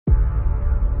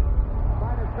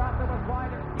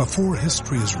Before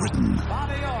history is written,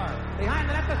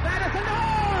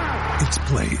 it's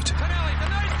played.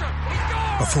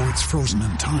 Before it's frozen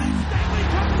in time,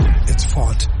 it's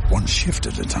fought one shift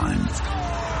at a time.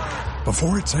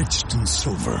 Before it's etched in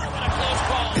silver,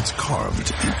 it's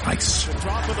carved in ice.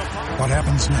 What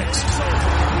happens next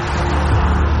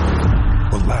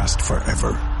will last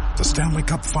forever. The Stanley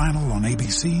Cup Final on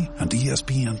ABC and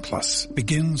ESPN Plus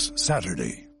begins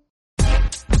Saturday.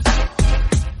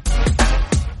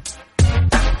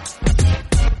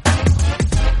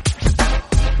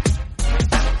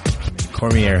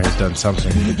 Cormier has done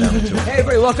something. Hey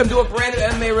everybody, welcome to a brand new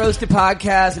MMA Roasted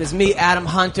podcast. It is me, Adam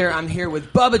Hunter. I'm here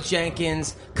with Bubba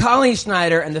Jenkins, Colleen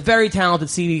Schneider, and the very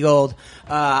talented CD Gold.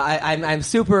 I'm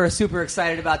super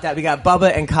excited about that. We got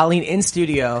Bubba and Colleen in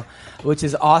studio, which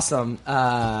is awesome.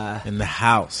 In the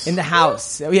house.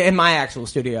 Yeah, in my actual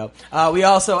studio. We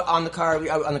also on the car.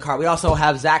 We also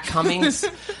have Zach Cummings.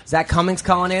 Zach Cummings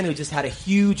calling in, who just had a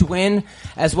huge win,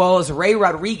 as well as Ray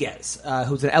Rodriguez,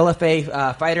 who's an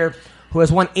LFA fighter who has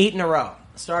won 8 in a row.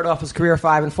 Started off his career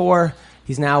 5-4.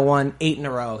 He's now won 8 in a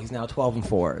row. He's now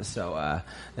 12-4. So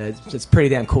it's pretty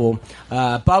damn cool.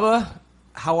 Bubba,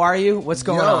 how are you? What's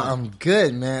going on? I'm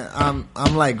good, man.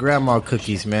 I'm like grandma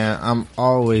cookies, man. I'm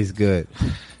always good.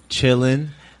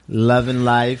 Chilling, loving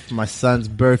life. My son's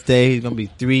birthday. He's gonna be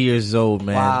 3 years old,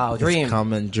 man. Wow, dream. It's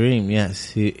coming, dream. Yes,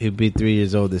 he'll be 3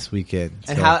 years old this weekend.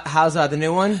 And so. how's the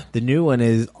new one? The new one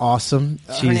is awesome.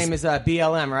 Her name is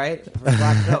BLM, right?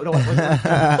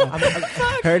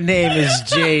 Her name is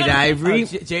Jade Ivory.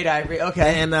 Jade Ivory.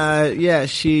 Okay. And yeah,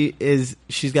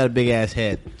 she's got a big ass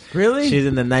head. Really? She's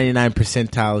in the 99th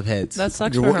percentile of heads. That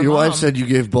sucks for her Your mom. wife said you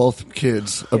gave both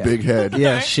kids a big head.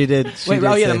 Yeah, she did. Wait, did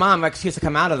the say- mom, like, she has to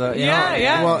come out of the,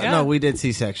 Yeah. Well, no, we did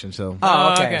C-section, so.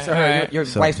 Oh, okay. Okay. So All right. your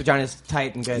wife's vagina is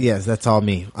tight and good. Yes, that's all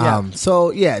me. Yeah.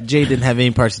 So, yeah, Jay didn't have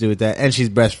any parts to do with that, and she's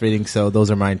breastfeeding, so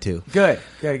those are mine, too. Good.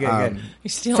 You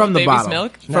stealing From the baby's bottle.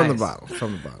 milk? From Nice. the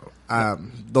bottle.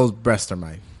 Those breasts are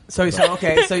mine. So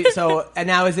and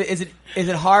now is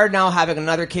it hard now having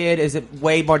another kid? Is it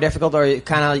way more difficult, or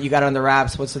kind of you got it on the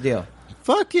wraps? What's the deal?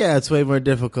 Fuck yeah, it's way more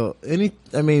difficult.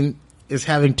 Is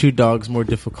having 2 dogs more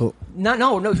difficult? No,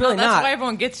 it's really That's not. why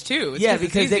everyone gets 2. It's Yeah, it's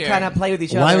because they easier. kind of play with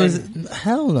each other. Why was and- it?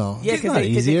 Hell no. Yeah, it's 'cause not they-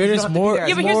 'cause easier. you There's don't have to more. be there.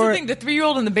 Yeah, but more, here's the thing: the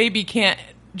 3-year-old and the baby can't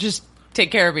just take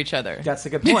care of each other. That's a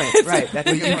good point, right? That's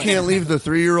a You good point. can't leave the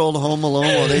 3-year-old home alone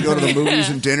while they go to the movies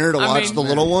and dinner to I watch mean, the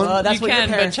little one. That's you what your can,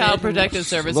 but parents Child did. Protective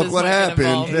Services. Look what might get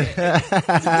happened. involved.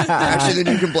 Actually,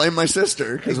 then you can blame my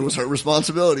sister because it was her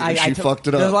responsibility. She fucked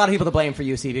it up. There's a lot of people to blame for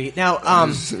you, CD. Now,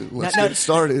 Let's get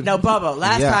started. Now, Bubba,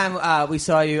 last Yeah. time we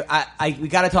saw you, we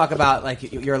got to talk about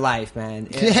like your life, man.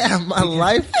 Yeah, my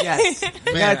life. Yes,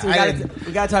 we Man,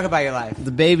 got to talk about your life.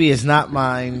 The baby is not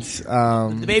mine.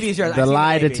 The baby is yours. I've The seen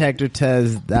lie the baby. detector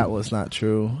says that was not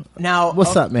true. Now,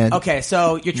 What's up, man? Okay,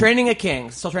 so you're training at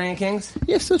Kings. Still training at Kings?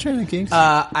 Yeah, still training Kings.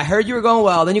 I heard you were going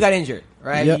well. Then you got injured,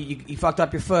 right? Yep. You fucked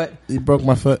up your foot. You broke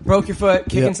my foot. Broke your foot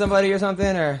kicking Yep. somebody or something,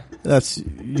 or That's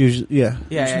usually yeah.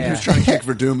 He yeah. was trying to kick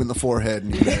Verdum in the forehead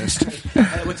and he missed.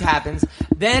 Which happens.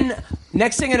 Then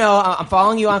next thing you know, I'm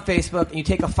following you on Facebook, and you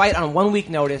take a fight on 1 week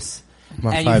notice,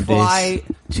 My and you 5 fly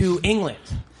to England.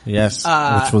 Yes,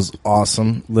 Uh, which was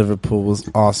awesome. Liverpool was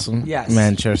awesome. Yes.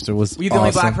 Manchester was Were you the only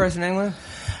awesome. black person in England?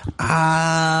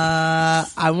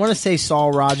 I want to say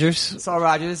Saul Rogers, Saul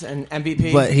Rogers and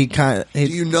MVP. but he kind of. Do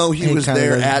you know he was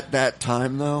there at that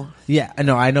time, though? Yeah, I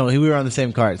know. We were on the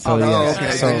same card. So Oh, yeah.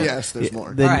 okay. So, Then yes, there's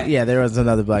more. Then, All right. Yeah, there was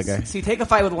another black guy. So you take a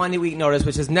fight with 1 week notice,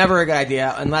 which is never a good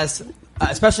idea, unless,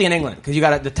 especially in England, because you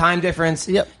got the time difference.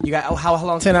 Yep. You got how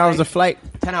long? 10 hours of flight.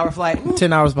 10-hour flight.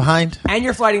 10 hours behind. And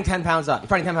you're fighting 10 pounds up. You're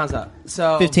fighting 10 pounds up.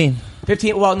 So 15.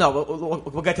 15. Well, no,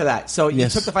 we'll get to that. So you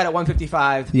Yes. took the fight at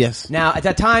 155. Yes. Now at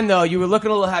that time though, you were looking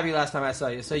a little heavy last time I saw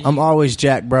you. So you, I'm always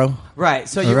Jack, bro. right.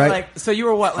 So you All were right. like, so you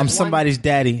were what? Like I'm somebody's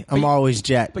daddy. I'm you- always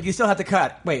Jack. But you still had to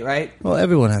cut weight, right? Well,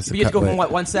 everyone has to But you had cut to go from weight.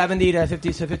 what 170 to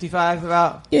 50 to 55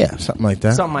 about Yeah, something like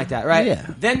that. something like that, right? Yeah.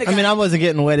 Then the I mean, guy- I wasn't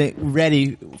getting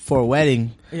ready for a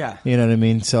wedding. Yeah. You know what I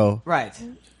mean? So, Right.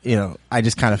 I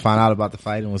just kind of found out about the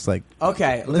fight and was like,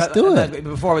 Okay. Let's do it.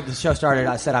 Before the show started,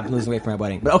 I said I'm losing weight for my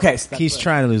wedding. But okay. So he's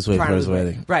trying to lose weight trying for to his lose weight.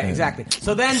 wedding. Right. Yeah. Exactly.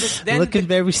 So then Looking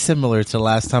very similar to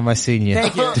last time I seen you.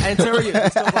 Thank you. And so are you. You're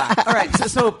still black. All right.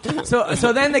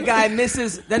 So then the guy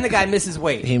misses. Then the guy misses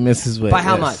weight. He misses weight. By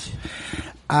how yes. much?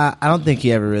 I don't think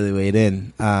he ever really weighed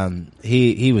in.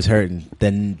 He was hurting.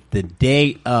 Then the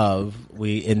day of,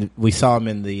 we saw him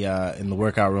in the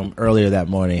workout room earlier that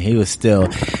morning. He was still,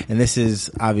 and this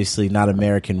is obviously not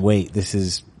American weight. This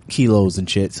is kilos and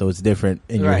shit, so it's different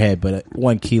in your Right. head. But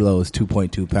 1 kilo is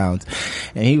 2.2 pounds,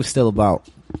 and he was still about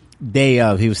day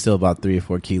of, he was still about 3 or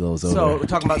 4 kilos over. So we're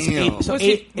talking about was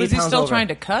he still trying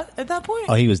to cut at that point?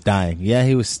 Oh, he was dying. Yeah,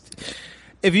 he was.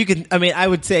 If you could, I mean, I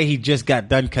would say he just got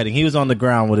done cutting. He was on the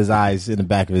ground with his eyes in the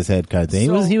back of his head cutting. He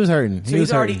was hurting. So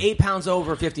he's already 8 pounds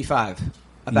over 55.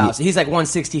 So he's like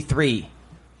 163.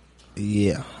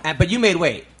 Yeah. But you made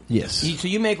weight. Yes. So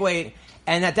you make weight,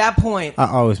 and at that point, I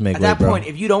always make weight. At that point,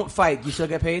 if you don't fight, you still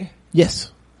get paid.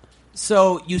 Yes.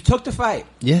 So you took the fight.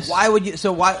 Yes. Why would you?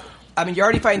 So why? I mean, you're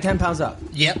already fighting 10 pounds up.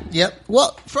 Yep.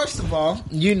 Well, first of all,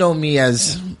 you know me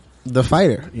as the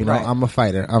fighter. You know, right. I'm a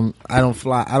fighter. I don't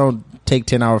fly. I don't take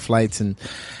 10-hour flights and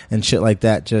shit like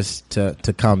that just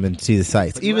to come and see the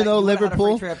sights. But even though Liverpool,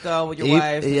 had a free trip though with your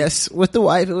wife. Yes, with the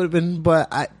wife it would have been.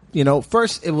 But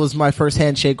first it was my first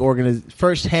handshake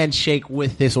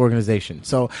with this organization.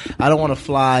 So I don't want to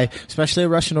fly, especially a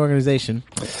Russian organization.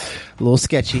 A little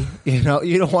sketchy. You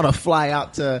don't want to fly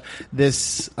out to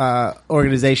this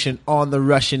organization on the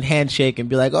Russian handshake and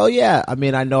be like, oh yeah, I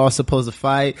mean, I know I was supposed to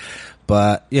fight,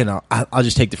 but I'll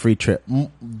just take the free trip.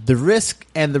 The risk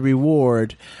and the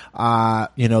reward,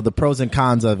 the pros and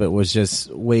cons of it was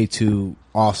just way too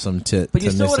awesome to. But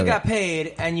you still would have got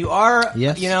paid, and you are.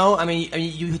 Yes.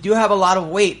 You do have a lot of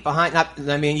weight behind.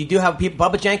 You do have people.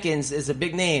 Bubba Jenkins is a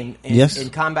big name in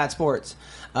combat sports.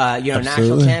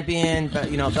 National champion,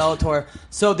 Bellator.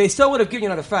 So they still would have given you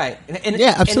another fight.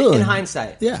 Absolutely. In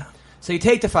hindsight. Yeah. So you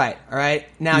take the fight, all right?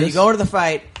 Now you go into the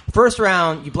fight. First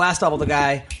round, you blast double the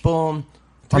guy. Boom.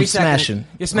 3 seconds. Smashing.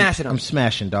 You're smashing him. I'm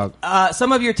smashing, dog.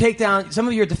 Some of your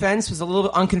defense was a little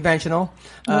bit unconventional.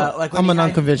 I'm an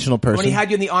unconventional person. When he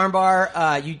had you in the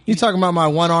armbar, you talking about my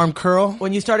one arm curl?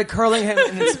 When you started curling him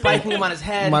and then spiking him on his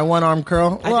head. My one arm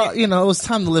curl. It was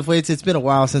time to lift weights. It's been a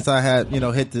while since I had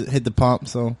hit the pump.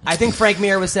 So I think Frank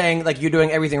Mir was saying like you're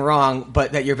doing everything wrong,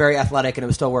 but that you're very athletic and it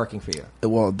was still working for you.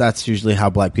 Well, that's usually how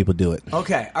black people do it.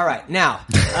 Okay, all right. Now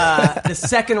the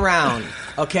second round.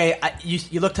 Okay,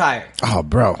 you look tired. Oh,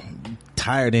 bro.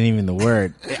 Tired ain't even the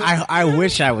word. I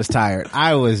wish I was tired.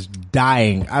 I was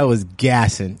dying. I was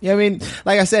gassing. I mean,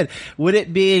 like I said, with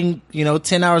it being,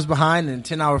 10 hours behind and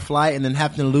a 10-hour flight and then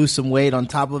having to lose some weight on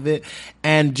top of it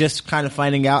and just kind of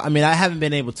finding out. I mean, I haven't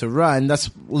been able to run. That's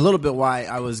a little bit why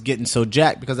I was getting so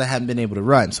jacked, because I haven't been able to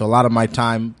run. So a lot of my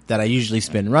time that I usually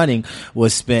spend running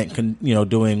was spent,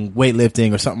 doing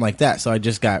weightlifting or something like that. So I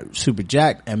just got super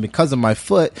jacked. And because of my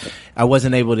foot, I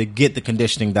wasn't able to get the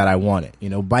conditioning that I wanted.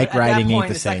 Bike riding ain't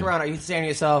the same. Second round, are you saying to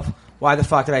yourself, why the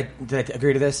fuck did I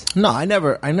agree to this? No, I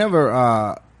never,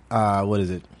 what is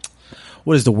it?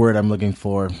 What is the word I'm looking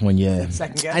for when you...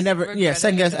 Second guess?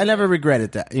 Second guess. I never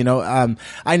regretted that.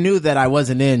 I knew that I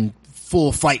wasn't in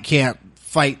full fight camp,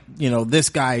 this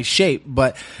guy's shape,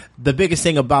 but the biggest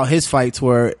thing about his fights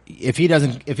were if he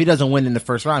doesn't win in the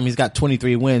first round, he's got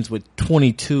 23 wins with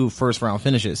 22 first round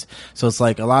finishes. So it's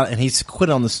like a lot, and he's quit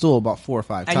on the stool about 4 or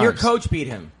 5 times. And your coach beat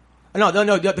him. No,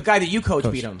 the guy that you coach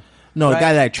beat him. No, right? The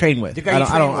guy that I train with.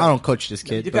 I don't coach this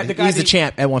kid. He's the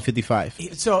champ at 155.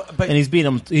 And he's beat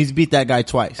him. He's beat that guy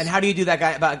twice. And how do you do that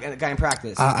guy in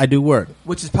practice? I do work,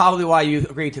 which is probably why you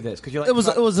agreed to this, because you're like,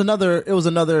 it was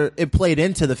another. It played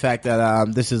into the fact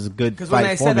that this is a good fight for me. Because when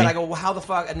I said that, I go, well, how the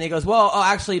fuck? And he goes, well,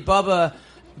 actually, Bubba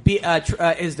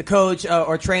is the coach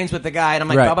or trains with the guy, and I'm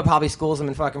like, right. Bubba probably schools him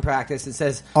in fucking practice and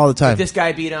says all the time, if this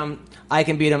guy beat him, I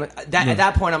can beat him. At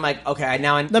that point, I'm like, okay,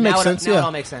 now it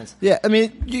all makes sense. Yeah, I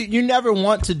mean, you never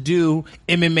want to do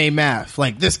MMA math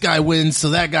like this guy wins,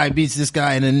 so that guy beats this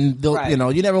guy, and then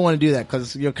you never want to do that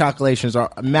because your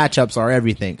matchups are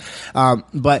everything.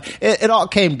 But it all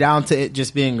came down to it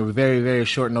just being a very, very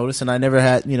short notice, and I never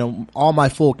had all my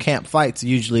full camp fights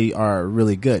usually are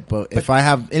really good, but if I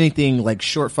have anything like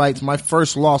short fights, my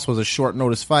first loss was a short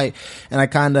notice fight, and I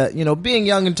kind of being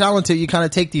young and talented, you kind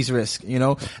of take these risks.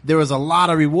 There was a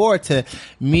lot of reward to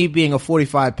me being a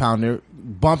 45-pounder,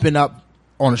 bumping up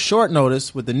on a short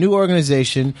notice with the new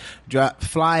organization,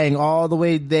 flying all the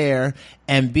way there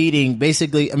and beating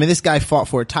basically, I mean, this guy fought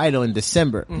for a title in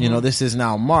December. Mm-hmm. This is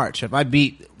now March. If I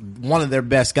beat one of their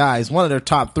best guys, one of their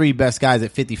top 3 best guys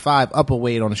at 55 up a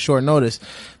weight on a short notice,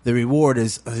 the reward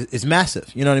is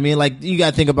massive. You know what I mean? Like, you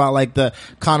got to think about like the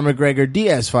Conor McGregor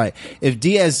Diaz fight. If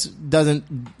Diaz doesn't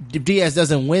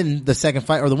win the second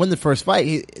fight or win the first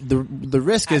fight, the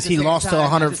risk is he lost to a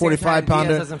 145 pounder.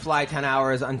 Diaz doesn't fly 10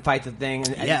 hours and fight the thing.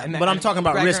 But I'm talking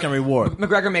about risk and reward.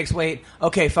 McGregor makes weight.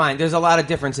 Okay, fine. There's a lot of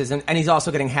differences, and he's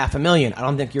also getting $500,000. I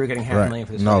don't think you were getting $500,000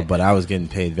 for this fight. No, but I was getting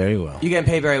paid very well. You're getting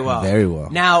paid very well. Very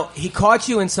well. Now, he caught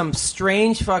you in some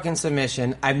strange fucking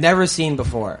submission I've never seen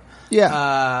before.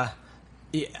 Yeah.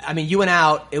 I mean, you went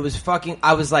out. It was fucking...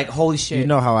 I was like, holy shit. You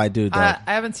know how I do that.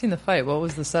 I haven't seen the fight. What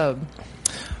was the sub?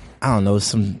 I don't know.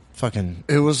 Some fucking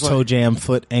It was toe jam,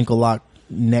 foot, ankle lock,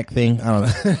 neck thing. I don't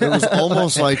know. It was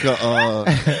almost like a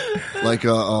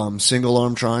single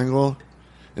arm triangle.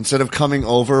 Instead of coming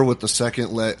over with the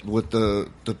second leg, with the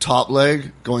top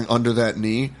leg going under that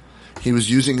knee, he was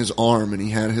using his arm, and he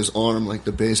had his arm, like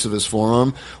the base of his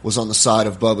forearm, was on the side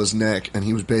of Bubba's neck, and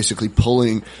he was basically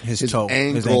pulling his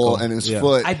ankle and his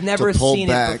foot I've never to pull seen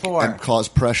back it before. and cause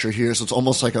pressure here. So it's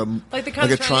almost like a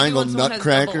triangle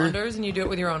nutcracker. And you do it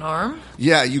with your own arm.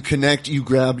 Yeah, you connect, you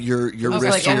grab your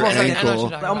wrist to your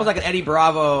ankle. Almost like an Eddie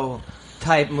Bravo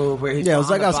type move where he's Yeah, it was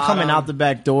like I was bottom. coming out the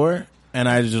back door, and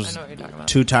I was just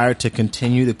too tired to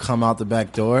continue to come out the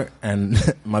back door, and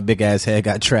my big ass head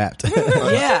got trapped.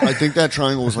 Yeah. I think that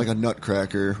triangle was like a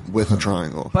nutcracker with a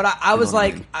triangle. But I was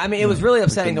like, I mean, it was really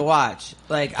upsetting to watch.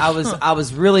 Like, I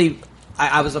was really,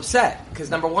 I was upset because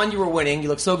number one, you were winning. You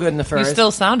looked so good in the first. You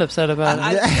still sound upset about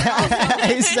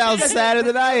it. He sounds sadder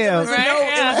than I am.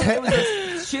 It was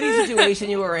a shitty situation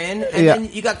you were in, and then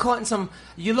you got caught in some.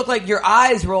 You look like your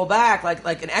eyes roll back,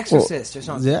 like an exorcist or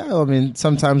something. Yeah, I mean,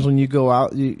 sometimes when you go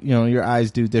out, you know, your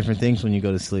eyes do different things when you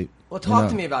go to sleep. Well, talk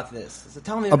to me about this. So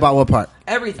tell me about what part?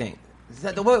 Everything.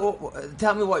 Tell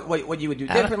me what you would do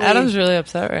differently. Adam's really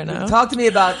upset right now. Talk to me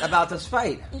about this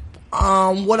fight.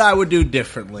 What I would do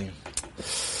differently.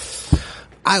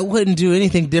 I wouldn't do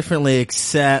anything differently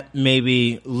except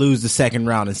maybe lose the second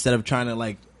round instead of trying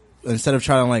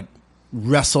to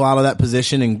wrestle out of that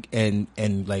position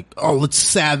and like, oh, let's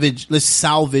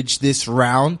salvage this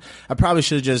round. I probably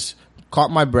should have just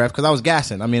caught my breath because I was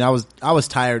gassing. I mean, I was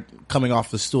tired coming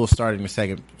off the stool starting the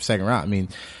second round. I mean,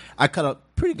 I cut a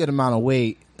pretty good amount of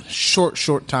weight short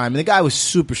time, and the guy was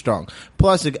super strong.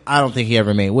 Plus, I don't think he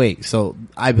ever made weight, so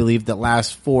I believe the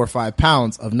last 4 or 5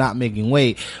 pounds of not making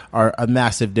weight are a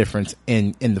massive difference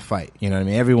in the fight. You know what I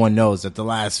mean? Everyone knows that the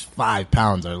last 5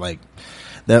 pounds are like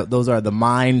those are the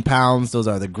mind pounds, those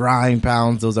are the grind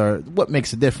pounds, those are what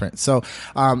makes a difference. So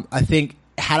I think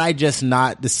had I just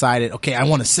not decided, okay, I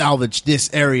want to salvage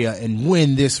this area and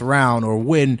win this round or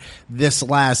win this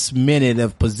last minute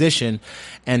of position,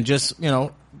 and just, you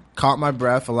know, caught my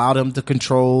breath, allowed him to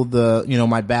control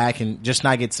my back and just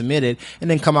not get submitted, and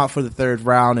then come out for the third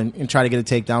round and try to get a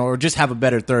takedown, or just have a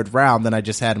better third round than I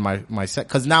just had in my set.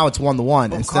 Because now it's 1-1. Well,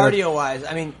 cardio wise,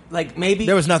 I mean, like maybe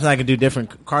there was nothing I could do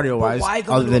different cardio wise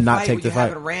other than not take the fight. You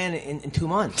haven't ran in 2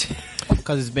 months.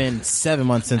 Because it's been 7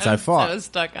 months since I fought. I was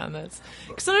stuck on this.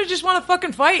 Because sometimes you just want to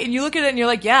fucking fight, and you look at it and you're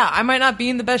like, yeah, I might not be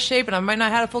in the best shape, and I might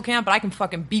not have a full camp, but I can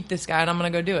fucking beat this guy, and I'm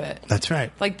going to go do it. That's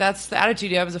right. Like, that's the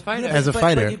attitude you have as a fighter. As a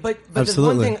fighter. But absolutely. there's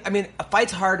one thing, I mean, a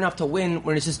fight's hard enough to win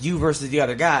when it's just you versus the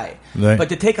other guy. Right. But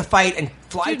to take a fight and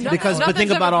fly Dude, but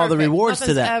think about all the rewards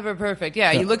to that. Ever perfect.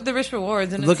 Yeah, you look at the risk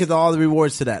rewards and look at all the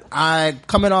rewards to that. I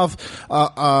coming off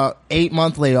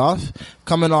 8-month layoff,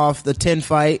 coming off the 10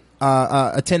 fight,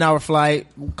 a 10-hour flight,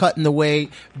 cutting the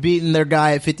weight, beating their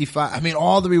guy at 55. I mean,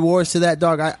 all the rewards to that,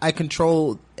 dog. I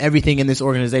control everything in this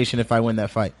organization if I win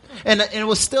that fight, and it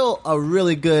was still a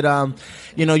really good.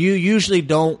 You usually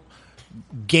don't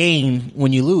gain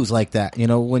when you lose like that. You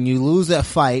know, when you lose that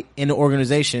fight in the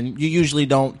organization, you usually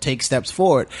don't take steps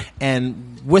forward.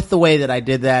 And with the way that I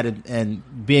did that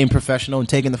and being professional and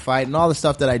taking the fight and all the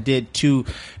stuff that I did to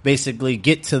basically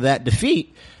get to that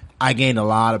defeat, I gained a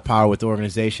lot of power with the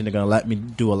organization. They're going to let me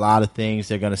do a lot of things.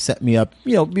 They're going to set me up,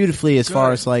 beautifully as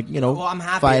far as I'm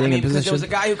happy. Fighting in position. There was a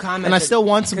guy who commented, and I still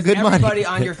won some good money. Everybody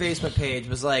on your Facebook page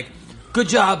was like, "Good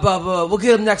job, Bubba. We'll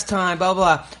get him next time." Blah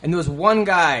blah. And there was one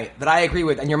guy that I agree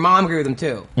with, and your mom agreed with him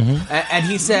too. Mm-hmm. And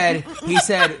he said,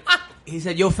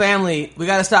 "Yo, family, we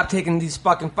got to stop taking these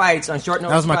fucking fights on short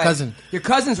notice." That was my fights. cousin. Your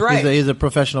cousin's right. He's a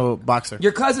professional boxer.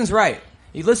 Your cousin's right.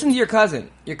 You listen to your cousin.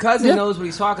 Your cousin knows what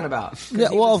he's talking about.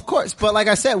 Yeah, well, of course. But like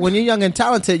I said, when you're young and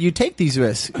talented, you take these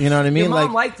risks. You know what I mean? Your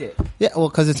mom liked it. Yeah, well,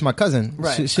 because it's my cousin.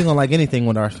 Right. She don't like anything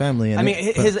with our family. I mean,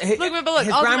 his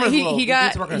ultimately, he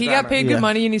got paid good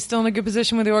money, and he's still in a good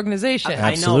position with the organization.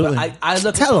 I know, but I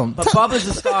look. Tell him. But Bubba's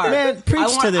a star. Man,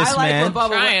 preach to this, man.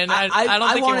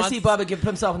 I want to see Bubba put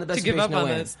himself in the best situation to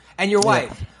win. And your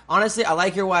wife. Honestly, I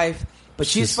like your wife. But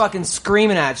she's fucking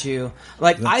screaming at you.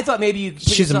 Like, I thought maybe you...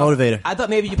 She's a motivator. I thought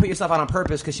maybe you put yourself out on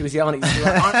purpose because she was yelling at you. Did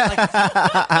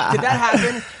that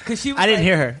happen? Because she was I didn't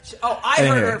hear her. I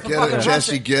heard her from Get fucking up,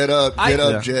 Jesse. Get up. Get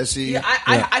up, Jesse. Yeah,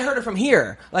 I heard her from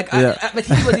here. Like, my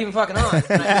TV wasn't even fucking on. And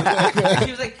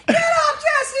she was like, "Get up,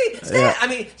 Jesse!" understand. I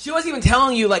mean, she wasn't even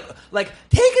telling you like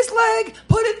take his leg,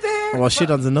 put it there. Well, she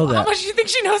doesn't know How that. much do you think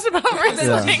she knows about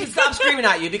wrestling? Stop screaming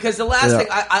at you because the last thing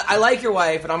I like your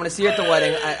wife and I'm going to see her at the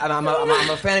wedding. I'm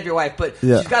a fan of your wife, but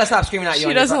she's got to stop screaming at you.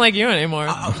 She doesn't like you anymore.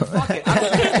 Fuck it.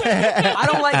 I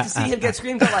don't like to see him get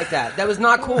screamed at like that. That was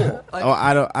not cool. Like,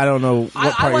 I don't know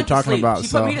what part you're talking about. She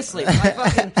so. put me to sleep.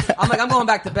 I'm going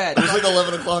back to bed. It's like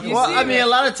 11 o'clock. Well, I mean, a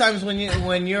lot of times when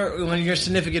your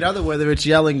significant other, whether it's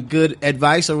yelling good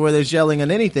advice or whether it's yelling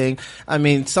on anything, I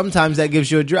mean, sometimes that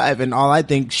gives you a drive. And all I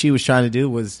think she was trying to do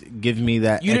was give me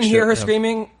that. You didn't hear her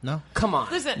screaming? No. Come on.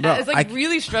 Listen, Bro, it's like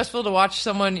really stressful to watch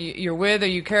someone you're with or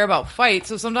you care about fight.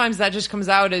 So sometimes that just comes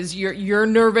out as you're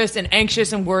nervous and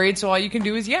anxious and worried. So all you can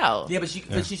do is yell. Yeah, but she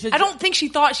should. I don't think she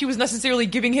thought she was necessarily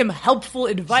giving him helpful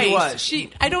advice. She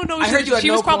was. I don't know. I heard you had she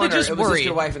no was probably corner. just It was worried. just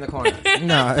your wife in the corner.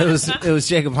 No, it was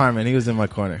Jacob Harmon. He was in my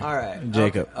corner. All right.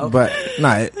 Jacob. Okay. But no,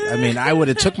 I mean, I would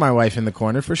have took my wife in the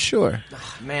corner for sure.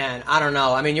 Man, I don't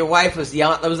know. I mean, your wife was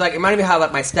yelling. It was like, it reminded me how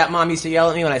like my stepmom used to yell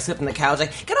at me when I slept on the couch.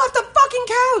 Like, get off the fucking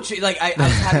couch! Like, I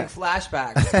was having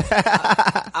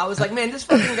flashbacks. I was like, man, this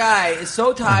fucking guy is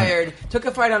so tired. Took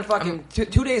a fight on fucking 2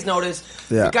 days' notice.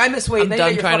 Yeah. The guy missed weight. And then done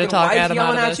you got trying your to fucking talk wife Adam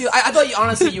yelling out of at this. you. I thought you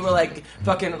honestly you were like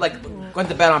fucking like went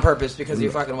to bed on purpose because of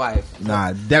your fucking wife.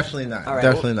 Nah, definitely not. All right,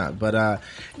 Definitely not. But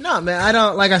no, man, I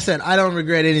don't. Like I said, I don't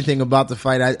regret anything about the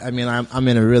fight. I mean, I'm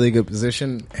in a really good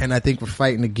position, and I think we're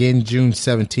fighting again June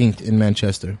 17th in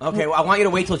Manchester. Okay, well, I want you to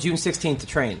wait till June 16th to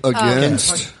train.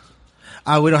 Against.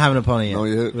 We don't have an opponent yet. Oh,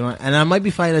 yeah. We don't- and I might be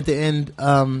fighting at the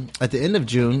end of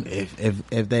June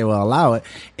if they will allow it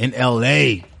in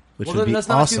LA, which Well, would then be let's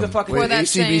not awesome. do the fucking. Or Wait, that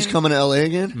ACB's same- coming to LA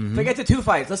again? Forget the 2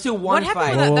 fights. Let's do one What happened fight.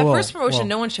 with that, Whoa, whoa, first promotion? whoa.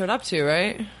 No one showed up to,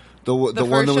 right? The one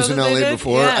first that was show in that they LA did?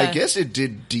 before? Yeah. I guess it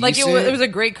did decent. Like it was a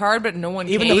great card, but no one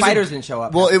Even came. the fighters didn't show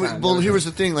up. Well, half the time. here was the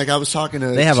thing. Like, I was talking to...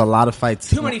 They have a lot of fights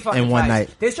too many fucking in one fights.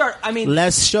 night. They start. I mean,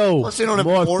 Let's show Plus, they don't have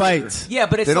more an order. fights. yeah,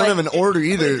 but it's They don't like, have an order but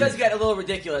either. It does get a little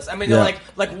ridiculous. I mean, Yeah. they're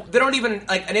like they don't even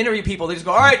like an interview people. They just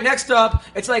go, all right, next up.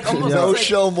 It's like almost No it's like,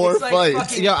 show, more it's like fights.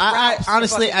 fucking Yo, I Ralph's,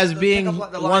 honestly, the as fucking- being the one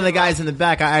of the line guys in the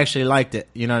back, I actually liked it.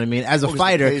 You know what I mean? As a 'cause the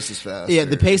fighter, pace is fast. yeah,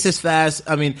 the pace is fast.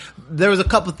 I mean, there was a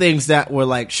couple things that were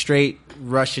like straight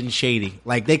Russian shady.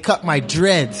 Like they cut my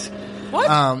dreads.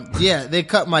 What? Yeah, they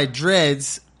cut my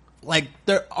dreads. Like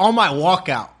they're on my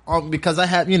walkout. Because I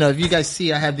have, if you guys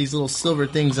see, I have these little silver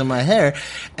things in my hair,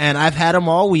 and I've had them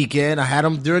all weekend. I had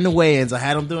them during the weigh-ins. I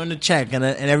had them during the check, and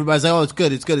everybody's like, "Oh, it's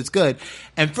good, it's good, it's good."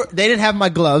 And they didn't have my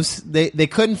gloves. They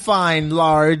couldn't find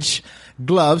large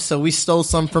gloves, so we stole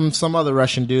some from some other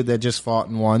Russian dude that just fought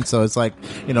and won. So it's like,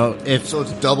 if So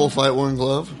it's double fight, one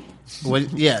glove?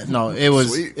 yeah, no, it was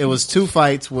Sweet. it was 2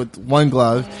 fights with 1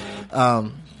 glove.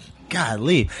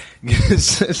 Golly.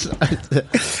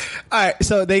 All right,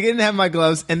 so they didn't have my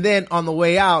gloves, and then on the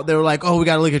way out, they were like, "Oh, we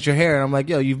got to look at your hair." And I'm like,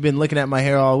 "Yo, you've been looking at my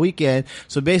hair all weekend."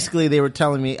 So basically, they were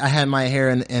telling me I had my hair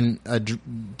in a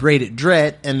braided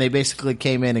dread, and they basically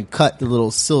came in and cut the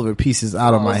little silver pieces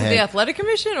out of my Was it head. the athletic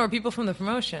commission or people from the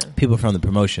promotion? People from the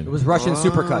promotion. It was Russian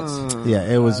supercuts. Yeah,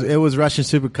 it was Russian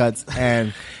supercuts,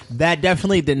 and that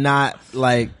definitely did not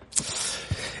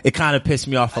It kind of pissed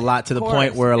me off a lot to the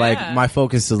point where yeah. my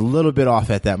focus is a little bit off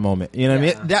at that moment. You know what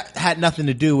I mean? That had nothing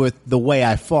to do with the way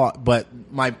I fought, but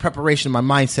my preparation, my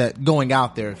mindset going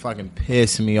out there fucking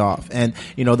pissed me off. And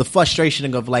the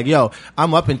frustration of like, yo,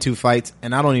 I'm up in 2 fights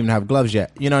and I don't even have gloves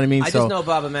yet. You know what I mean? I just know,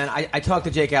 Bubba, man. I talked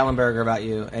to Jake Allenberger about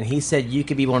you, and he said you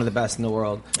could be one of the best in the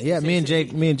world. Yeah, me and Jake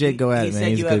go at He it, man. said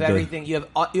He's you a have good dude. everything.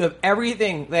 You have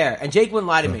everything there, and Jake wouldn't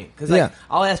lie to me because Yeah.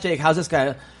 I'll ask Jake, "How's this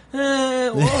guy?"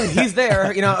 Well, he's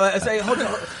there. Say,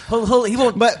 he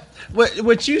won't. But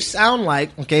what you sound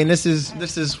like, okay, and this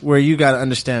is where you got to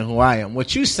understand who I am.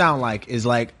 What you sound like is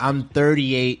like I'm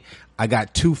 38. I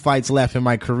got 2 fights left in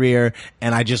my career,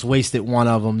 and I just wasted one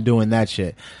of them doing that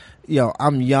shit.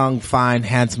 I'm young, fine,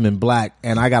 handsome, and black,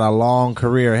 and I got a long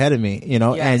career ahead of me.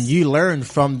 Yes. And you learn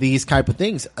from these type of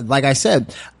things. Like I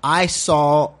said, I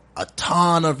saw a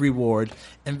ton of reward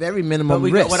and very minimum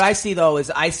risk. What I see though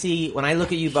is when I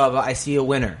look at you, Bubba, I see a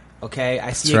winner. Okay,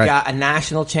 I see That's a right. guy, a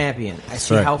national champion. I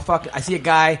see right. I see a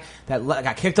guy that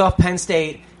got kicked off Penn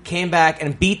State, came back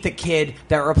and beat the kid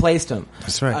that replaced him.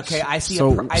 That's right. Okay, I see.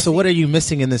 So what are you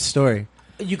missing in this story?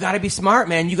 You got to be smart,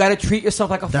 man. You got to treat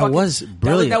yourself like a fucking... was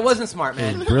brilliant. That wasn't smart,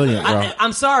 man. It was brilliant, bro.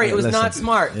 I'm sorry, it was Listen, not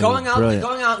smart. it Going was out brilliant.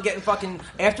 and getting fucking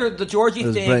after the Georgie It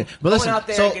was thing. brilliant. But Going listen, out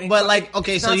there and getting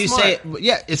fucking, it's so not you smart. say,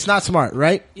 yeah, it's not smart,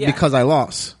 right? Yeah. Because I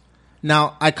lost.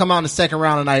 Now I come out in the second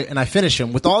round and I finish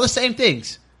him with all the same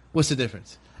things. What's the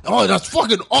difference? Oh, that's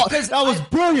fucking awesome. That was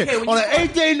brilliant. Okay, when On you an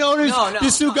 8-day notice,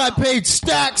 this dude got paid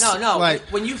stacks. No. Like,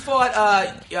 when you fought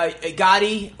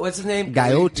Gotti, what's his name?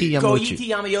 Goiti Yamauchi. Goiti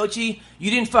Yamauchi,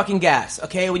 you didn't fucking gas,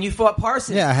 okay? When you fought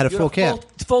Parsons, Yeah, I had a you full camp.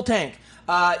 full tank.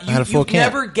 had a full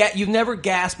camp. You've never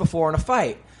gassed before in a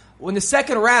fight. When the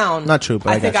second round, Not true, but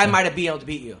I I think got I you. might have been able to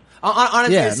beat you.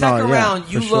 Honestly, Yeah, the second no, yeah,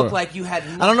 round, you for sure. look like you had.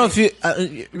 I don't know if you There's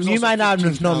you also might not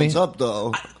 15 know me. pounds up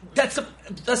though.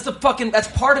 That's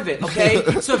part of it, okay?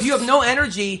 So if you have no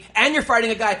energy and you're fighting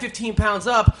a guy 15 pounds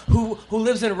up who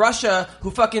lives in Russia,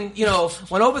 who fucking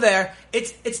went over there,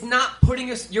 it's not putting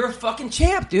us. You're a fucking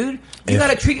champ, dude. You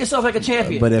got to treat yourself like a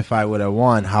champion. But if I would have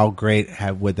won, how great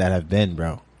would that have been,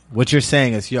 bro? What you're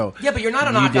saying is, yeah, but you're not a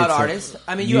you knockout did some- artist.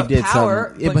 I mean, you have power.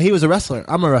 something. Yeah, but he was a wrestler.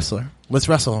 I'm a wrestler. Let's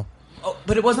wrestle. Oh,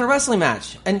 but it wasn't a wrestling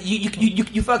match, and you can't. Yeah,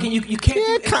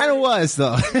 it do kind of was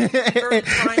though.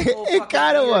 It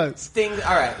kind of was. Thing.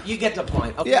 All right, you get the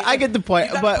point. Okay? Yeah, I get the point.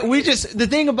 You gotta But put- the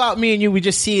thing about me and you, we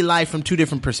just see life from two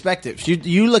different perspectives.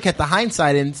 You look at the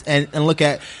hindsight and look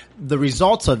at the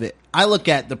results of it. I look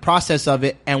at the process of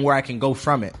it and where I can go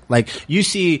from it. Like you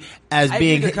see as I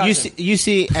being, agree with your cousin. you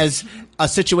see as a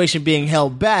situation being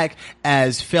held back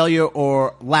as failure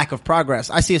or lack of progress.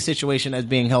 I see a situation as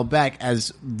being held back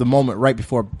as the moment right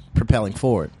before propelling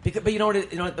forward. But you know what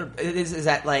it is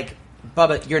that like,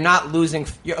 Bubba, you're not losing.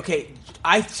 Okay,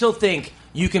 I still think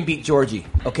you can beat Georgie.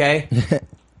 Okay,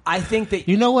 I think that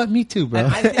You know what? Me too, bro.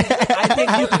 And I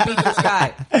think you can beat this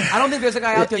guy. I don't think there's a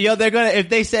guy out there. Yo, they're gonna if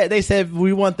they said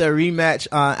we want the rematch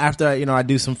after I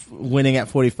do some winning at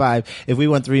 45. If we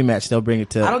want the rematch, they'll bring it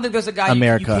to. I don't think there's a guy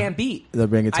America. you can't beat. They'll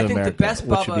bring it to I think America, the best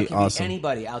which Bubba would be can awesome. beat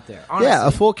anybody out there. Honestly. Yeah,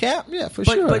 a full camp. Yeah, for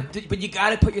sure. But you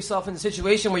got to put yourself in the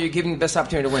situation where you're giving the best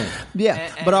opportunity to win.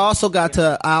 yeah, And- but I also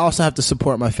have to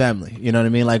support my family. You know what I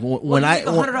mean? Like when you I make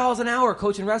 $100 an hour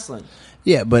coaching wrestling.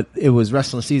 yeah, but it was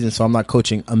wrestling season, so I'm not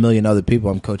coaching a million other people.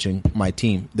 I'm coaching my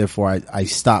team. Therefore, I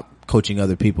stopped coaching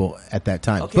other people at that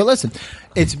time. Okay. But listen,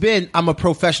 I'm a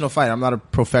professional fighter. I'm not a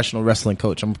professional wrestling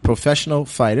coach. I'm a professional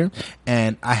fighter,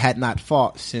 and I had not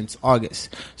fought since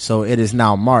August. So it is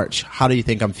now March. How do you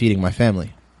think I'm feeding my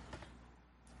family?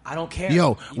 I don't care.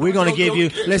 Yo, we're going to give you,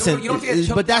 listen, you don't have to get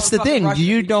choked but that's out the in fucking thing. Russia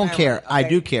You to feed your don't family, care. I okay?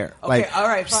 do care. Okay, Like, all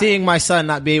right, fine. seeing my son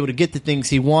not be able to get the things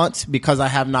he wants because I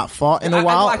have not fought in a I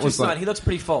while. watch your was son. like- He looks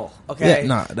pretty full. Okay. Yeah,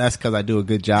 no, that's because I do a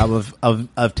good job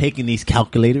of taking these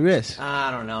calculated risks. I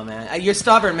don't know, man. You're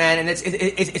stubborn, man, and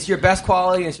it's your best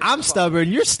quality. And it's your I'm best stubborn.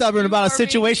 You're stubborn about a You are being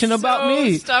situation about so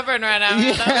me. Stubborn right now.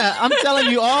 Yeah, I'm telling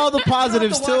you all the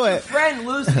positives You don't to have it. to watch your friend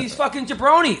lose to these fucking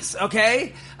jabronis,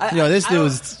 okay? Yo, this I don't-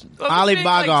 dude's Ali being,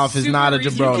 like, Bogov is super not a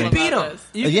reasonable You jabroni. can beat about him.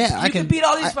 this. You can beat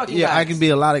all these fucking guys. Yeah, I can beat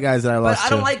a lot of guys that I But lost I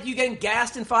don't to. like you getting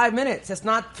gassed in 5 minutes. That's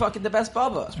not fucking the best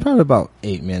Bubba. Probably about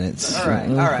 8 minutes. All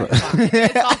right, fine.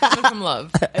 It's all coming from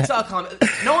love. It's all calm.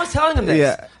 No one's telling him this.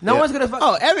 Yeah. No yeah. one's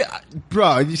gonna.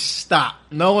 Bro, you stop.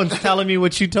 No one's telling me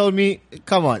what you told me.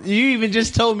 Come on. You even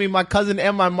just told me my cousin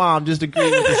and my mom just agreed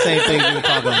with the same thing you were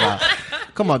talking about.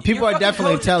 Come on. People Your are fucking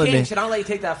definitely coach, telling King, me. should not let you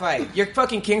take that fight. Your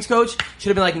fucking King's coach should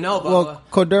have been like, no, Bubba. Well,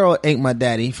 Cordero ain't my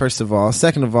daddy, first of all.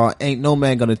 Second of all, ain't no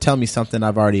man going to tell me something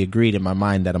I've already agreed in my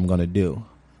mind that I'm going to do.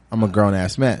 I'm a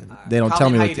grown-ass man. They don't tell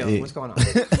Colleen, me how what you to doing? eat. What's going on?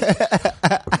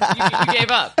 You gave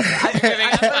up. You're giving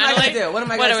up What am I finally? gonna do? What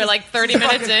am I What gonna are we do? like 30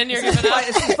 minutes in? You're giving up?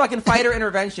 It's just fucking fighter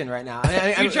intervention right now.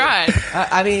 You tried.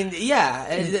 I mean, yeah.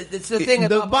 It's the thing.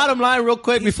 The about- bottom line, real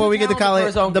quick, He's before too we get to talented for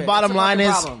his own college, the good. bottom That's the line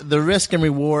is fucking problem. the risk and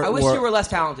reward. I wish you were less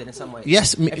talented in some ways.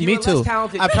 Yes, If you me were too. less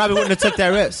talented, I probably wouldn't have took that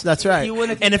risk. That's right. You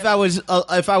wouldn't have And taken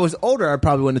if I was older, I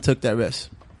probably wouldn't have took that risk.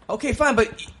 Okay, fine, but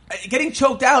getting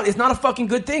choked out is not a fucking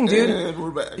good thing, dude. And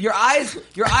we're back. Your eyes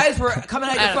were coming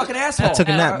out your fucking asshole. I took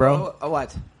a nap, bro.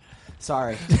 What?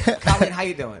 Sorry, Colleen. How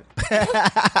you doing?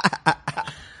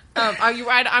 Are you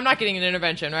right? I'm not getting an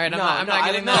intervention, right? I'm not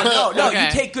getting that. No. Okay.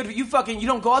 You take good. You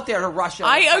don't go out there to Russia.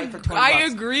 and fight for $20. I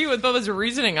agree with Bubba's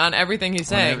reasoning on everything he's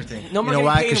saying. No more You know getting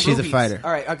why? paid 'Cause in she's a rupees. fighter. All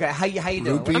right. Okay. How you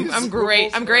doing? Rupees? I'm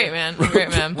great. I'm great, man. I'm great,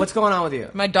 man. What's going on with you?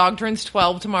 My dog turns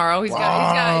 12 tomorrow. He's got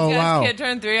Wow. his kid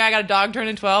turn 3. I got a dog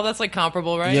turning 12. That's like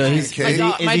comparable, right? Yeah, he's- my is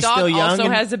dog, he my dog still young also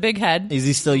and- has a big head. Is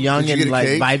he still young Did you and get a like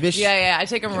cake? vibish? Yeah. I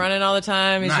take him running all the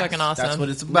time. He's Nice. fucking awesome. That's what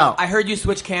it's about. I heard you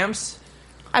switch camps.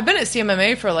 I've been at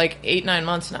CMMA for like 8-9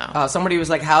 months now. Somebody was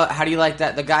like, "How do you like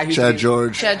that? The guy who Chad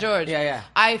George. Chad George. Yeah.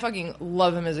 I fucking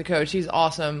love him as a coach. He's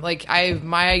awesome. Like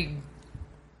my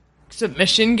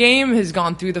submission game has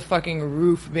gone through the fucking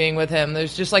roof being with him.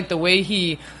 There's just like the way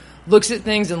he looks at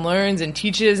things and learns and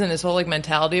teaches, and his whole like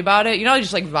mentality about it. You know, I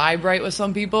just like vibe right with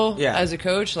some people. Yeah. As a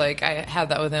coach, like I have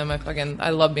that with him. I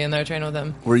love being there, training with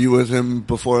him. Were you with him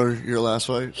before your last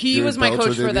fight? He Your was my Bellator coach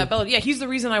for debut? that belt. Yeah, he's the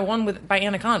reason I won by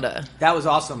Anaconda. That was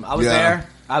awesome. I was Yeah. there.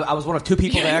 I was one of two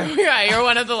people there. Yeah, you're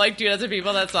one of the like 2 dozen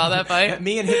people that saw that fight.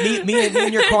 Me and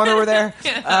in your corner were there.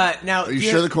 Now, Are you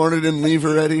sure the corner didn't leave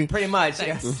already? pretty much.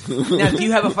 Yes. Now, do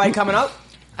you have a fight coming up?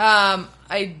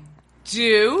 I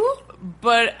do,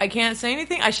 but I can't say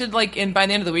anything. I should by the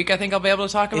end of the week. I think I'll be able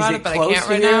to talk about it, but I close can't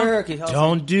right here? now. Can you tell us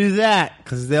Don't do that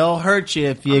because they'll hurt you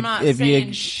if you. I'm not if saying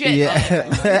you, shit.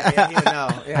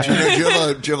 Yeah. Yeah. Do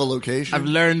you have a location? I've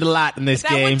learned a lot in this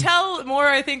That game. would tell more,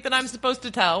 I think, than I'm supposed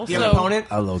to tell. Do you have an opponent?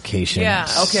 A location. Yeah.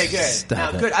 Okay, good.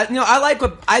 Stop Now, it.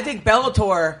 good. I think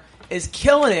Bellator is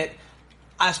killing it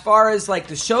as far as like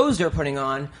the shows they're putting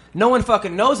on. No one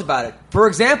fucking knows about it. For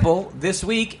example, this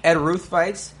week Ed Ruth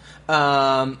fights.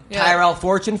 Tyrell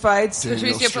Fortune fights.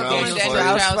 Patricia Performance, Daniel Andrew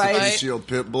Strauss Strauss fights. fight. Seal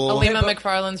Pitbull. Alima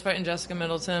McFarland's fighting Jessica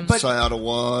Middleton. Sayada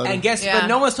Wad. And guess, Yeah. but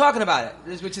no one's talking about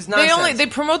it, which is nonsense. they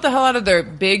promote the hell out of their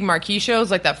big marquee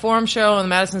shows, like that Forum show and the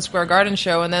Madison Square Garden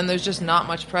show, and then there's just not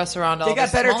much press around all They got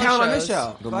the better smaller talent on this shows.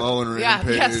 show. the Fuck. Mo and Yeah,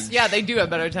 Rampage. yeah, they do have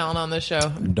better talent on this show.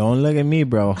 Don't look at me,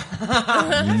 bro.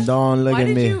 Don't look Why at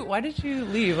did me. you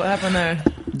leave? What happened there?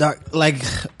 Doc, like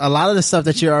a lot of the stuff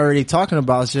that you're already talking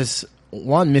about is just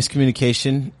one,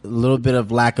 miscommunication, a little bit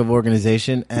of lack of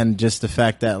organization, and just the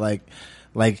fact that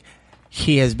like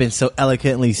he has been so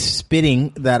eloquently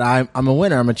spitting that I'm a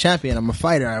winner, I'm a champion, I'm a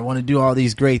fighter, I want to do all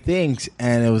these great things,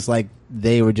 and it was like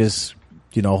they were just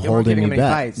holding giving me him any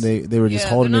back. fights. They were just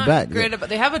holding they're me not back. Great, but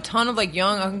they have a ton of like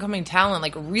young, up and coming talent,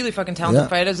 like really fucking talented Yeah.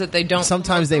 fighters that they don't.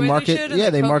 Sometimes promote the they way market- should, and yeah,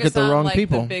 they market focus the on, wrong like,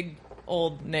 people. The big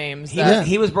old names.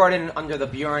 He was brought in under the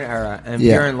Bjorn era, and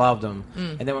Yeah. Bjorn loved him.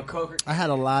 Mm. And then when Coker, I had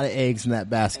a lot of eggs in that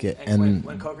basket, And and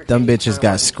when Coker them came, bitches kinda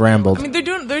got like- scrambled. I mean, they're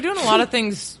doing a lot of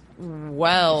things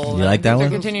well. You like that They're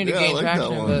one? continuing to Yeah, I gain like that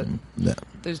traction, one. but Yeah.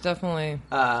 there's definitely.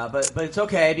 but it's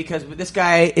okay because this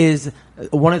guy is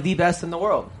one of the best in the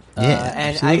world. Yeah,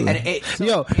 absolutely.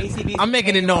 Yo, ACB I'm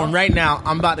making it known right now.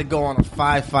 I'm about to go on a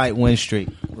 5-fight win streak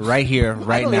right here,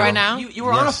 right now. Right now? You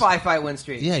were on a Yes. 5-fight win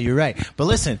streak. Yeah, you're right. But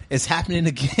listen, it's happening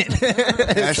again.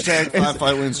 Hashtag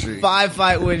 5-fight win streak.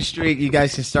 5-fight win streak. You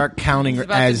guys can start counting He's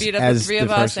about as to beat up as the three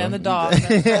of us first and the one. dog.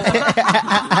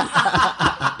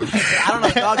 I don't know.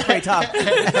 The dog's pretty tough.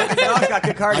 The dog's got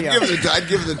good cardio. I'd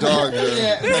give the dog.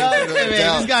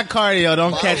 He's got cardio.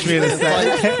 Don't catch me in the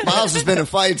second. Miles has been in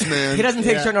fights, man. He doesn't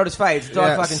take short notice fights. The dog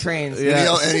Yes. fucking trains.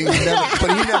 Yeah. And he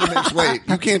never makes weight.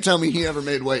 You can't tell me he ever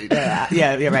made weight. Yeah,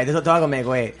 right. The dog will make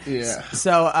weight. Yeah.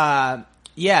 So,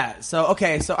 So,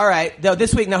 okay. So, all right.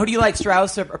 This week, now, who do you like,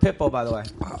 Strauss or Pitbull, by the way?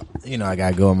 I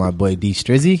gotta go with my boy D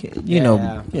Strizzy. You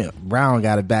know, Brown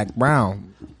got it back. Brown.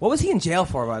 What was he in jail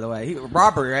for, by the way?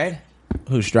 Robbery, right?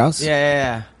 Who, Strauss?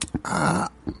 Yeah.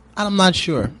 I'm not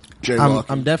sure. Jaywalking.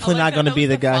 I'm definitely not going to be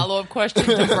the guy. Follow-up question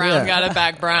to Brown. Got it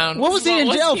back, Brown. What was he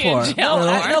in jail for?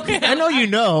 I know you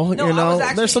know. No, I was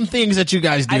actually- there's some things that you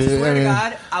guys do. I swear to mean,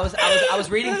 God, I was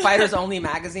reading Fighters Only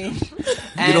magazine,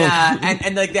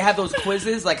 and like they have those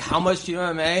quizzes, like how much do you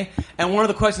MMA, and one of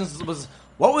the questions was,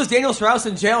 what was Daniel Strauss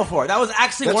in jail for? That was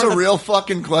actually That's one of a the, real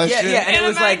fucking question. yeah, and In it a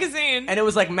was like, magazine. and it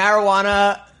was like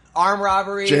marijuana, armed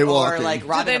robbery, or Jaywalking. like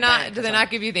robbing a bank. Do they not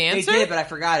give you the They answer? did, but I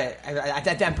forgot it.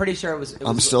 I'm pretty sure it was.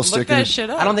 I'm still Look sticking. that shit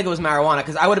up. I don't think it was marijuana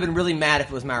because I would have been really mad if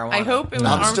it was marijuana. I hope it was No.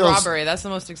 armed still- robbery. That's the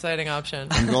most exciting option.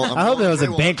 I hope it was a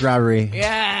bank robbery.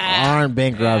 Yeah. Armed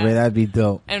bank robbery. That'd be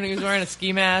dope. And he was wearing a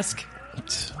ski mask.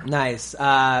 Nice.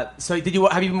 So, have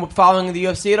you been following the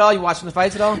UFC at all? You watching the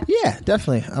fights at all? Yeah,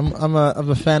 definitely. I'm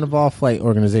a fan of all flight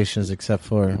organizations except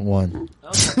for one.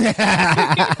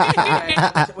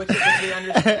 Which we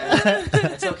understand.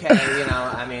 It's okay,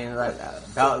 I mean,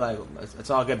 it's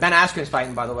all good. Ben Askren's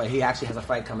fighting, by the way. He actually has a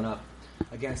fight coming up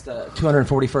against the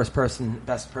 241st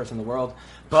best person in the world.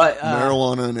 But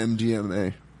Marijuana and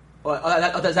MDMA.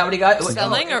 Is that what he got?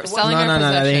 Selling or No,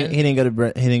 possession? he didn't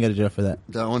go to jail for that.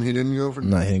 That one he didn't go for?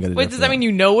 No, he didn't go to jail. Wait, for does that mean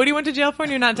you know what he went to jail for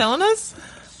and you're not telling us?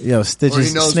 Yo, stitches, Or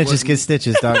he knows snitches what- get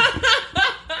stitches, dog.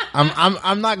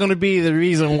 I'm not going to be the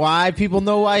reason why people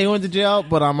know why he went to jail,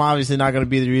 but I'm obviously not going to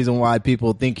be the reason why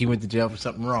people think he went to jail for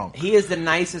something wrong. He is the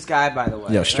nicest guy, by the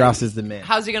way. Yo, Strauss is the man.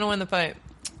 How's he going to win the fight?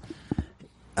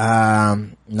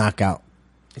 Knockout.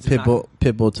 It's a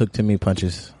Pitbull took too many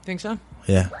punches. Think so?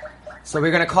 Yeah. So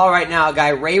we're going to call right now a guy,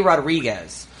 Ray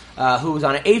Rodriguez, who's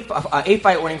on an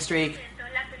 8-fight winning streak.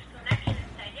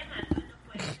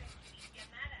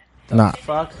 Nah,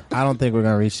 Fuck. I don't think we're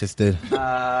going to reach this dude. Okay,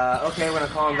 we're going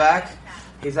to call him back.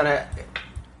 He's on a...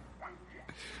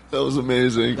 That was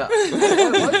amazing. What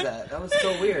was that? That was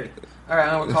so weird. All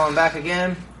right, we're calling back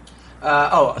again.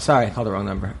 Sorry, I called the wrong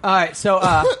number. All right, so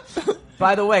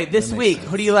by the way, this week,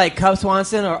 who do you like, Cub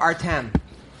Swanson or Artem?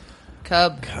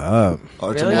 Cub. Artem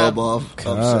Really? Lobov,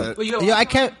 upset. Well, Yeah, I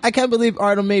can't believe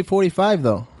Artem made 45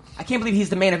 though. I can't believe he's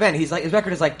the main event. He's like his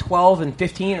record is like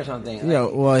 12-15 or something. Like, Yeah,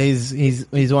 well, he's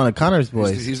one of Connor's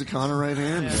boys. He's a Conor right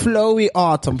hand. Flowy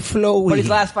Autumn, flowy. but his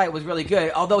last fight was really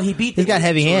good. Although he beat. He's got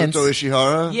heavy hands. Naruto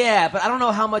Ishihara. Yeah, but I don't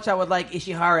know how much I would like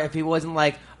Ishihara if he wasn't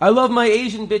like, I love my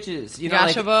Asian bitches. You know,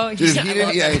 like, Yashabo. Dude, if he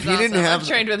didn't- yeah, if he didn't have- I've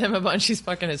trained with him a bunch. He's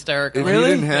fucking hysterical. If Really?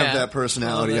 he didn't have Yeah. that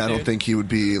personality, Love that I don't dude. think he would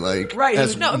be like Right,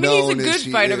 as no, I mean, he's a known good as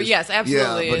he fighter, is. but yes,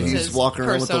 absolutely, Yeah, but it's he's his walking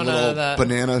around with a persona little that-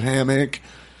 banana hammock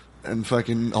and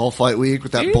fucking all fight week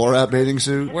with that Dude. Borat bathing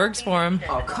suit. Works for him.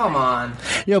 oh come on.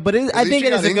 Yo, but I least think you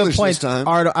it is got a good English point. this time.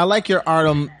 Artem, I like your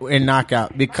Artem in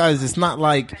knockout because it's not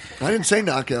like. I didn't say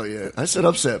knockout yet. I said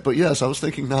upset, but yes, I was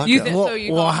thinking knockout. You think- Well, So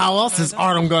you well go- how else is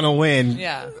Artem gonna win?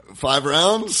 Yeah. 5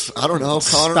 rounds? I don't know. Conor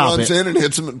Stop runs it. in and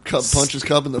hits him and punches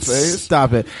Cub in the face.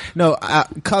 Stop it! No,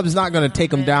 Cub's not going to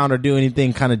take him down or do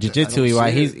anything kind of jiu-jitsu-y.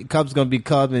 Right? see Cub's going to be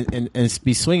Cub and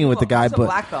be swinging with the guy. He's a but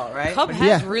black belt, right? Cub But has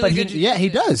yeah, really but good. yeah, he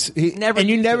does. He, Never and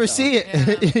you used never it, see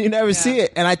it. you never see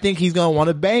it. And I think he's going to want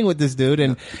to bang with this dude.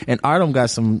 And Artem got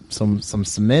some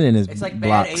cement in his It's like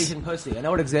blocks. bad Asian pussy. I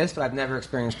know it exists, but I've never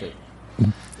experienced it.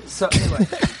 So anyway,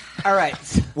 all right.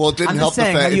 Well, it didn't I'm help just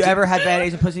saying, the fact. have you ever had bad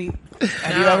Asian pussy?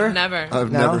 Have you ever? Never.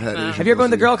 I've No? never had Asian Have you ever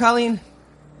been with a pussy. girl, Colleen?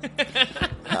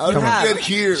 How did we have. get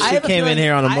here? I She have a came in feeling-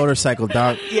 here on a I- motorcycle,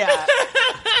 dog. Yeah.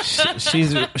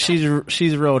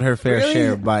 She's rode her fair Really?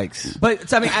 share of bikes. But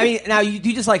so, I mean, now do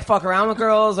you just like fuck around with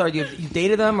girls, or you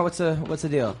dated them, or what's the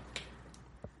deal?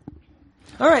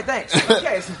 All right, thanks.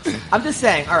 Okay, so, I'm just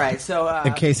saying. All right, so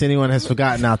In case anyone has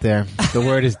forgotten out there, the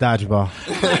word is dodgeball.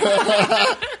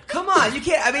 come on, you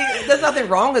can't. I mean, there's nothing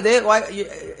wrong with it. Why?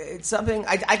 It's something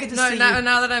I could just No, see.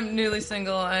 now that I'm newly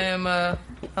single, I am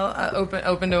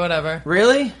open to whatever.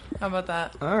 Really? How about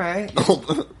that? All right.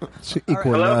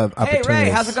 Equal love Hey opportunities. Ray,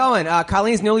 how's it going?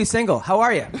 Colleen's newly single. How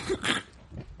are you?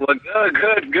 Well,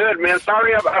 good, man.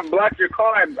 Sorry I blocked your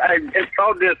call. I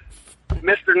installed this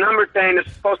Mr. Number thing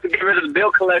that's supposed to get rid of the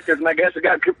bill collectors, and I guess it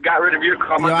got rid of your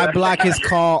call. Yo, I block his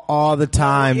call all the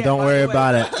time. Yeah, Don't by worry the way,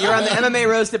 about it. You're on the MMA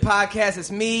Roasted podcast. It's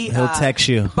me. He'll text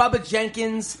you. Bubba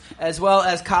Jenkins, as well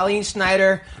as Colleen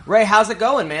Schneider. Ray, how's it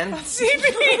going, man?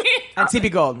 CB. And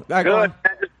CB Gold. All right, go Good. on.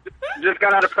 I just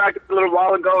got out of practice a little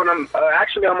while ago, and I'm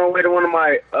actually on my way to one of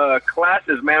my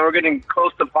classes, man. We're getting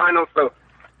close to finals, so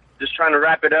just trying to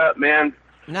wrap it up, man.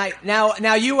 Now,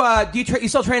 you do you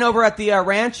still train over at the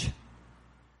ranch?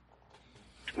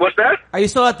 What's that? Are you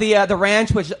still at the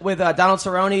ranch with Donald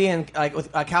Cerrone and like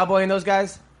with Cowboy and those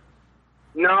guys?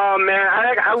 No, man.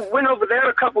 I went over there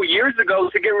a couple years ago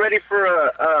to get ready for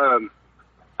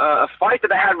a fight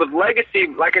that I had with Legacy.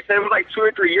 Like I said, it was like 2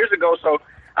 or 3 years ago. So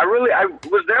I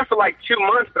was there for like 2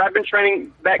 months, but I've been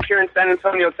training back here in San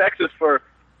Antonio, Texas for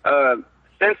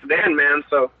since then, man.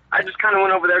 So I just kind of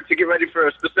went over there to get ready for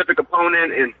a specific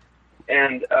opponent,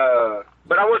 and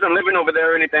but I wasn't living over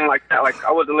there or anything like that. Like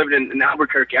I wasn't living in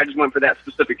Albuquerque. I just went for that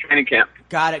specific training camp.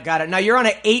 Got it. Now you're on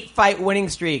an 8-fight winning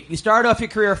streak. You started off your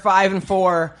career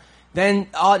 5-4. Then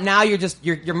now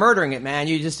you're murdering it, man.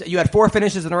 You had 4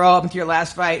 finishes in a row up until your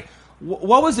last fight.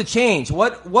 What was the change?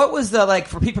 What was the like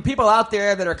for people out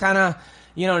there that are kind of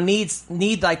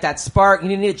need like that spark?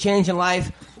 You need a change in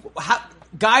life.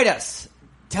 Guide us.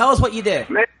 Tell us what you did.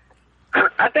 Man,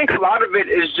 I think a lot of it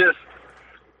is just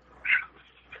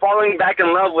falling back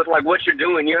in love with like what you're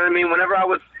doing. You know what I mean? Whenever I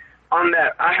was on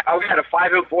that, I had a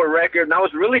 5-4 record, and I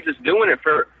was really just doing it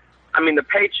for, the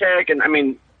paycheck, and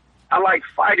I like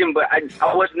fighting, but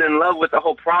I wasn't in love with the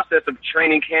whole process of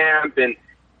training camp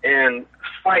and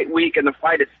fight week and the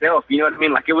fight itself. You know what I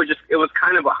mean? Like it was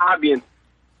kind of a hobby, and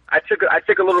I took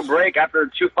a little break after a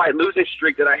 2-fight losing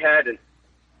streak that I had,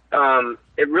 and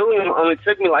it really only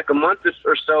took me like a month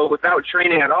or so without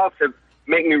training at all to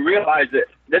make me realize that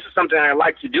this is something I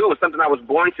like to do. It's something I was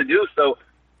born to do. So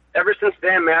ever since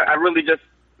then, man, I really just,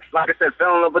 like I said,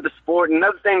 fell in love with the sport. And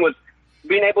another thing was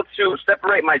being able to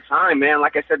separate my time, man.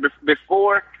 Like I said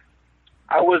before,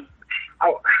 I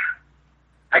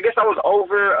guess I was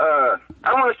over, I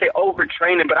don't want to say over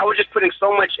training, but I was just putting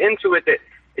so much into it that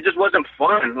it just wasn't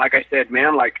fun. Like I said,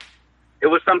 man, like it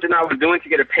was something I was doing to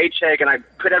get a paycheck, and I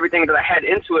put everything that I had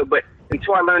into it. But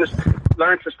until I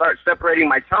learned to start separating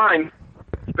my time,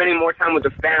 spending more time with the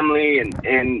family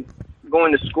and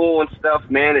going to school and stuff,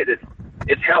 man,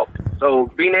 it's helped. So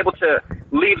being able to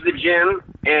leave the gym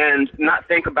and not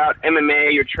think about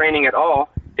MMA or training at all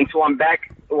until I'm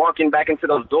walking back into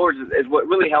those doors is what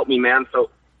really helped me, man. So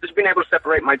just being able to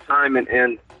separate my time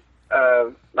and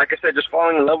like I said, just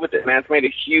falling in love with it, man. It's made a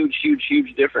huge, huge,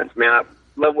 huge difference, man. I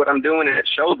love what I'm doing, and it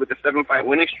shows with the 7-fight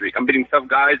winning streak. I'm beating tough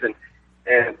guys,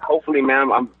 and hopefully,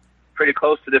 man, I'm pretty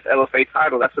close to this LFA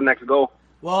title. That's the next goal.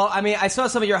 Well, I mean, I saw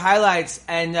some of your highlights,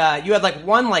 and you had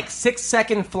one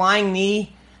 6-second flying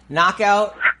knee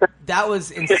knockout. That was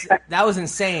that was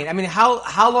insane. I mean,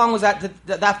 how long was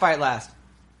that fight last?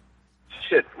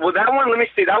 Shit. Well, that one, let me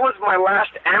see. That was my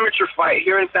last amateur fight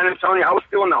here in San Antonio. I was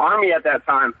still in the Army at that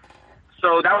time.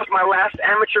 So that was my last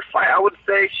amateur fight, I would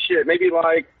say, maybe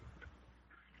 4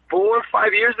 or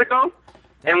 5 years ago.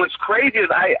 And what's crazy is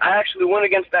I actually went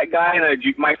against that guy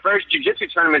in my first jiu-jitsu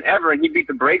tournament ever, and he beat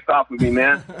the brakes off of me,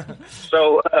 man.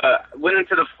 So went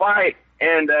into the fight,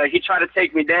 and he tried to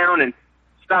take me down and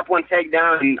stop one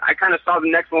takedown, and I kind of saw the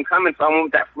next one coming, so I went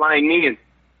with that flying knee and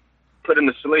put him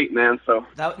to sleep, man. So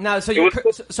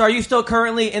so are you still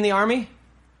currently in the Army?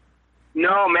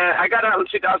 No, man. I got out in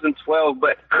 2012,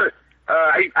 but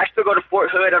I still go to Fort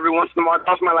Hood every once in a while. That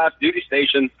was my last duty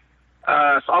station. So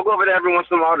I'll go over there every once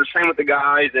in a while to train with the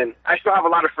guys, and I still have a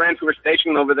lot of friends who are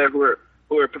stationed over there who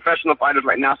are professional fighters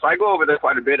right now. So I go over there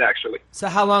quite a bit, actually. So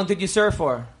how long did you serve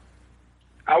for?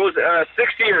 I was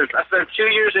 6 years. I served 2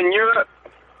 years in Europe,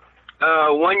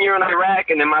 1 year in Iraq,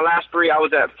 and then my last 3 I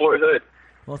was at Fort Hood.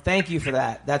 Well, thank you for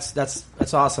that.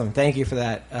 That's awesome. Thank you for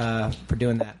that, for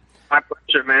doing that. My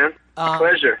pleasure, man. My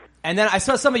pleasure. And then I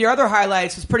saw some of your other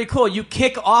highlights. It's pretty cool. You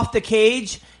kick off the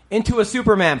cage into a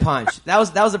Superman punch. That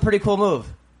was a pretty cool move.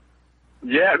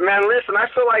 Yeah, man, listen, I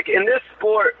feel like in this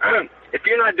sport, if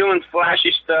you're not doing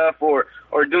flashy stuff or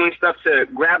doing stuff to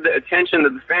grab the attention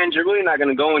of the fans, you're really not going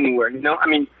to go anywhere, you know? I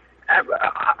mean,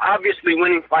 obviously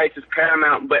winning fights is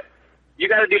paramount, but you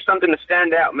got to do something to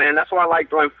stand out, man. That's why I like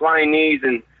throwing flying knees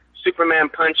and Superman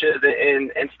punches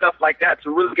and stuff like that to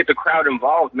really get the crowd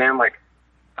involved, man. Like,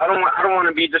 I don't want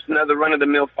to be just another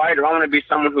run-of-the-mill fighter. I want to be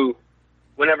someone who,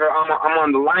 whenever I'm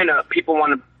on the lineup, people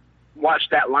want to watch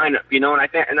that lineup, you know. And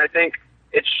I think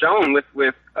it's shown with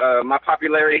my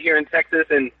popularity here in Texas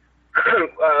and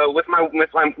with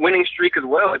my winning streak as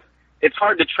well. It's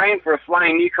hard to train for a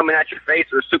flying knee coming at your face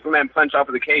or a Superman punch off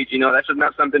of the cage. You know, that's just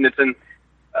not something that's in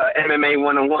MMA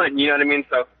 101. You know what I mean?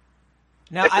 So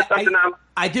now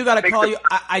I do got to call you.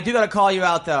 I do got to call you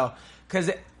out though,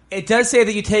 because it does say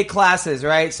that you take classes,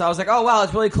 right? So I was like, oh wow,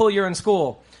 it's really cool you're in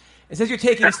school. It says you're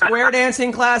taking square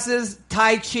dancing classes,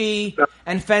 Tai Chi,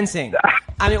 and fencing.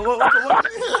 I mean, what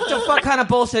the fuck kind of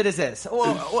bullshit is this?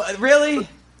 Really?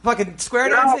 Fucking square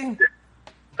dancing?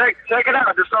 Check it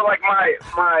out. So, like,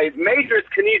 my major is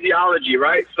kinesiology,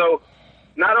 right? So,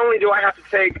 not only do I have to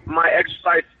take my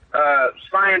exercise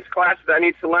science classes that I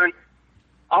need to learn,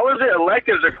 all of the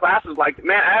electives are classes. Like,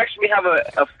 man, I actually have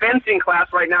a fencing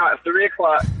class right now at 3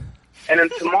 o'clock, and then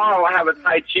tomorrow I have a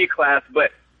Tai Chi class,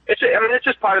 but it's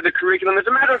just part of the curriculum. As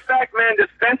a matter of fact, man, this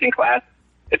fencing class,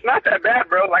 it's not that bad,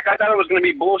 bro. Like, I thought it was going to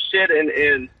be bullshit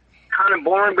and kind of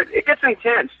boring, but it gets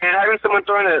intense. And having someone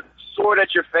throwing a sword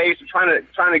at your face or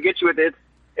trying to get you with it,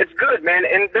 it's good, man.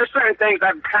 And there's certain things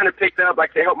I've kind of picked up,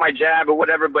 like to help my jab or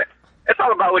whatever, but it's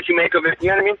all about what you make of it. You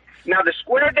know what I mean? Now, the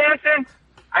square dancing,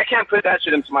 I can't put that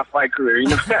shit into my fight career. You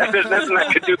know, there's nothing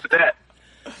I could do for that.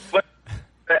 But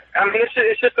I mean,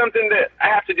 it's just something that I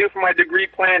have to do for my degree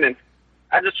plan, and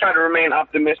I just try to remain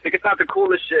optimistic. It's not the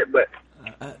coolest shit, but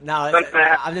no,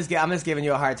 I'm just giving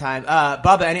you a hard time.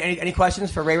 Bubba, any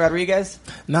questions for Ray Rodriguez?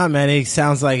 No, man, he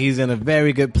sounds like he's in a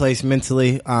very good place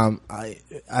mentally.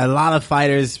 A lot of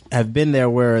fighters have been there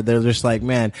where they're just like,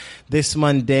 man, this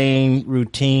mundane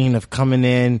routine of coming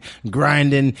in,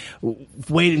 grinding,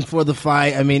 waiting for the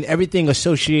fight. I mean, everything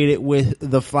associated with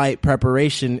the fight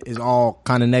preparation is all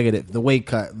kind of negative. The weight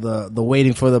cut, the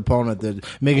waiting for the opponent, the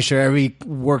making sure every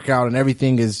workout and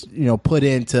everything is, you know, put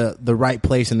into the right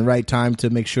place and the right time to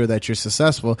make sure that you're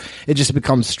successful. It just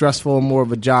becomes stressful and more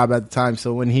of a job at the time.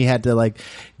 So when he had to like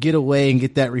get away and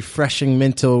get that refreshing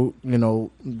mental, you know,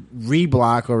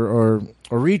 reblock or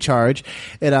recharge,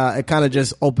 it kind of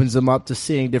just opens him up to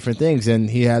seeing different things, and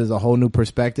he has a whole new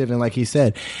perspective. And like he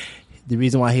said, the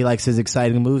reason why he likes his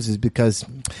exciting moves is because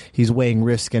he's weighing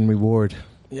risk and reward.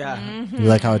 Yeah. You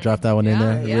like how I dropped that one in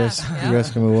there? Yeah.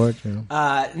 Risk and reward. You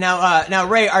know? Now,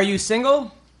 Ray, are you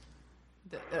single?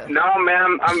 No,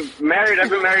 man, I'm married. I've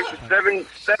been married for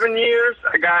seven years.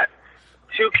 I got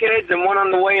 2 kids and 1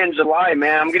 on the way in July,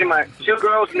 man. I'm getting my 2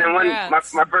 girls and then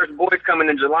my first boy's coming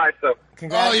in July. So,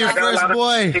 oh, your first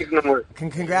boy!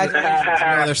 Congratulations!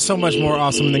 No, they're so much more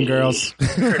awesome than girls.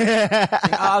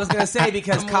 I was gonna say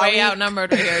because way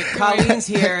outnumbered right here. Colleen's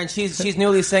here and she's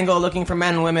newly single, looking for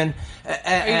men and women.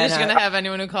 Are you just gonna have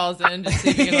anyone who calls in just see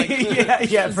if you can, like,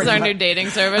 this is our new dating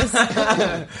service?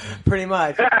 Pretty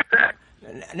much.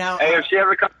 Now, hey, if she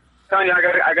ever comes telling you,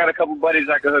 I got a couple buddies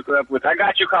I can hook her up with. I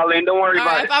got you, Colleen. Don't worry All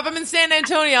about right, if I'm in San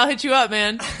Antonio, I'll hit you up,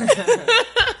 man.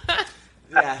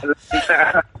 Yeah.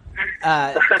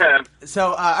 it.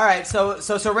 All right.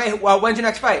 So Ray, when's your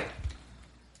next fight?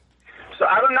 So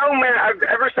I don't know, man.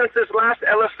 Ever since this last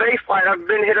LFA fight, I've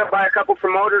been hit up by a couple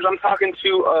promoters. I'm talking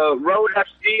to Road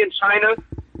FC in China.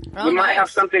 Oh, We might nice. have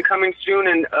something coming soon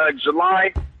in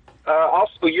July.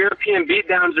 Also, European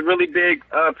Beatdown is a really big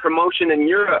promotion in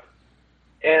Europe.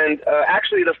 And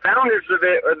actually, the founders of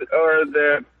it are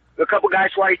the couple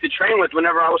guys who I used to train with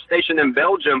whenever I was stationed in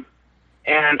Belgium.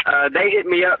 And they hit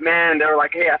me up, man. They were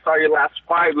like, hey, I saw your last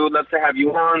fight. We would love to have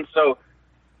you on. So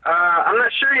I'm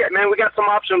not sure yet, man. We got some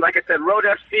options. Like I said, Road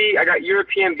FC. I got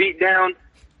European Beatdown.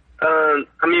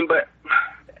 But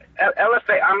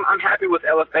LFA, I'm happy with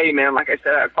LFA, man. Like I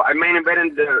said, I main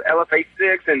evented the LFA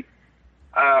 6, and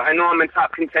I know I'm in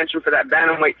top contention for that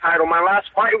bantamweight title. My last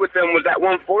fight with them was at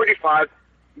 145,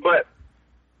 but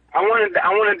I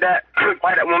wanted that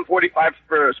fight at 145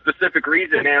 for a specific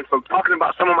reason, man. So talking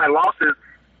about some of my losses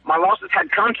had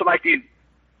come to like these,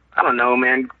 I don't know,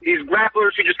 man, these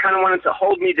grapplers who just kind of wanted to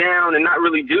hold me down and not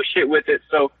really do shit with it.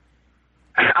 So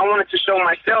I wanted to show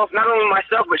myself, not only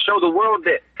myself, but show the world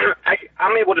that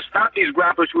I'm able to stop these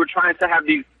grapplers who are trying to have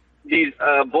these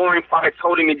boring fights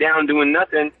holding me down, doing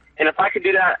nothing. And if I could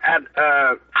do that at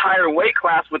a higher weight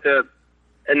class with an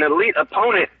elite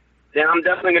opponent, then I'm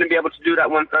definitely going to be able to do that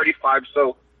 135.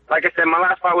 So, like I said, my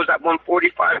last fight was at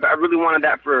 145. I really wanted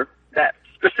that for that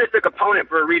specific opponent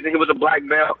for a reason. He was a black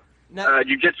belt,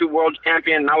 jiu-jitsu world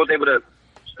champion, and I was able to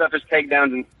stuff his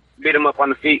takedowns and beat him up on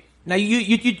the feet. Now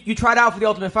you tried out for the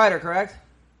Ultimate Fighter, correct?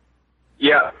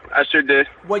 Yeah, I sure did.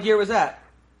 What year was that?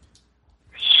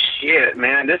 Shit,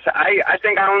 man. I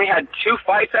think I only had 2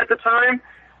 fights at the time.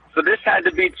 So this had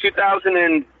to be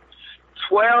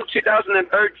 2012,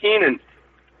 2013, and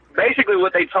basically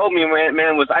what they told me,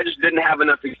 man, was I just didn't have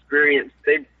enough experience.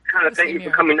 They kind of thanked me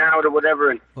for coming out or whatever,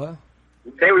 and What?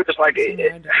 they were just like,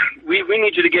 we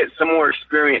need you to get some more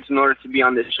experience in order to be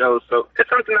on this show. So it's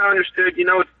something I understood. You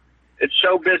know, it's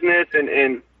show business,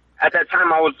 and at that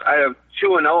time I was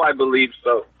 2-0, I believe.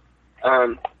 So,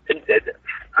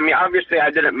 obviously I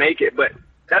didn't make it, but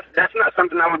that's not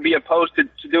something I would be opposed to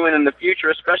doing in the future,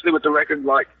 especially with the record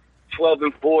like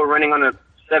 12-4, running on a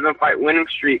 7-fight winning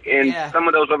streak, and some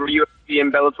of those over UFC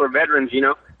and Bellator veterans, you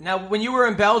know. Now, when you were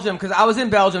in Belgium, because I was in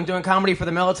Belgium doing comedy for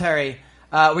the military,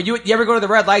 you ever go to the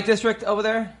red light district over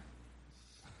there?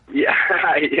 Yeah,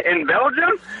 in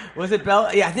Belgium? Was it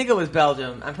Yeah, I think it was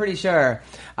Belgium. I'm pretty sure.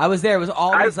 I was there. It was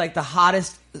always like the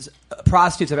hottest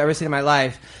prostitutes I've ever seen in my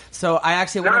life. So I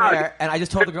actually went in there and I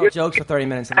just told the girl jokes for 30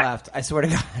 minutes and left. I swear to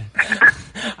God.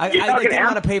 I didn't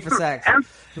want to pay for sex.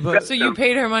 So you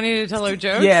paid her money to tell her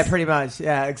jokes? Yeah, pretty much.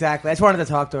 Yeah, exactly. I just wanted to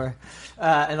talk to her.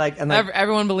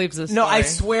 Everyone believes this. No, story. I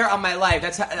swear on my life.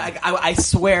 That's how, I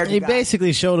swear. He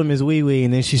basically showed him his wee wee,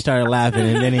 and then she started laughing,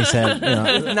 and then he said,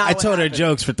 I told her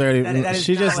jokes for 30 minutes.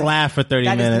 She just laughed for 30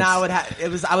 minutes. That is not what happened. It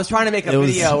was. I was trying to make a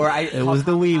video where it was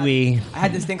the wee wee. I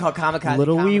had this thing called Kamikaze.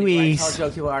 Little wee wees. I tell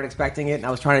jokes people aren't expecting it, and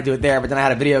I was trying to do it there, but then I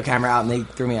had a video camera out, and they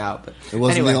threw me out. But it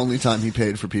wasn't anyway. the only time he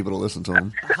paid for people to listen to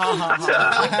him.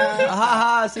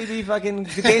 CB fucking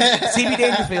CB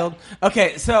Dangerfield.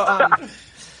 Okay, so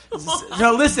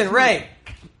listen, Ray.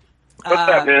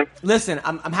 What's up, man? Listen,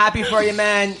 I'm happy for you,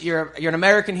 man. You're an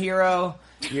American hero.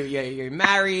 You're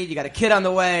married. You got a kid on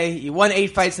the way. You won 8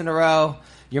 fights in a row.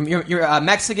 You're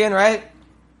Mexican, right?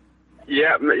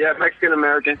 Yeah, Mexican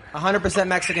American. 100%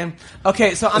 Mexican.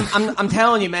 Okay, so I'm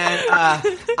telling you, man.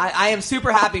 I am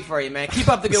super happy for you, man. Keep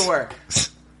up the good work.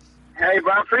 Hey,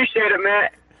 bro, I appreciate it, man.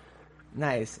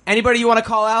 Nice. Anybody you want to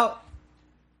call out?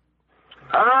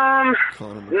 No,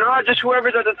 just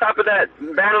whoever's at the top of that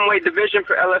bantamweight division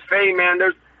for LFA, man.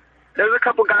 There's a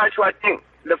couple guys who I think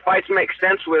the fights make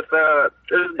sense with.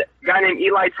 There's a guy named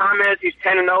Eli Thomas. He's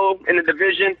 10-0 in the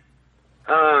division.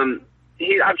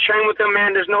 I've trained with him,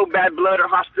 man. There's no bad blood or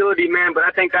hostility, man. But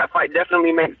I think that fight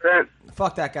definitely makes sense.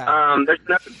 Fuck that guy. There's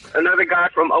another guy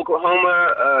from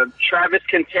Oklahoma, Travis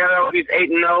Quintero. He's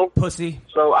 8-0. Pussy.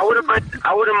 So I wouldn't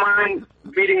mind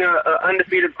beating a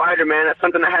undefeated fighter, man. That's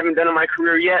something I haven't done in my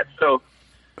career yet. So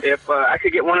if I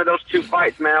could get one of those 2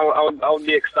 fights, man, I would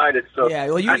be excited. So yeah,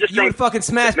 well, you would fucking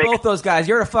smash both those guys.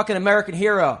 You're a fucking American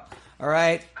hero. All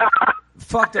right.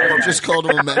 Fuck those guys. Just called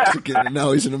him a Mexican, and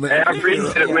now he's an American. I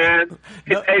appreciate it, man.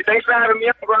 Hey, thanks for having me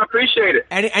on, bro. I appreciate it.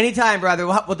 Anytime, brother.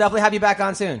 We'll definitely have you back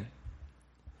on soon.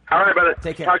 All right, brother.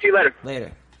 Take care. Talk to you later.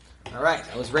 Later. All right,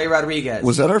 that was Ray Rodriguez.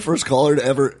 Was that our first caller to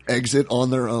ever exit on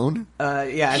their own?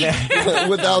 Yeah.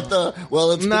 Without the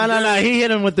it's No. He hit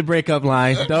him with the breakup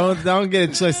line. Don't get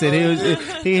it twisted.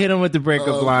 He hit him with the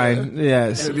breakup line.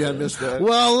 Yes. Maybe I missed that.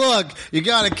 Well, look, you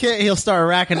got a kid. He'll start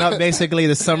racking up basically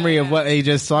the summary of what he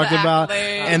just talked about,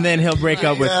 and then he'll break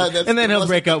up with you. And then he'll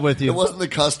break up with you. It wasn't the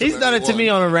custom. He's done it to me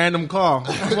on a random call.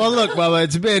 Well, look, Bubba,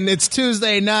 it's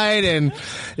Tuesday night, and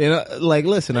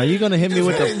listen, are you going to hit me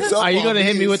with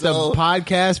the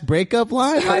podcast breakup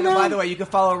line? By the way, you can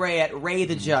follow Ray at Ray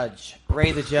the Judge.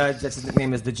 Ray the Judge. That's his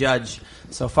nickname is the Judge.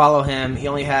 So follow him. He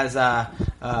only has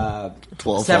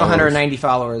 790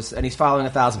 followers, and he's following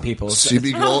 1,000 people.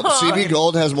 CB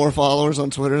Gold has more followers on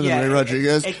Twitter than Ray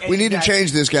Rodriguez. We need to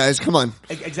change this, guys. Come on.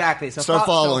 Exactly. So start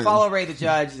following. So follow Ray the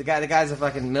Judge. The guy's a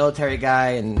fucking military guy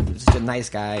and just a nice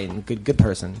guy and good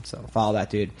person. So follow that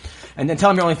dude, and then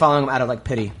tell him you're only following him out of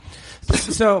pity.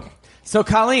 So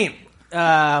Colleen.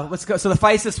 Let's go. So the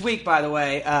fights this week, by the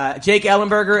way, Jake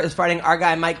Ellenberger is fighting our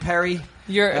guy Mike Perry.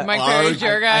 Mike Perry's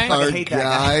your guy? I hate that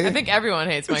guy. I think everyone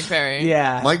hates Mike Perry.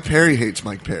 Yeah. Mike Perry hates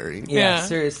Mike Perry. Yeah,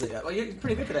 seriously. Well, you're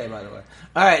pretty good today, by the way.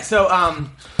 All right, so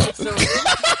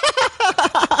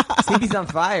CB's on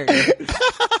fire.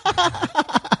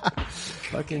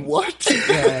 Fucking what?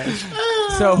 Yeah.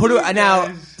 So who do I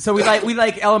now? So we like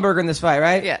Ellenberger in this fight,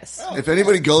 right? Yes. If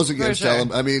anybody goes against sure.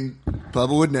 Ellen, I mean,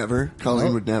 Bubba would never.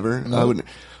 Colleen would never. I wouldn't.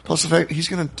 Plus the fact he's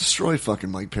going to destroy fucking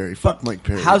Mike Perry. Fuck Mike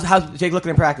Perry. How's Jake looking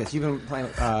in practice? You've been playing.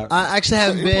 I actually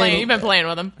haven't been. You've been playing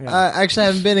with him. I actually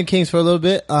haven't been in Kings for a little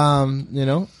bit.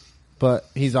 But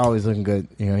he's always looking good.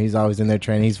 He's always in there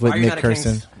training. He's with Nick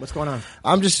Kirsten. What's going on?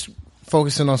 I'm just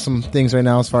focusing on some things right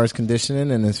now as far as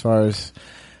conditioning and as far as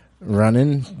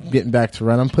running, getting back to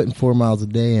run. I'm putting 4 miles a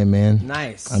day in, man.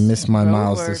 Nice. I missed my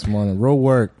miles work. this morning. Road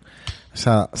work. That's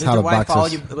how Did your the wife follow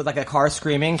boxers. you with a car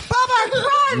screaming? Bubba,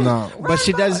 run! No, but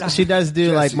she does. She does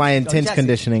do like my intense Jesse.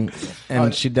 conditioning,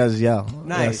 and she does yell.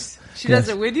 Nice. Yes. She does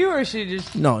it with you, or she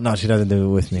just No, she doesn't do it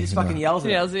with me. She just fucking yells at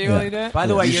you. yells at you while you do it? By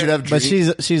the way, you should have. But she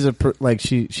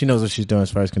knows what she's doing as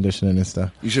far as conditioning and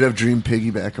stuff. You should have Dream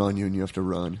piggyback on you, and you have to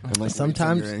run. And like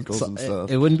Sometimes your ankles and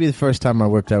stuff. it wouldn't be the first time I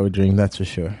worked out with Dream. That's for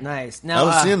sure. Nice. I Now,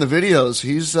 was seeing the videos.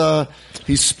 He's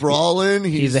sprawling.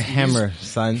 He's a hammer,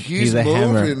 son. He's a moving,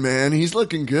 hammer. man. He's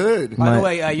looking good. by the my-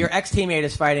 way, your ex-teammate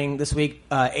is fighting this week,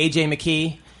 AJ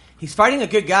McKee. He's fighting a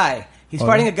good guy. He's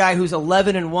fighting a guy who's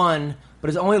 11-1, but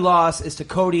his only loss is to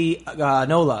Cody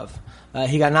No Love.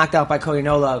 He got knocked out by Cody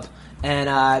No Love,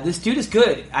 and this dude is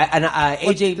good.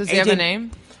 AJ Does he have a name?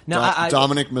 No,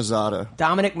 Dominic Mazzata.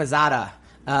 Dominic Mazzata.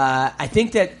 I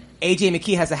think that AJ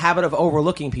McKee has a habit of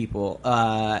overlooking people,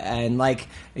 and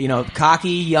cocky,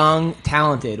 young,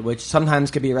 talented, which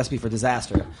sometimes could be a recipe for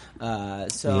disaster.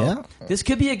 This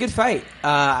could be a good fight.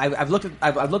 I've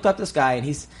looked up this guy, and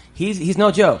he's no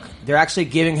joke. They're actually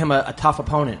giving him a tough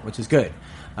opponent, which is good.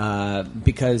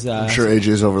 Because I'm sure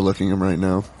AJ's overlooking him right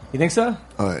now. You think so?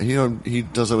 He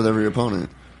does that with every opponent.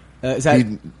 Is that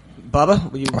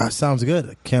Bubba? That sounds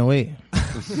good. Can't wait.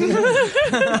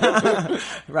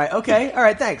 Right. Okay. All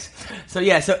right. Thanks. So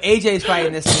AJ's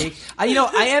fighting this week. I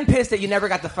am pissed that you never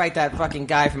got to fight that fucking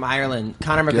guy from Ireland,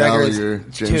 Conor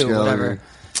McGregor. James Gallagher. Whatever.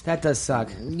 That does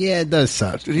suck. Yeah, it does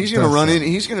suck. Dude, he's gonna run in.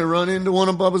 He's gonna run into one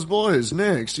of Bubba's boys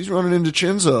next. He's running into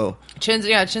Chinzo.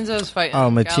 Chinzo's fighting. Oh,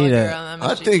 Machida. Gallagher on that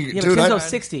I think, Yeah, dude. but Chinzo's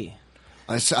 60.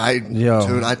 I think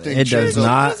it does Chinzo,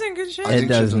 not. Chinzo's in good shape. I It think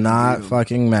does Chinzo can not beat him.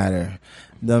 fucking matter.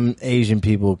 Them Asian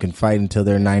people can fight until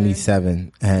they're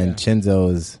 97, and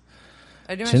Chinzo is.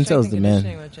 I do my Chinzo's strength the and man.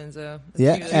 conditioning with Chinzo.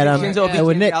 Yeah, He's and Chinzo and beat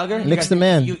with James Nick. Gallagher? Nick's the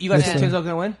man. You guys think Listen. Chinzo's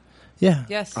gonna win? Yeah,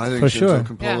 Yes. I think For Chinzo sure.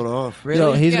 can pull Yeah. it off. Really?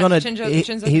 Yo, he's Yeah, gonna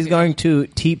Chinzo's he's good. going to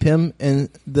teep him in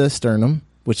the sternum,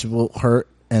 which will hurt,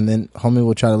 and then homie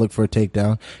will try to look for a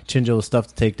takedown. Chinzo will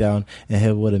stuff the takedown and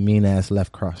hit with a mean ass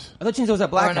left cross. I thought Chinzo was at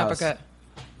Or Black an House. uppercut.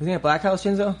 Is he at Black House,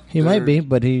 Chinzo? He might be,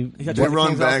 but he. got They What, run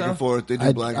Kings back also? and forth. They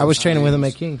do black. I was Ops training with him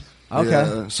at games. Kings. Okay.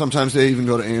 Yeah, sometimes they even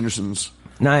go to Anderson's.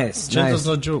 Nice. Chinzo's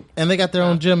no joke, and they got their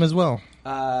own gym as well.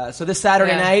 So this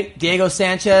Saturday Yeah. night, Diego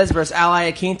Sanchez versus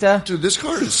Ali Quinta. Dude, this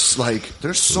card is like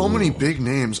there's so many big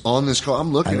names on this card. I'm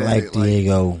I looking at like it.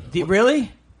 Diego.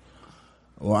 Really?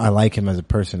 Well, I like him as a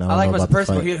person. I I like him know as a about the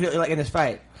person, but fight. he like in this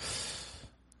fight.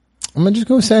 I'm gonna just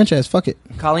go with Sanchez. Fuck it.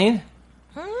 Colleen?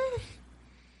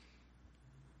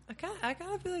 I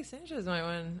kind of feel like Sanchez might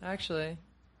win, actually.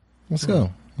 Let's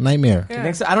go. Nightmare. You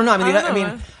think so? I don't know. I mean, I don't know,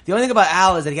 man. the only thing about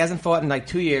Al is that he hasn't fought in like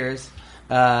 2 years.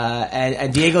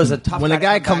 And Diego's a tough when a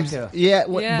guy to come comes, back to. Yeah.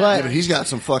 Yeah, but he's got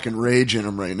some fucking rage in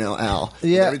him right now, Al.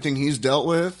 With Yeah. everything he's dealt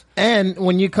with. and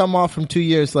when you come off from 2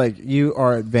 years, like you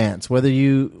are advanced. Whether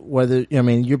I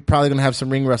mean, you're probably gonna have some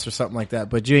ring rust or something like that,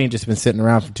 but you ain't just been sitting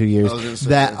around for 2 years. I was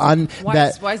gonna say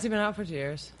Why has he been out for 2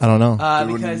 years? I don't know.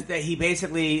 Because he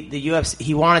basically the UFC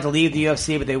he wanted to leave the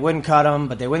UFC, but they wouldn't cut him,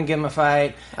 but they wouldn't give him a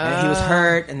fight, and he was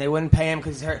hurt, and they wouldn't pay him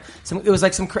because he's hurt. It was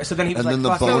like some. So then he was And like, then the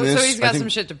 "Fuck it." bonus- So he's I got think- some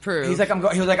shit to prove. He's like,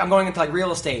 he was like, I'm going into like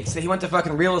real estate. So he went to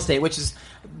fucking real estate, which is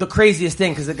the craziest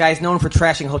thing because the guy's known for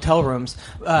trashing hotel rooms.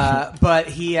 But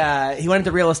he went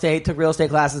into real estate, took real estate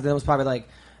classes, and then was probably like.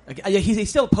 He's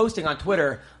still posting on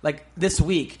Twitter like this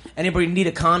week. Anybody need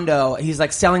a condo? He's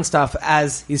like selling stuff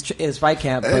as his fight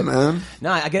camp. Hey, man.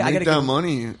 No, I get Make that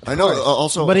money. I know.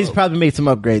 Also, But he's probably made some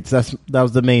upgrades. That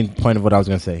was the main point of what I was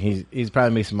going to say. He's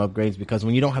probably made some upgrades because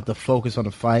when you don't have to focus on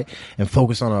the fight and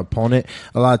focus on an opponent,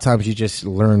 a lot of times you just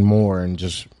learn more and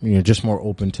just more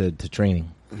open to training.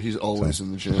 he's always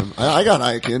in the gym. I got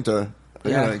Iaquinta. I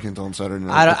got Iaquinta on Saturday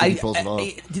night. I think he pulls it off.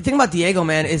 The thing about Diego,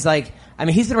 man, is like, I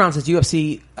mean, he's been around since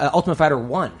UFC Ultimate Fighter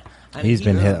 1. I mean, He's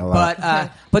been hit a lot.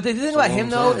 But the thing about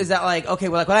him though time. is that like, okay,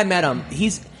 well, like when I met him,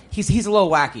 he's a little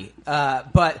wacky,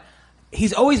 but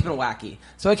he's always been wacky.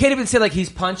 So I can't even say like he's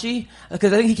punchy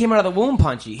because I think he came out of the womb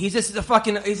punchy. He's just a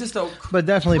But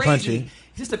definitely crazy, punchy.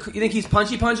 He's just you think he's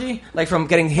punchy like from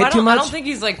getting hit Well, too much? I don't think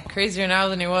he's like crazier now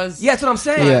than he was. Yeah, that's what I'm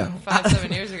saying. Yeah.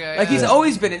 5-7 years ago. Like he's yeah.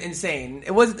 always been insane.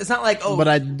 It's not like But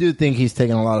I do think he's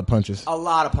taking a lot of punches. a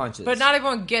lot of punches. But not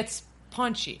everyone gets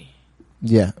punchy.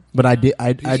 Yeah, but I do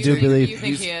You believe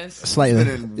think he is? slightly.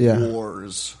 He's been in Yeah.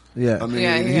 wars. Yeah. I mean,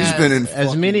 Yeah, he he's has. been in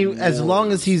As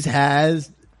long as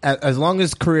as long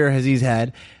as career as he's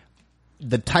had,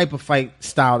 the type of fight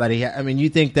style that he had. I mean, you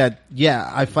think that,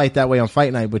 I fight that way on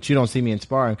fight night, but you don't see me in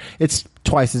sparring. It's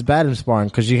twice as bad in sparring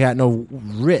because you got no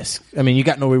risk. I mean, you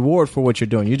got no reward for what you're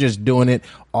doing. You're just doing it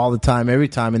all the time, every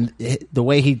time. And the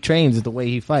way he trains is the way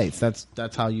he fights. That's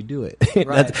how you do it.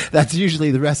 Right. that's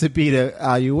usually the recipe to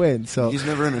how you win. So He's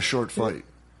never in a short fight.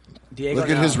 Diego, Look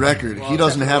at no. his record. He except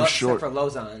doesn't for have Lo- short- Except for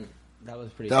Lozon, that was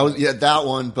pretty. That was that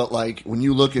one. But like when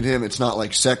you look at him, it's not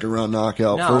like second round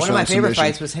knockout. No, first one of my round favorite submission.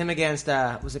 fights was him against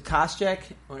was it Koscheck?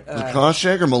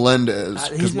 Koscheck or Melendez? he's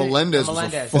Because been- Melendez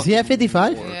Melendez. is he at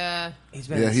 55? Yeah. He's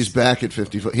been Yeah, he's back at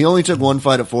 55. He only took one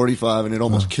fight at 45, and it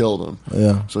almost killed him.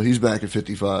 Yeah. So he's back at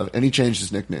 55, and he changed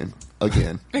his nickname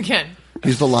again. Again.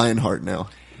 He's the Lionheart now.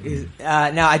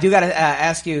 Now I do got to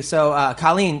ask you. So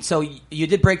Colleen, so you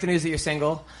did break the news that you're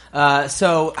single.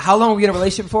 So how long were you in a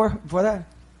relationship before that?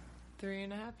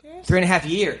 3.5 years. 3.5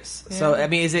 years. Yeah. So I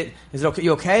mean, is it okay?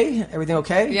 You okay? Everything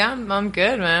okay? Yeah, I'm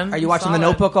good, man. Are you watching The Solid.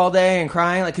 Notebook all day and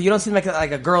crying? Like you don't seem like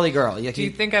a girly girl. Like, Do you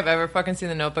think I've ever fucking seen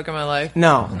The Notebook in my life?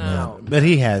 No. But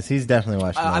he has. He's definitely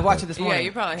watched it. I watched it this Yeah, morning.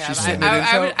 you probably have. She's I,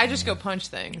 submitted. I just go punch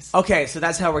things. Okay, so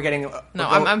that's how we're getting. No,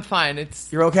 I'm fine.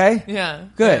 It's You're okay. yeah.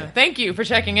 Good. Yeah. Thank you for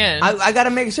checking in. I got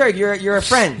to make sure you're a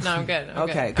friend. No, I'm good. I'm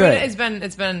Okay, good. I good. mean,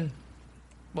 it's been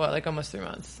what, like almost 3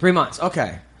 months. 3 months.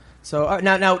 Okay. So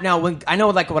now when I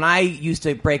know like when I used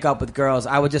to break up with girls,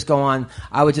 I would just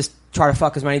try to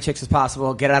fuck as many chicks as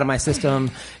possible, get it out of my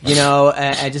system,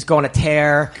 and just go on a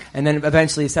tear, and then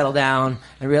eventually settle down.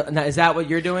 Now, is that what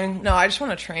you're doing? No, I just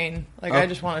want to train. Like Oh. I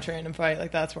just want to train and fight.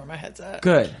 Like that's where my head's at.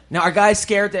 Good. Now, are guys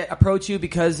scared to approach you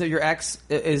because of your ex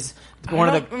is one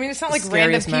of the? I mean, it's not like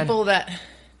random scariest men? people that.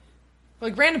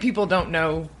 Like random people don't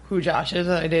know who Josh is.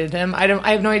 I dated him. I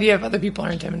have no idea if other people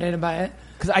are intimidated by it.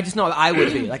 Because I just know that I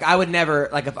would be. Like, I would never,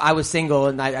 like, if I was single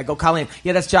and I go, Colleen,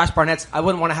 yeah, that's Josh Barnett's. I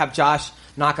wouldn't want to have Josh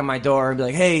knock on my door and be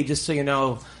like, hey, just so you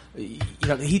know,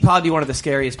 he'd probably be one of the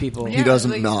scariest people. Yeah, doesn't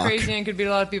like, knock. He's crazy and could beat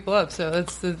a lot of people up. So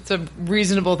it's a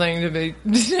reasonable thing to be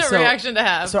So- reaction to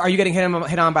have. So are you getting hit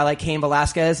on by, like, Cain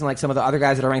Velasquez and, like, some of the other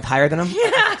guys that are ranked higher than him?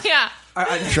 yeah.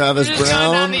 Travis Just going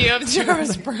down Brown. the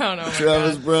Travis Brown. Oh my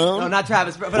Travis God. Brown. No, not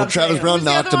Travis. But Well, I'm Travis saying, Brown Who's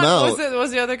the other knocked him one? out.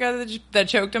 Was the other guy that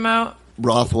choked him out?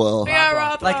 Rothwell. Yeah,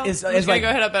 Rothwell. Like, is I'm just gonna like-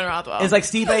 go hit up Ben Rothwell. Is like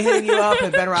Steve A hitting you up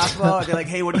and Ben Rothwell? I'd be like,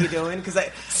 hey, what are you doing? Because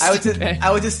I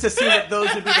would just assume that those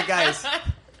would be the guys.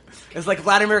 It's like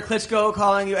Vladimir Klitschko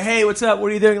calling you, hey, what's up?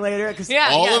 What are you doing later? Cause, yeah,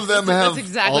 All yes, of them that's have.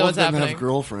 exactly all what's of them happening. have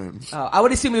girlfriends. I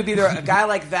would assume it would be either a guy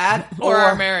like that or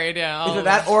are married. Yeah, all Either of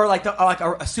that them. or like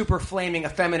a super flaming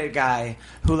effeminate guy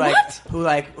who like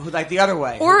the other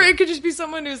way. Or it could just be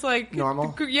someone who's like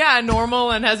Normal? Yeah,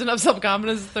 normal and has enough self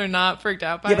confidence that they're not freaked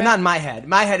out by yeah, it. but not in my head.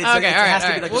 My head is Okay, it all right, has to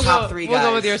all be right. like the top three guys. We'll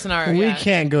go with your scenario. We yeah.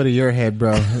 can't go to your head,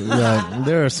 bro.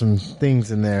 There are some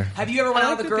things in there. Have you ever went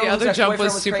I out with a like girl that the whose other jump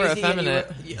ex-boyfriend was super crazy and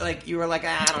effeminate. you were like,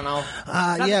 I don't know.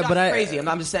 Not Yeah, that but I'm I crazy.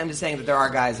 I'm just saying that there are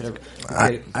guys that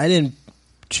are. I didn't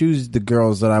choose the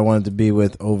girls that I wanted to be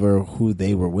with over who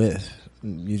they were with.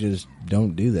 you just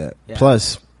don't do that. Yeah.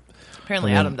 Plus,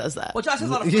 Apparently, Adam does that. Well, Josh has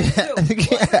a lot of friends too. Well,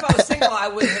 if I was single, I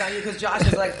wouldn't hit on you because Josh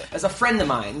is like as a friend of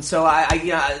mine. So I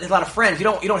there's a lot of friends. You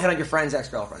don't hit on your friend's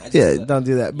ex-girlfriend. don't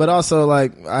do that. But also,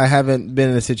 like, I haven't been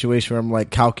in a situation where I'm like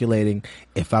calculating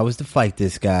if I was to fight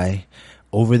this guy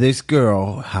over this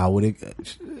girl, how would it?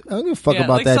 I don't give a fuck about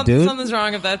like that, dude. Something's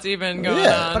wrong if that's even going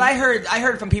Yeah. on. But I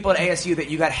heard from people at ASU that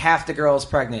you got half the girls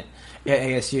pregnant at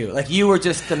ASU. Like you were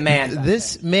just the man. back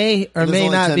This may or There's may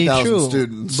only not be 10,000 true,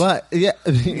 students. but yeah,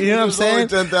 you know what I'm There's only saying.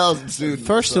 10,000 students.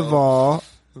 First so. of all,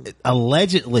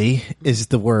 allegedly is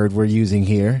the word we're using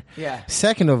here. Yeah.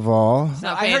 Second of all,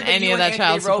 not I paying heard that any you of and that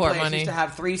child Anthony support Robles money. used to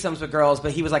have threesomes with girls,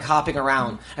 but he was like hopping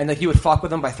around, and like you would fuck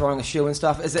with them by throwing a shoe and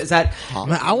stuff. Is that?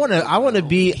 man, I want to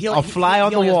be a fly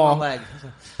on the only has one wall. leg.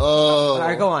 Oh, All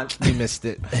right, go on. You missed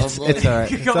it. It's all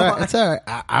right. It's Go all right. on. It's all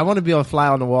right. I want to be a fly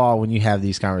on the wall when you have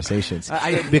these conversations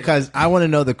I- because I want to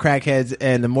know the crackheads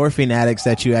and the morphine addicts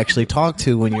that you actually talk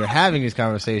to when you're having these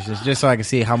conversations, just so I can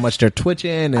see how much they're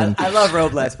twitching. And I love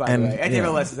Robles, by the and, way. Anthony yeah.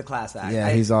 Robles is a class act.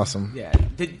 yeah, he's awesome. Yeah.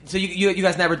 So you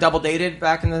guys never double dated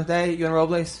back in the day, you and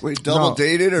Robles? wait, double No,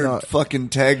 dated or no. fucking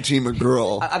tag team a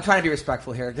girl? I'm trying to be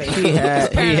respectful here. He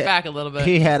had, Paring it back a little bit.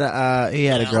 He had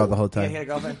a girl the whole Yeah, time. he had a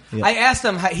girlfriend. Yeah. I asked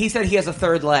him. He said he has a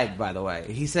third leg. By the way,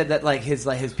 he said that like his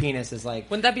penis is like.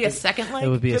 Wouldn't that be a second leg? It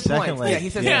would be a Good second point. leg. Yeah, he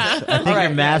says. Yeah. He I think your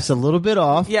math's a little bit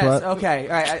off. Yes. but Okay.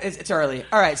 All right. It's early.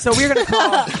 All right. So we're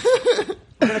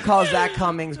gonna call Zach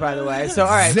Cummings. By the way. So all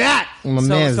right. Zach, my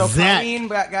man, so Zach. Colleen,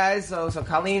 guys. So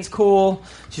Colleen's cool.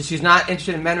 She's not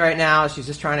interested in men right now. She's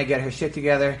just trying to get her shit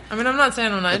together. I mean, I'm not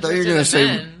saying I'm not I thought you interested were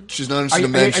going to in say men. she's not Are interested you,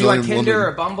 in men, are she's you on only a Tinder or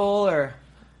woman. Bumble or?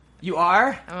 You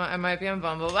are? I might be on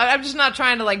Bumble. I'm just not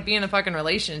trying to like be in a fucking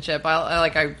relationship.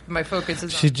 My focus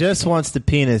is on She just wants the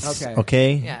penis. Okay.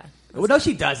 Okay. yeah. Well, no,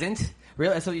 she doesn't.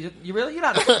 Really? So you're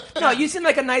not? No, you seem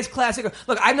like a nice classic.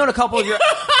 Look, I've known a couple of your.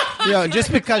 Yo,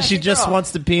 just because she just girl.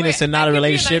 wants the penis Wait, and not I a could be a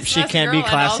relationship, nice she classy can't be girl and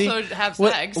classy. also have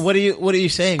What, sex. what are you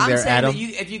saying I'm there, saying Adam?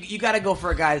 that you got to go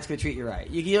for a guy that's going to treat you right.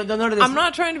 You don't know this. I'm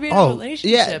not trying to be in a Oh,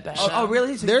 relationship. yeah. Adam. Oh,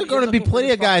 really? So there are you're going to be looking for plenty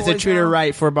the of guys that fuckboys treat her now?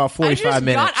 right for about I 45 just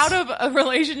minutes. got out of a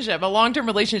relationship, a long-term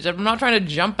relationship. I'm not trying to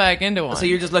jump back into one. So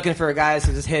you're just looking for a guy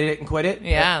to just hit it and quit it?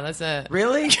 yeah, that's it.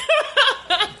 Really?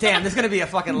 Damn, there's going to be a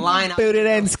fucking line. Boot it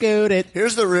and scoot it.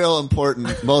 Here's the real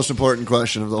important, most important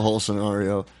question of the whole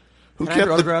scenario. Who Can I have kept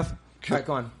the... autograph? All right,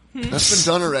 go on. That's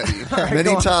been done already. right, Many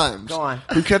go on. times. Go on.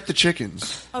 Who kept the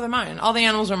chickens? Oh, they're mine. All the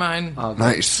animals are mine. Oh,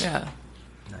 Nice. Yeah.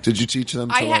 Did you teach them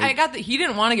to I got he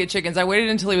didn't want to get chickens. I waited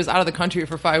until he was out of the country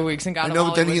for 5 weeks and got I him know,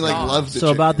 while but then was he like gone. loved the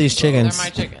So about these chickens, They're my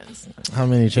chickens. how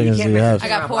many chickens do can't you make have? I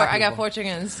Around got black people. 4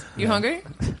 chickens. You hungry?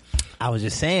 I was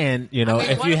just saying, you know, I mean,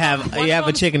 if one you of them- have one you of have a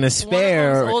them's- chicken to one of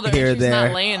spare them's older and here or she's not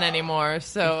there, laying anymore.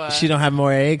 So she don't have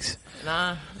more eggs.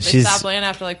 nah, they She's- stopped laying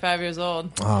after like 5 years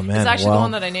old. Oh, man, it's actually well- the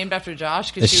one that I named after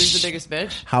Josh because she was the biggest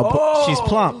bitch. How she's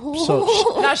plump.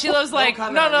 So No, she loves like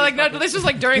comment no, on like these no. This was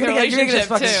like during the You're gonna get relationship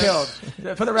fucking too.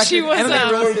 killed. For the record, She was, MMA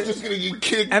um, roasted. just gonna get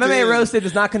kicked MMA in. roasted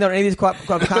does not condone any of these comments.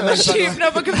 by the way.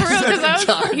 No, but for real,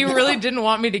 because he really didn't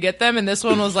want me to get them, and this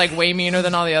one was like way meaner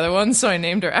than all the other ones, so I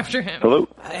named her after him. Hello.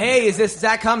 Hey, is this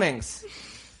Zach Cummings?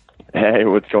 Hey,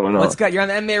 what's going on? What's good? You're on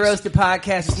the MMA Roasted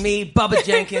podcast. It's me, Bubba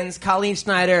Jenkins, Colleen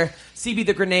Schneider, CB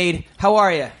the Grenade. How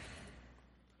are you?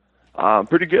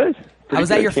 Pretty good. I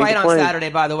was at your fight on Saturday,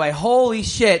 by the way. Holy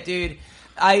shit, dude!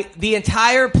 The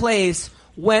entire place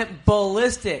went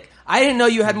ballistic. I didn't know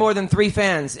you had more than 3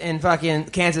 fans in fucking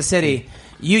Kansas City.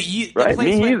 The Right,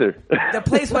 place me went, either. The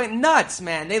place went nuts,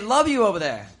 man. They love you over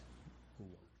there.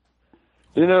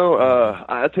 You know,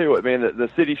 I'll tell you what, man. The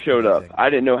city showed up. I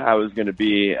didn't know how it was going to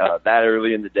be that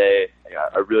early in the day.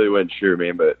 I really wasn't sure,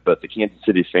 man. But the Kansas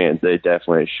City fans, they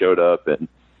definitely showed up and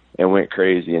went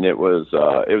crazy, and it was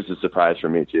a surprise for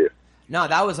me too. No,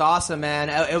 that was awesome, man.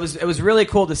 It was really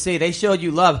cool to see. They showed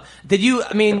you love. Did you?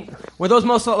 I mean, were those a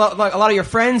lot of your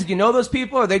friends? Did you know those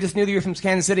people, or they just knew that you were from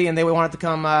Kansas City and they wanted to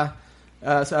come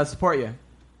support you?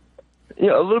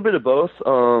 Yeah, a little bit of both.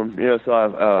 You know, so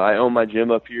I own my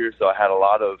gym up here, so I had a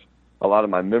lot of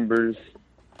my members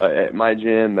at my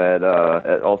gym, at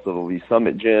also the Lee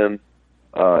Summit gym,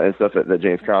 and stuff that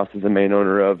James Krause is the main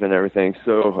owner of, and everything.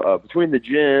 So between the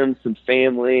gym, some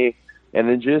family, and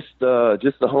then just the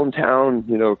hometown,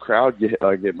 you know, crowd get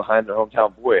behind the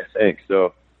hometown boy, I think.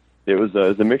 So it was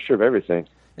a mixture of everything.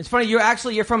 It's funny.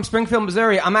 You're from Springfield,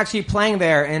 Missouri. I'm actually playing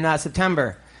there in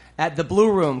September at the Blue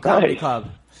Room Comedy Nice.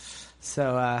 Club.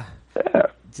 So Yeah.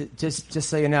 just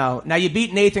so you know. Now you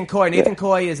beat Nathan Coy. Nathan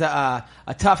Coy is a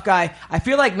tough guy. I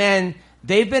feel like, man,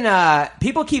 they've been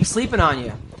people keep sleeping on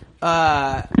you.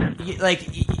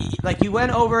 Like you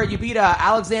went over. You beat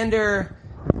Alexander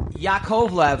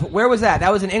Yakovlev. Where was that?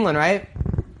 That was in England, right?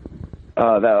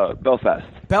 Belfast.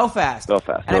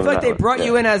 And I feel like they brought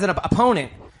you in as an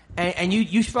opponent, and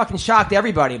you fucking shocked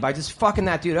everybody by just fucking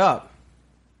that dude up.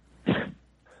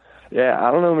 Yeah,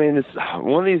 I don't know, man. It's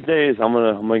one of these days I'm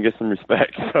gonna get some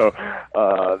respect. So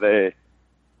they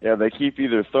keep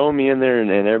either throwing me in there and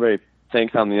everybody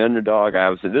thinks I'm the underdog. I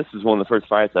would say this is one of the first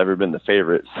fights I've ever been the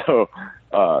favorite, so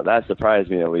that surprised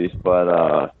me at least.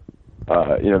 But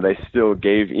they still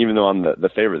gave, even though I'm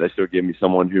the favorite, they still gave me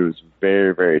someone who's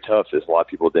very, very tough. That a lot of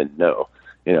people didn't know.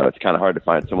 It's kind of hard to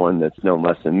find someone that's known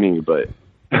less than me, but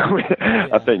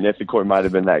I think Nancy Court might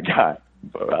have been that guy,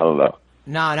 but I don't know.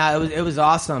 No, it was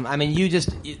awesome. I mean, you just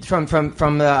from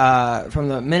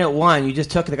the minute one, you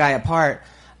just took the guy apart,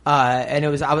 and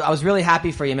I was really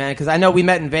happy for you, man, because I know we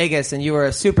met in Vegas, and you were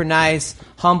a super nice,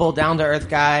 humble, down to earth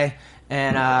guy,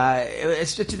 and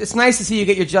it's nice to see you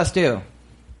get your just due.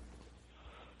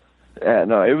 Yeah,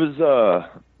 no, it was I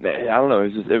don't know,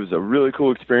 it was a really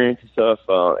cool experience and stuff.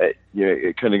 It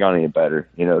couldn't have gone any better.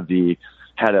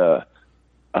 Had a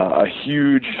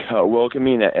huge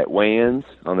welcoming at weigh-ins.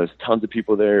 There's tons of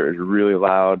people there. It was really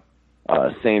loud.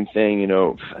 Same thing,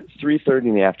 3:30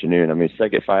 in the afternoon. I mean,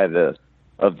 second fight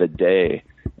of the day,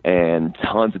 and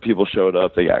tons of people showed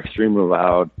up. They got extremely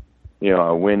loud.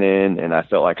 I went in and I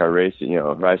felt like I rose to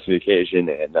the occasion,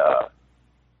 and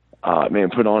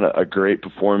put on a great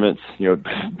performance.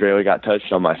 Barely got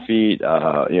touched on my feet.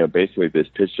 Basically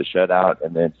just pitched a shutout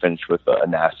and then finished with a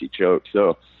nasty choke.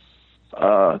 So.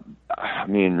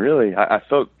 Really, I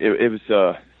felt it was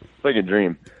like a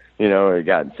dream. It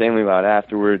got insanely loud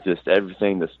afterwards. Just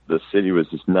everything. The city was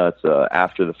just nuts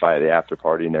after the fight, the after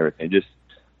party, and everything. Just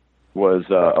was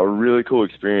a really cool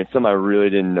experience. Something I really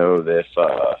didn't know that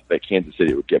Kansas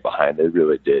City would get behind. They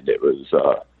really did. It was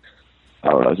I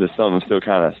don't know, just something still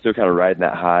kind of riding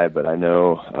that high. But I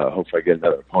know hopefully I get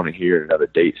another opponent here, another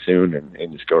date soon,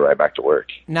 and just go right back to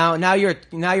work. Now you're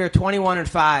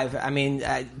 21-5. I mean,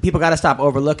 people got to stop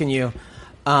overlooking you.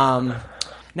 Now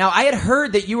I had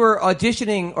heard that you were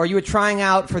auditioning or you were trying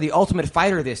out for the Ultimate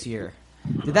Fighter this year.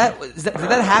 Did that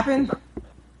happen?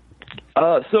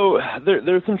 So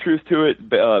there's some truth to it.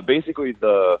 Basically,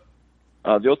 the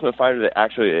Ultimate Fighter that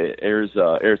actually airs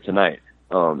tonight.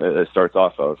 It starts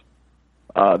off of.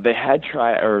 They had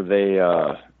they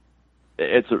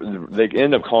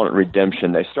end up calling it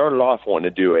Redemption. They started off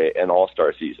wanting to do an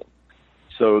all-star season.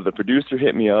 So the producer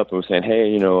hit me up and was saying,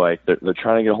 hey, they're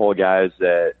trying to get a hold of guys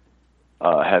that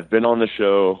have been on the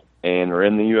show and are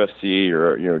in the UFC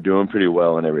or doing pretty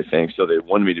well and everything. So they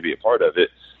wanted me to be a part of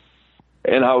it.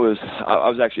 And I was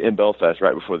actually in Belfast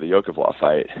right before the Yokovlev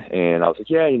fight, and I was like,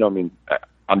 yeah,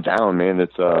 I'm down, man.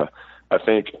 It's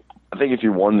I think if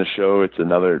you won the show, it's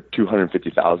another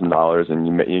 $250,000,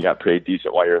 and you got paid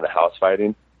decent while you're in the house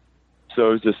fighting. So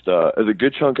it was just it was a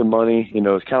good chunk of money.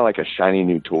 It's kind of like a shiny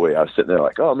new toy. I was sitting there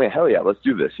like, oh man, hell yeah, let's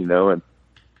do this, And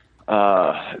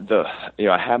I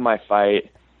had my fight,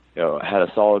 I had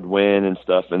a solid win and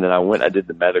stuff, and then I did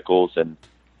the medicals, and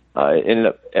it ended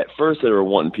up at first they were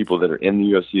wanting people that are in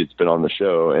the UFC that's been on the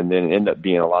show, and then it ended up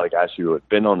being a lot of guys who had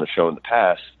been on the show in the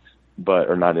past but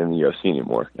are not in the UFC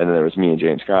anymore. And then there was me and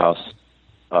James Krause.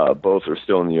 Both are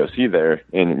still in the UFC there,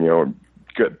 and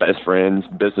good best friends,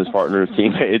 business partners,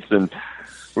 teammates, and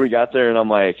we got there, and I'm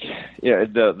like,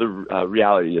 the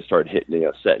reality just started hitting,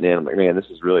 setting in. I'm like, man, this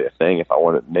is really a thing if I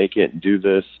want to make it and do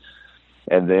this.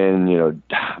 And then,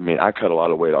 I cut a lot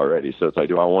of weight already, so it's like,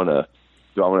 do I want to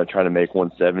try to make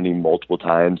 170 multiple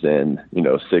times in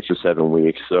 6 or 7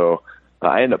 weeks? So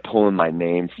I ended up pulling my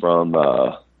name from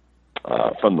the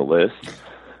list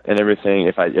and everything.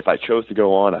 If I chose to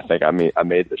go on, I think I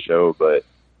made the show, but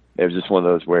it was just one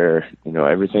of those where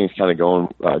everything's kind of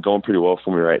going pretty well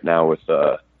for me right now with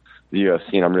the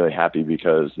UFC, and I'm really happy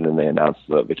because then they announced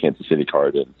the Kansas City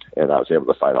card, and I was able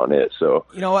to fight on it. So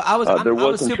I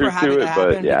was super happy that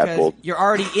happened because you're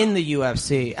already in the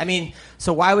UFC. I mean,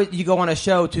 so why would you go on a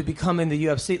show to become in the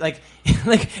UFC? Like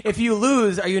if you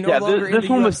lose, are you no longer in the UFC? This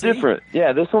one was different.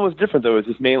 Yeah, this one was different though. It's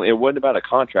just mainly it wasn't about a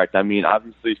contract. I mean,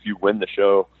 obviously, if you win the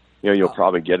show, you'll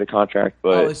probably get a contract,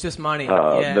 but it's just money.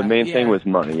 The main thing was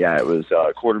money. Yeah, it was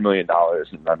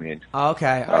 $250,000, and I mean,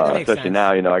 okay, that makes especially sense.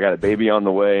 now, I got a baby on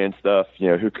the way and stuff.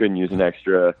 Who couldn't use an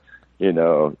extra,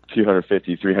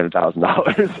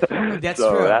 $250,000-$300,000? That's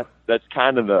so true. That's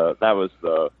kind of that was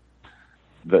the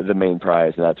main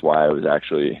prize, and that's why I was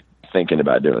actually thinking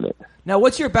about doing it. Now,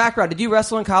 what's your background? Did you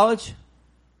wrestle in college?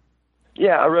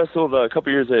 Yeah, I wrestled a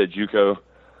couple years at JUCO.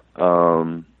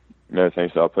 And everything.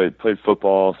 So I played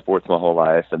football, sports my whole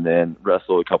life, and then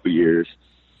wrestled a couple years.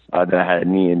 Then I had a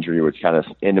knee injury, which kind of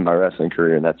ended my wrestling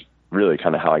career, and that's really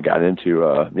kind of how I got into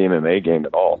the MMA game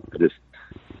at all. I just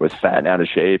was fat and out of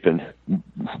shape, and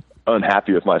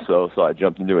unhappy with myself, so I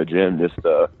jumped into a gym just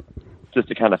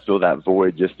to kind of fill that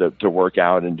void, just to work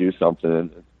out and do something.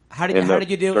 How did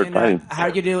you do in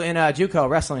JUCO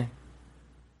wrestling?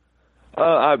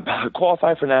 I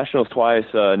qualified for nationals twice.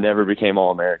 Never became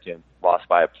All-American. Lost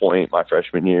by a point my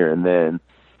freshman year, and then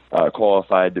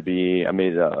qualified to be. I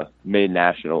made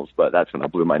nationals, but that's when I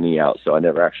blew my knee out, so I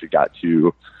never actually got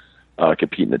to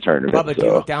compete in the tournament. Bubba, do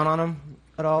you look down on him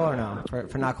at all, or no,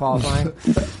 for not qualifying?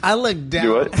 I look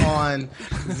down on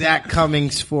Zach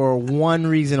Cummings for one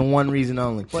reason and one reason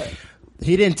only. What?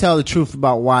 He didn't tell the truth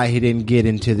about why he didn't get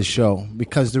into the show,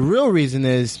 because the real reason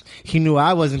is he knew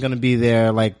I wasn't going to be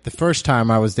there like the first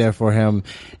time I was there for him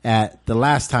at the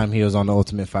last time he was on the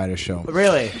Ultimate Fighter show.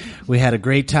 Really? We had a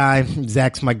great time.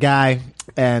 Zach's my guy,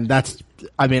 and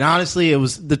honestly, it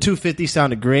was the 250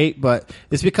 sounded great, but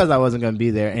it's because I wasn't going to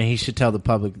be there, and he should tell the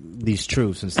public these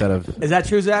truths instead of... Is that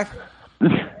true, Zach?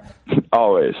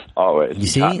 Always. You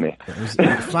see, me.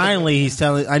 Finally, he's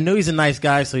telling. I know he's a nice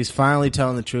guy, so he's finally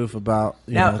telling the truth about.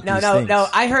 No.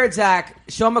 I heard Zach.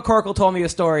 Sean McCorkle told me a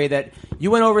story that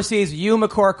you went overseas. You,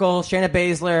 McCorkle, Shayna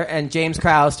Baszler, and James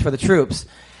Krause for the troops,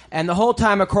 and the whole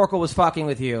time McCorkle was fucking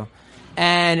with you,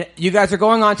 and you guys are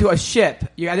going onto a ship.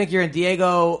 I think you're in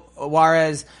Diego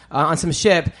Juarez on some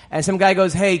ship, and some guy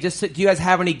goes, "Hey, do you guys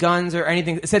have any guns or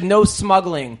anything?" It said no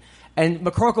smuggling. And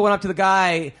McCorkle went up to the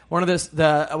guy, one of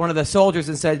the soldiers,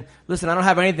 and said, "Listen, I don't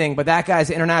have anything, but that guy's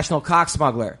an international cock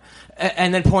smuggler."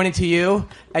 And then pointed to you,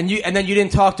 and then you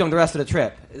didn't talk to him the rest of the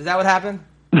trip. Is that what happened?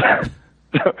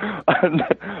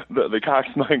 the cock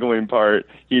smuggling part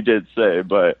he did say,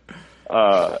 but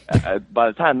by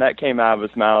the time that came out of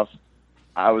his mouth,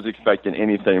 I was expecting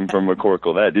anything from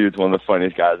McCorkle. That dude's one of the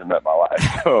funniest guys I met in my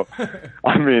life. So,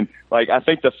 I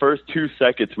think the first 2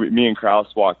 seconds me and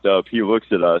Krause walked up, he looks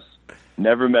at us.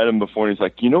 Never met him before, and he's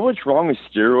like, "You know what's wrong with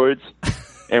steroids?"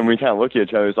 And we kind of look at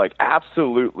each other. He's like,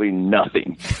 "Absolutely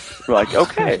nothing." We're like,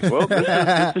 "Okay, well,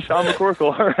 this is Sean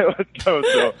McCorkle. All right, let's go."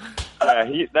 So,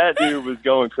 that dude was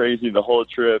going crazy the whole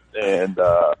trip, and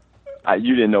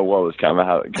you didn't know what was coming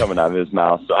out of his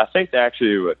mouth. So I think they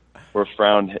actually were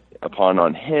frowned upon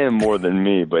on him more than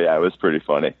me. But yeah, it was pretty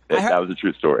funny. That was a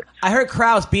true story. I heard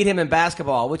Krause beat him in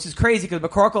basketball, which is crazy because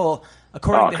McCorkle,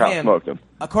 according to him,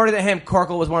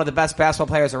 Corkle was one of the best basketball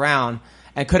players around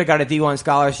and could have got a D1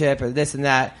 scholarship or this and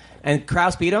that. And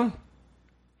Krause beat him?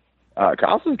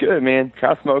 Krause was good, man.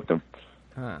 Krause smoked him.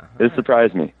 It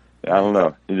surprised me. I don't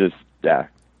know. That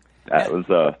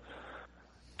was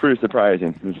pretty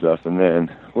surprising and stuff. And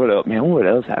then what else? Man, what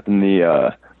else happened?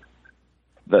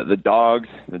 The dogs,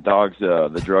 the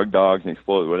drug dogs and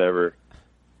exploded whatever.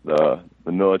 The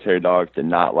military dogs did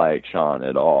not like Sean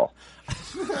at all.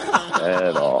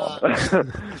 At all.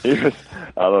 I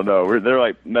don't know. They're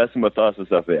like messing with us and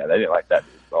stuff. Yeah, they didn't like that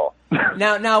at all.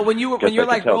 Now, when you're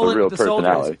like rolling with the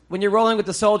soldiers, when you're rolling with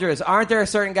the soldiers, aren't there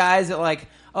certain guys that like,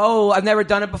 "Oh, I've never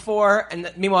done it before," and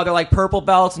meanwhile they're like purple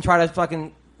belts and try to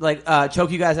fucking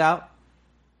choke you guys out?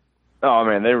 Oh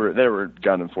man, they were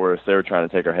gunning for us. They were trying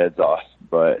to take our heads off,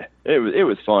 but it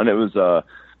was fun. It was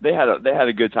they had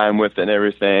a good time with it and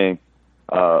everything.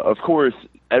 Of course,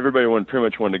 everybody pretty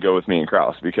much wanted to go with me and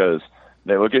Krause because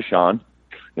they look at Sean,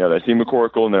 they see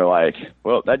McCorkle and they're like,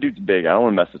 "Well, that dude's big. I don't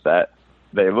want to mess with that."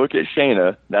 They look at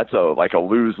Shayna. That's a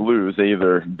lose-lose. They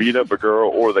either beat up a girl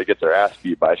or they get their ass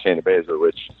beat by Shayna Baszler,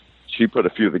 which she put a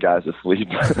few of the guys to sleep.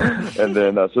 And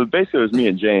then so basically it was me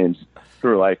and James who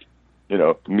were like,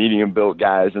 medium-built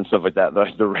guys and stuff like that,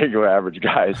 like the regular average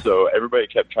guys. So everybody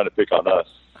kept trying to pick on us.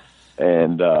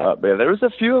 And man, there was a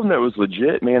few of them that was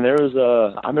legit, man. There was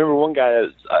I remember one guy that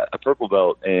was a purple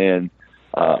belt and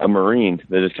a Marine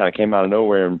that just kind of came out of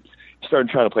nowhere and started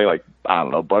trying to play like, I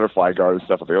don't know, butterfly guard and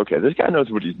stuff. I was like, okay, this guy knows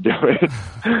what he's doing.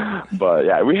 But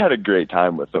yeah, we had a great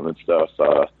time with them and stuff.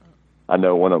 I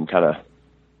know one of them kind of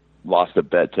lost a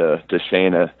bet to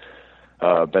Shayna.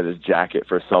 Bet his jacket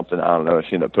for something. I don't know.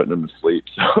 She ended up putting him to sleep.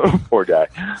 So poor guy.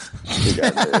 He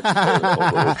got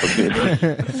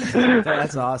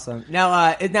That's awesome. Now,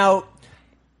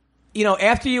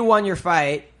 after you won your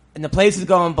fight and the place is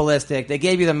going ballistic, they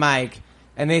gave you the mic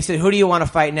and they said, "Who do you want to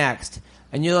fight next?"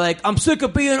 And you're like, "I'm sick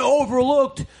of being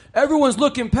overlooked. Everyone's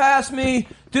looking past me.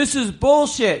 This is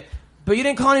bullshit." But you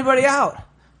didn't call anybody out.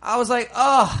 I was like,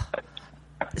 oh.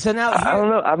 So now, I don't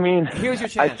know. I mean, here's your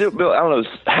chance. I don't know.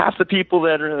 Half the people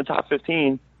that are in the top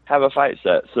 15 have a fight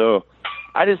set. So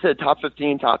I just said top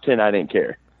 15, top 10. I didn't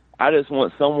care. I just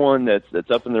want someone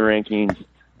that's up in the rankings.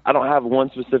 I don't have one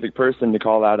specific person to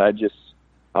call out. I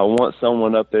want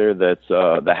someone up there that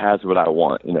has what I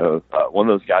want. One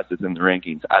of those guys that's in the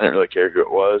rankings. I didn't really care who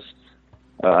it was.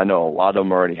 I know a lot of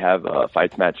them already have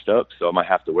fights matched up, so I might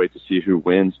have to wait to see who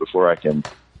wins before I can,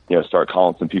 start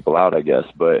calling some people out, I guess.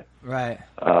 But Right.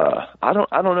 I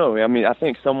don't know. I mean, I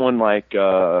think someone like Jake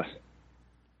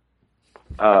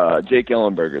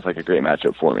Ellenberger is like a great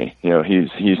matchup for me.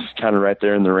 He's kind of right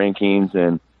there in the rankings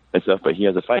and stuff, but he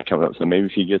has a fight coming up. So maybe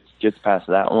if he gets past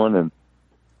that one, and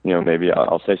maybe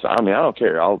I'll say so. I mean, I don't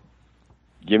care.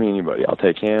 Give me anybody. I'll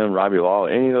take him, Robbie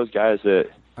Lawler, any of those guys that.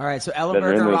 All right, so that are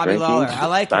Ellenberger in and those Robbie rankings, Lawler. I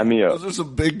like sign it. me up. Those are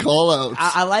some big call-outs.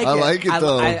 I like it. I like it,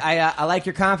 though. I like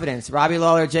your confidence. Robbie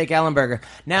Lawler, Jake Ellenberger.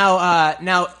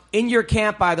 Now, in your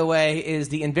camp, by the way, is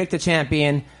the Invicta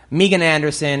champion, Megan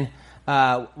Anderson.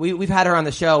 We've had her on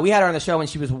the show. We had her on the show when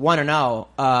she was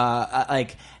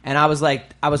 1-0. And I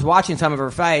was watching some of her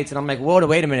fights, and I'm like, whoa,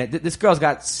 wait a minute. This girl's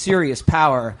got serious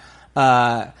power.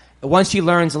 Once she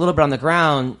learns a little bit on the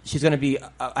ground, she's going to be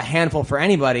a handful for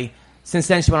anybody. Since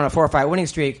then, she went on a 4-fight winning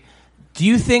streak. Do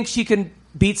you think she can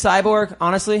beat Cyborg,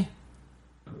 honestly?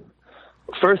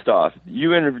 First off,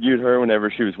 you interviewed her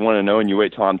whenever she was 1-0, and you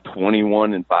wait till I'm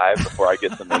 21-5 before I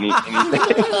get some anything.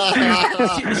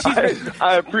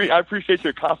 I appreciate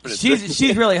your confidence.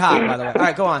 She's really hot, by the way. All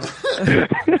right, go on.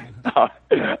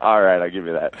 All right, I'll give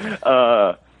you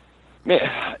that.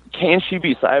 Man, can she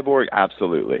beat Cyborg?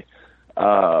 Absolutely.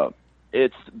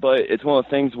 It's one of those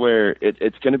things where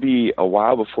it's going to be a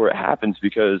while before it happens,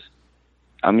 because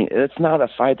I mean, it's not a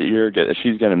fight that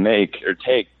she's going to make or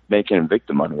take making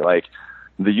Invicta money. Like,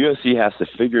 the UFC has to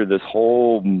figure this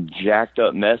whole jacked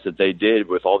up mess that they did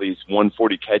with all these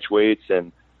 140 catch weights,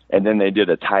 and then they did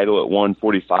a title at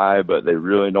 145, but they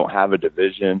really don't have a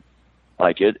division.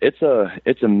 Like, it's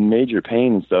a major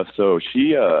pain and stuff. So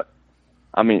she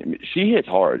hits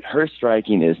hard. Her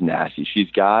striking is nasty.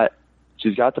 She's got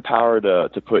the power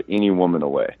to put any woman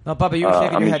away. No, Bubba, you were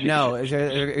shaking your head no. Is there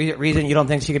a reason you don't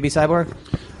think she could be Cyborg?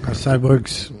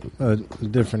 Cyborg's a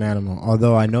different animal.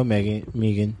 Although I know Megan.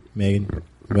 Megan,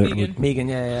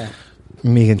 yeah.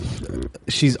 Megan,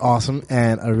 she's awesome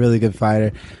and a really good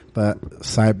fighter, but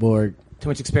Cyborg, too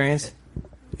much experience.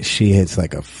 She hits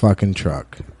like a fucking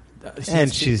truck,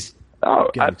 she's.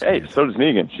 Hey, so does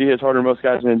Megan. She hits harder than most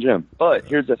guys in the gym. But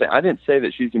here's the thing: I didn't say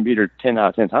that she can beat her 10 out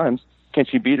of 10 times. Can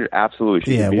she beat her?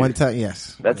 Absolutely. Yeah, one time.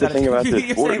 Yes. That's the thing about this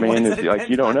sport, man. Is like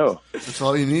you don't know. That's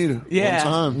all you need. Yeah.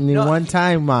 One time. One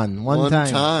time, man. One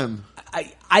time.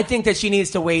 I think that she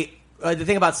needs to wait. The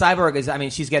thing about Cyborg is, I mean,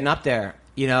 she's getting up there,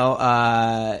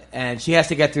 and she has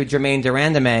to get through Jermaine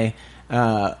Durandame,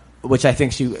 which I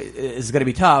think she is going to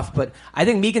be tough. But I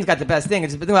think Megan's got the best thing. The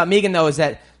thing about Megan, though, is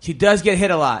that she does get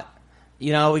hit a lot. We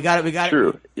got it.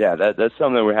 True. Yeah, that's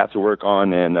something that we have to work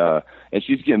on, and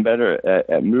she's getting better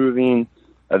at moving,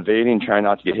 evading, trying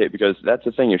not to get hit, because that's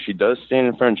the thing. If she does stand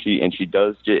in front and she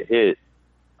does get hit,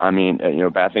 I mean,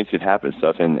 bad things could happen and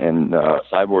stuff, and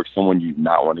Cyborg's someone you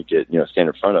not want to get, stand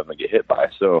in front of and get hit by.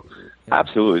 So,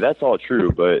 absolutely, that's all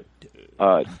true. But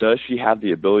does she have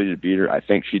the ability to beat her? I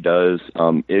think she does.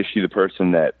 Is she the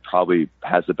person that probably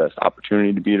has the best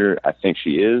opportunity to beat her? I think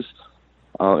she is.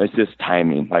 It's just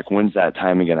timing. Like, when's that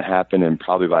timing going to happen? And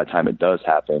probably by the time it does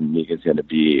happen, Megan's going to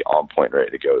be on point,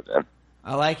 ready to go then.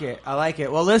 I like it.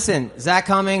 Well, listen, Zach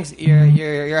Cummings, you're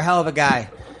a hell of a guy.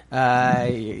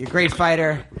 You're a great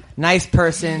fighter, nice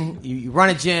person. You run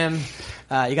a gym.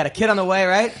 You got a kid on the way,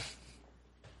 right?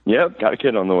 Yep, got a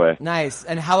kid on the way. Nice.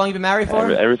 And how long you been married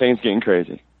for? Everything's getting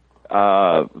crazy.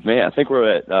 Man, I think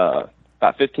we're at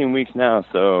about 15 weeks now,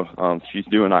 so she's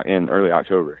due in early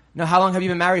October. No, how long have you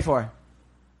been married for?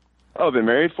 Oh, I've been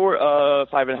married for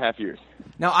 5.5 years.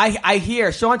 Now, I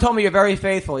hear, Sean told me you're very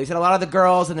faithful. He said a lot of the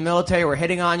girls in the military were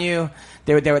hitting on you.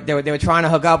 They were trying to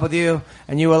hook up with you,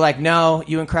 and you were like, no.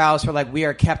 You and Krause were like, we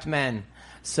are kept men.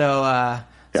 So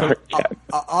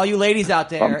all you ladies out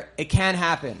there, it can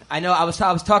happen. I know I was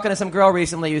talking to some girl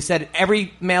recently who said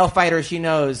every male fighter she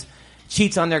knows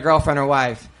cheats on their girlfriend or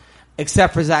wife,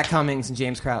 except for Zach Cummings and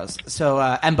James Krause. So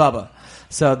and Bubba.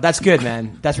 So that's good,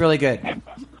 man. That's really good.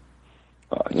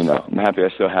 I'm happy I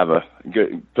still have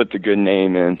put the good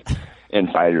name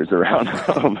in fighters around.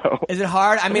 I don't know. Is it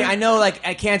hard? I mean, I know, like,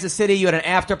 at Kansas City, you had an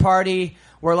after party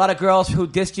where a lot of girls who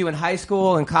dissed you in high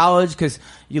school and college because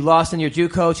you lost in your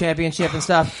JUCO championship and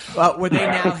stuff, were they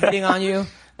now hitting on you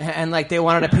and, like, they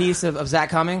wanted a piece of Zach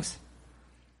Cummings?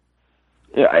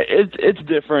 Yeah, it's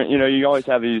different. You always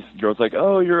have these girls like,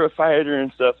 oh, you're a fighter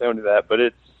and stuff. They don't do that. But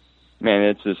it's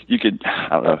just, you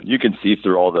can see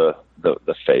through all the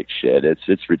fake shit.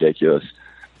 It's ridiculous.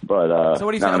 But So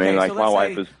what do you no, say? I mean, Okay, like so my let's wife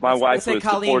say- was my let's wife say was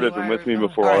Colleen- supportive and with me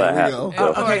before All all right, that here we happened.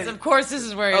 go. So. Okay. Of course, this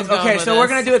is where he's going Okay, with so this. we're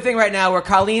gonna do a thing right now where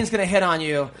Colleen's gonna hit on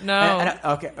you. No.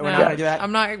 Okay, we're No. not gonna do that.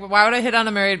 I'm not. Why would I hit on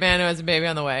a married man who has a baby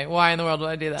on the way? Why in the world would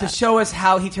I do that? To show us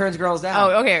how he turns girls down.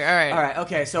 Oh, okay, all right. All right,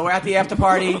 okay. So we're at the after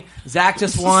party. Zach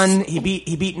just won. He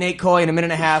beat Nate Coy in a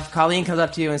minute and a half. Colleen comes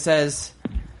up to you and says,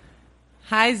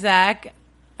 Hi, Zach.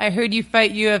 I heard you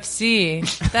fight UFC.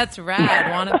 That's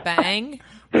rad. Want to bang?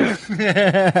 well, is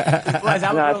that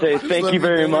And I what- say thank you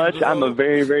very much. I'm a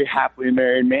very, very happily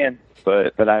married man,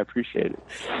 but I appreciate it.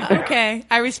 Okay,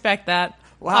 I respect that.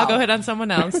 Wow. I'll go hit on someone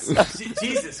else.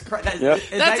 Jesus Christ. Yep.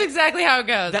 That's exactly how it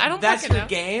goes. I don't That's fucking your know.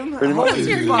 game? Pretty much. What's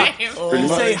your Fuck. game? You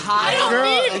say hi.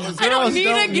 I don't need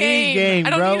a game.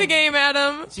 I don't bro. need a game,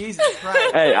 Adam. Jesus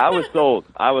Christ. Hey, I was sold.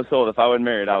 If I wasn't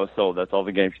married, I was sold. That's all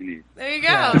the game she needs. There you go.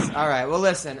 Yes. All right. Well,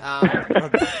 listen.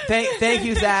 Thank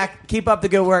you, Zach. Keep up the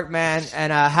good work, man,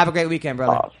 and have a great weekend,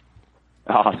 brother.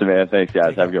 Awesome, man. Thanks,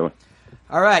 guys. Have a good one.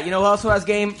 All right. You know who also has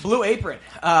game? Blue Apron.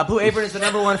 Blue Apron is the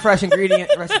 #1 fresh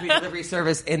ingredient recipe delivery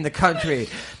service in the country.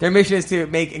 Their mission is to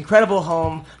make incredible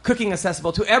home cooking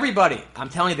accessible to everybody. I'm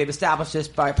telling you, they've established this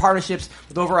by partnerships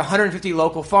with over 150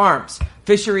 local farms,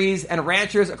 fisheries, and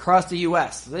ranchers across the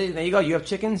U.S. There you go. You have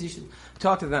chickens? You should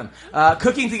talk to them.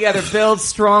 Cooking together builds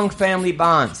strong family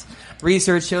bonds.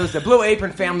 Research shows the Blue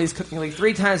Apron family is cooking like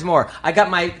 3 times more. I got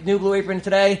my new Blue Apron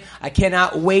today. I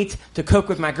cannot wait to cook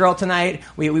with my girl tonight.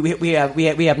 We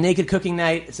have naked cooking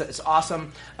night. It's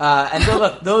awesome. And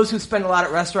look, those who spend a lot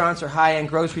at restaurants or high-end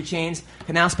grocery chains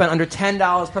can now spend under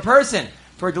 $10 per person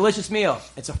for a delicious meal.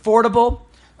 It's affordable.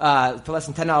 For less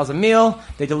than $10 a meal.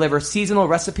 They deliver seasonal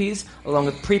recipes along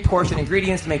with pre-portioned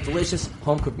ingredients to make delicious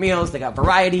home-cooked meals. They got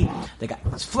variety.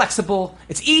 It's flexible.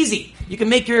 It's easy. You can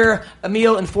make a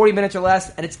meal in 40 minutes or less,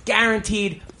 and it's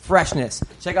guaranteed freshness.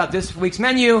 Check out this week's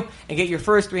menu and get your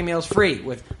first 3 meals free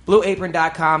with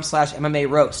blueapron.com/MMA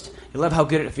roast. You'll love how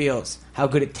good it feels, how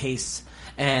good it tastes,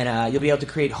 and you'll be able to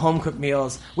create home-cooked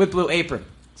meals with Blue Apron.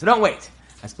 So don't wait.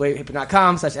 That's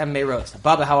blueapron.com/MMA roast.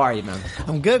 Bubba, how are you, man?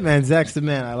 I'm good, man. Zach's the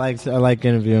man. I like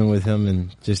interviewing with him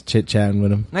and just chit chatting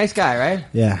with him. Nice guy, right?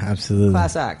 Yeah, absolutely.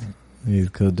 Class act. He's a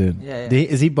cool dude. Yeah.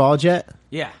 Is he bald yet?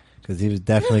 Yeah. Because he was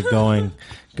definitely going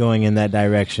in that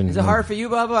direction. Is it hard for you,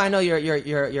 Bubba? I know you're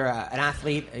an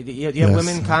athlete. Do you have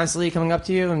women constantly coming up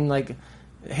to you and like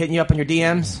hitting you up in your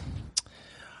DMs?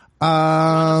 Want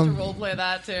us to role play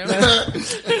that too?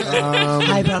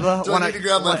 Hi, Bubba. Do I need to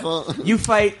grab my phone? You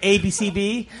fight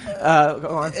ABCB? Go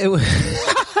on. It was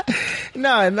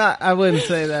no, not. I wouldn't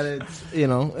say that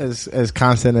it's as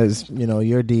constant as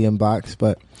your DM box,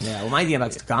 but Yeah, well, my DM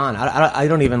box is gone. I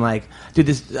don't even like do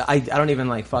this. I don't even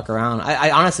like fuck around.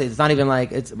 I honestly, it's not even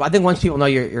like it's. I think once people know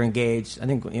you're engaged, I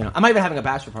think I'm not even having a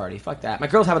bachelor party. Fuck that. My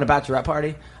girl's having a bachelorette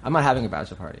party. I'm not having a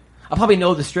bachelor party. I'll probably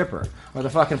know the stripper or the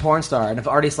fucking porn star, and if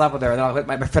I already slept with her, then I'll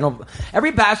my friend will,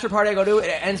 every bachelor party I go to, it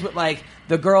ends with like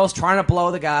the girls trying to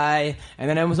blow the guy, and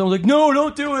then everyone's like, "No,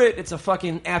 don't do it." It's a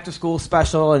fucking after school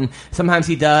special, and sometimes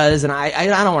he does, and I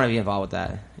don't want to be involved with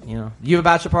that. You have a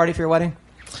bachelor party for your wedding?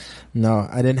 no,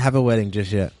 I didn't have a wedding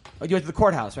just yet. Oh, you went to the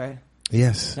courthouse, right?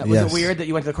 Yes. Was it weird that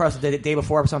you went to the courthouse the day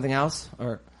before for something else,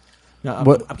 or? No,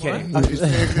 I'm kidding.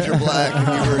 Because you're black and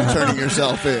you were turning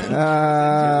yourself in.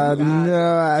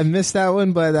 No, I missed that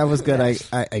one, but that was good.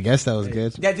 I guess that was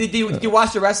good. Yeah, did you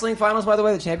watch the wrestling finals, by the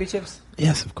way, the championships?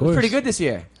 Yes, of course. Pretty good this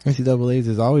year. NCAA's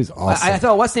is always awesome. I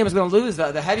thought what's name was going to lose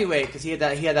the heavyweight because he had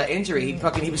that injury.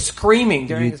 He was screaming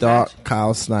during you his thought match.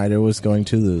 Kyle Snyder was going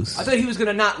to lose. I thought he was going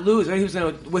to not lose. I thought he was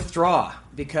going to withdraw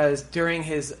because during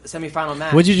his semifinal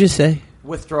match, What'd you just say?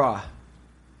 withdraw,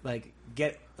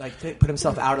 put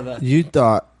himself out of the. You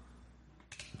thought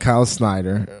Kyle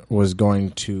Snyder was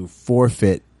going to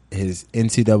forfeit his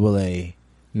NCAA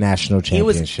national He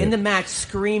championship. was in the match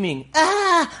screaming,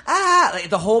 like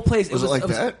the whole place. Was it like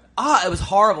that? It was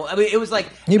horrible. I mean, it was like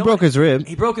He broke his rib.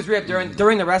 He broke his rib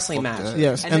during the wrestling match. that.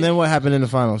 Yes, and then what happened in the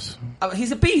finals?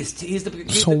 He's a beast. He's the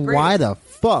So why the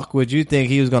fuck would you think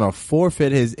he was going to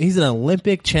forfeit his? He's an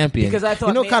Olympic champion. Because I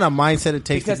thought what kind of mindset it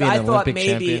takes to because be an I thought Olympic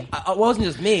maybe champion. it wasn't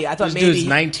just me. I thought This maybe dude's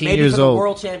 19 maybe years for the old.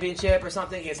 world championship or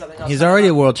something. He had something else. He's already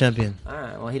a world champion. All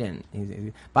right. Well, he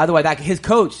didn't. By the way, his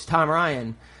coach Tom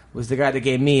Ryan was the guy that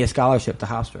gave me a scholarship to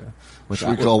Hofstra. Should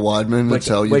we call Weidman and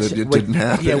tell you that it didn't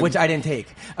happen? Yeah, which I didn't take.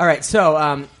 All right. So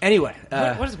anyway,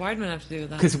 What does Weidman have to do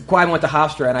with that? because Weidman went to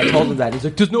Hofstra, and I told him that he's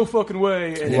like, "There's no fucking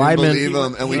way." And Weidman- Believe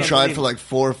him, and we Yeah, tried believe for like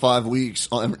 4 or 5 weeks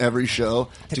on every show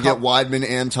to call- get Weidman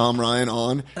and Tom Ryan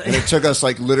on, and it took us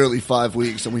like literally 5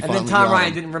 weeks, and we And finally then Tom got Ryan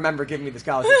him. didn't remember giving me the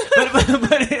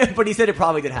scholarship, but he said it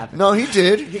probably did happen. No, he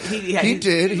did. He He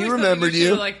did. He He remembered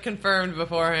you. like confirmed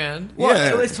beforehand. Well,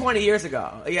 Yeah. it was 20 years ago.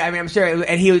 Yeah, I mean, I'm sure.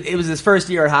 It was his first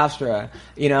year at Hofstra.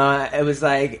 You know, it was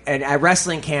like, and at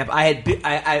wrestling camp,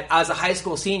 I was a high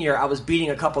school senior. I was beating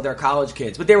a couple of their college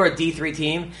kids, but they were a D3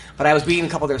 team. But I was beating a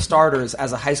couple of their starters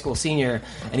as a high school senior,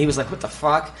 and he was like, "What the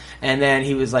fuck?" And then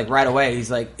he was like, right away,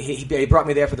 he's like, he brought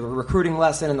me there for the recruiting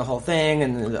lesson and the whole thing,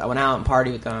 and I went out and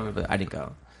partied with them, but I didn't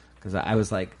go because I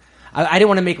was like. I didn't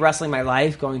want to make wrestling my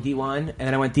life, going D1, and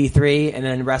then I went D3, and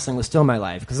then wrestling was still my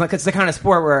life. Because it's the kind of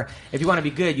sport where if you want to be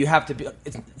good, you have to be.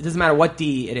 It doesn't matter what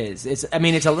D it is. It's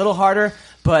a little harder,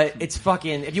 but it's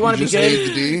fucking. If you want to be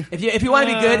good, if you want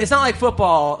to be good, it's not like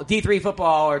football, D3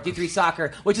 football or D3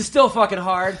 soccer, which is still fucking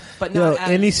hard. But no,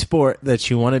 any sport that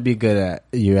you want to be good at,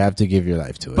 you have to give your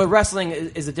life to it. But wrestling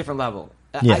is a different level.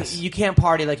 Yes. You can't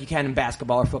party like you can in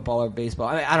basketball or football or baseball.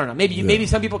 I don't know. Maybe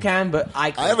some people can, but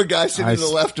I have a guy sitting to the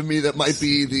left of me that might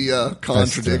be the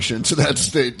contradiction to that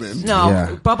statement.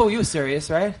 No, Bubba, you were serious,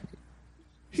 right?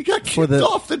 He got kicked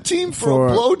off the team for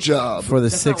a blowjob.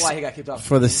 That's not why he got kicked off.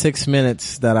 For the 6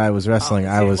 minutes that I was wrestling,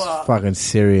 I was fucking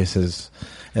serious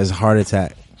as heart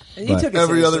attack.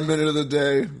 Every other minute of the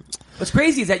day. What's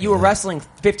crazy is that you were wrestling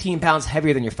 15 pounds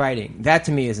heavier than you're fighting. That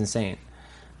to me is insane.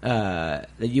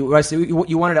 You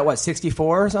won it at what,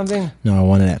 64 or something? No, I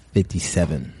won it at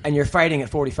 57. And you're fighting at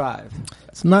 45.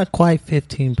 It's not quite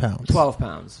 15 pounds. 12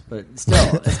 pounds, but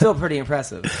still, it's still pretty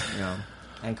impressive, you know,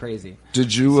 and crazy.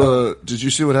 Did you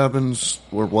see what happens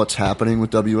or what's happening with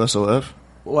WSOF?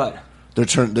 What?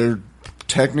 They're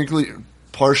technically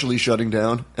partially shutting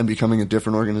down and becoming a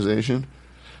different organization.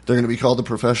 They're going to be called the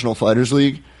Professional Fighters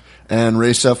League. And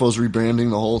Ray Cefo's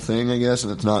rebranding the whole thing, I guess,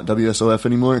 and it's not WSOF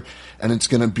anymore. And it's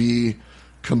going to be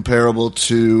comparable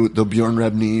to the Bjorn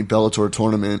Rebney Bellator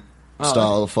tournament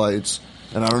style of fights.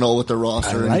 And I don't know what their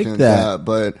roster or anything like that,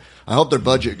 but I hope their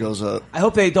budget goes up. I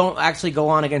hope they don't actually go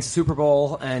on against the Super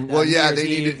Bowl. And well, yeah, they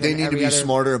need to be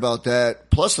smarter about that.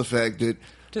 Plus the fact that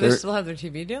do they still have their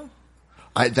TV deal?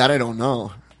 I don't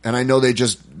know. And I know they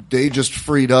just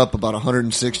freed up about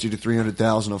 $160,000 to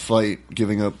 $300,000 a fight,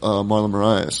 giving up Marlon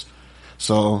Moraes.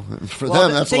 So for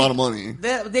them, that's a lot of money.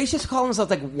 They just call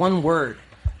themselves like one word.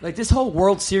 Like this whole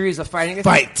World Series of fighting,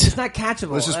 it's not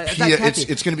catchable. It's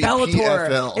going to be Bellator.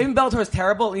 PFL. Even Bellator is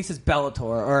terrible. At least it's Bellator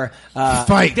or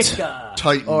Fight, Dicta,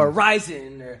 Titan, or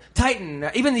Ryzen, or Titan.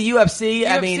 Even the UFC.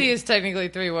 UFC is technically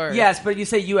 3 words. Yes, but you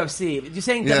say UFC. You're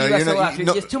saying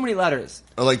WSOF. It's too many letters.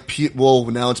 Like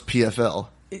now it's PFL.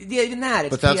 Yeah, even that.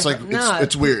 But that's PFL.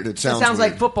 It's weird. It sounds weird.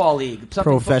 like football league.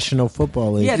 Professional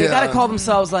football league. Yeah, they got to call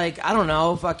themselves like I don't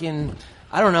know.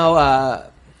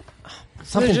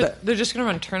 Something. They're just going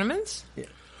to run tournaments. Yeah.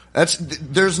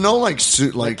 There's no like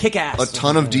kick-ass a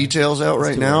ton of details out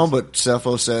right now, but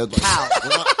Cepho said Pow.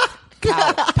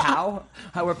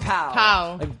 We're Pow.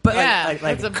 Pow. Like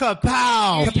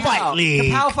Kapow Fight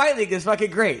League. Kapow Fight League is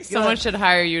fucking great. Someone should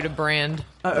hire you to brand.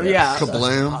 Yeah.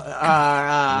 Kablam.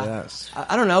 Yes.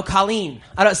 I don't know. Colleen.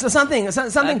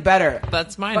 Something better.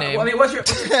 That's my name. I mean, what's your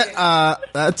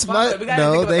that's my.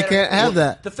 No, they can't have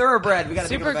that. The Thoroughbred. We got to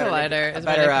Super Collider is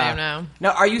my nickname now.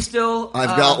 Now, are you still?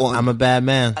 I've got one. I'm a bad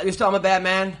man. You're still. I'm a bad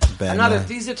man. Man.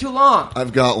 These are too long.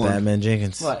 I've got one. Batman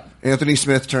Jenkins. What? Anthony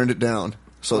Smith turned it down,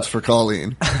 so it's for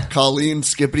Colleen. Colleen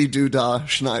Skippity Doodah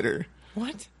Schneider.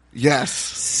 What? Yes.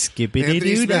 Skippity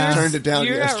Doodah turned it down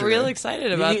You yesterday. got real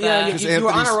excited about that. You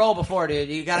were on a roll before, dude.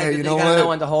 You gotta know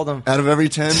when to hold them. Out of every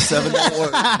 10, 7 don't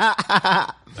work.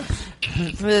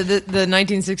 The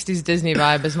 1960s Disney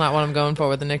vibe is not what I'm going for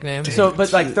with the nickname. So,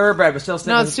 but like Thoroughbred, but still.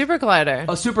 No, it's Super Collider.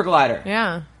 Oh, Super Collider.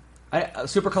 Yeah.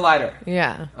 Super Collider.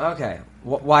 Yeah. Okay.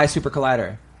 Why Super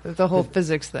Collider? The whole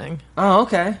physics thing. Oh,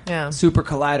 okay. Yeah. Super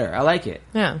Collider. I like it.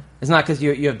 Yeah. It's not because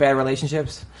you have bad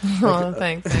relationships? Oh,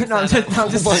 thanks. No, I'm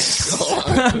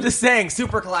just saying,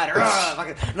 Super Collider.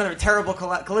 Fucking another terrible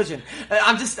collision.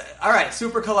 All right,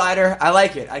 Super Collider. I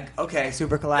like it. Okay,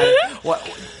 Super Collider. What?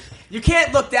 You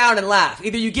can't look down and laugh.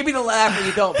 Either you give me the laugh or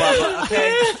you don't, Bubba,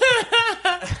 okay?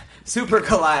 Super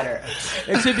Collider.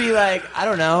 It should be like, I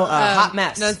don't know, hot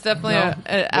mess. No, it's definitely an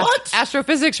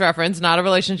astrophysics reference, not a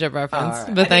relationship reference.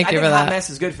 Right. But thank you for that. Hot mess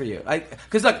is good for you.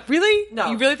 Because look, really?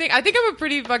 No. You really think? I think I'm a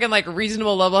pretty fucking like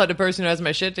reasonable, level-headed person who has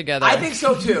my shit together. I think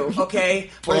so too. Okay,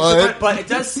 but it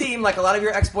does seem like a lot of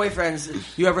your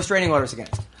ex-boyfriends you have restraining orders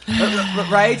against.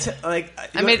 Right? Like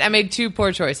I made 2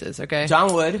 poor choices. Okay,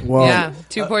 John Wood. Well, yeah,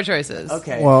 2 poor choices.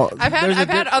 Okay. Well, I've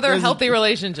had other healthy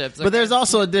relationships, okay? but there's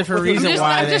also a different reason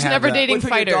why I'm just never dating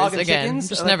What, your dog fighters and again. chickens?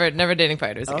 Just never dating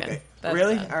fighters again. Okay. That's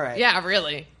Really? that. All right. Yeah,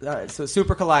 really. All right. So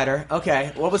Super Collider.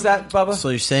 Okay. What was that, Bubba? So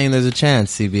you're saying there's a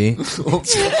chance, CB?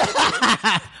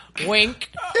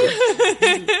 Wink.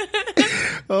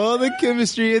 Oh, the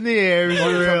chemistry in the air is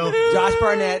real. Josh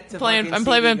Barnett to fucking I'm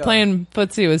CB playing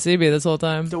footsie with CB this whole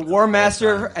time. the War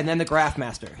Master and then the Graph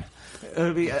Master. It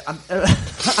would be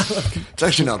It's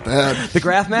actually not bad. the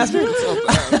Graph Master.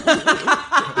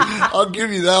 I'll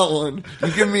give you that one.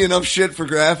 You've given me enough shit for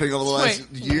graphing over the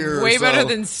last year or Way so. better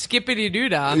than Skippity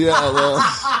Doodah. Yeah, well,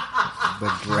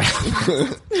 The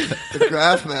graph. the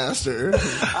Graph Master.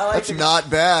 That's not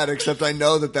bad, except I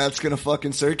know that's going to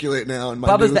fucking circulate now. And my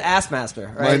Bubba's new- the Ass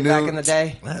Master, right? new- Back in the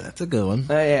day. That's a good one.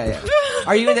 Yeah.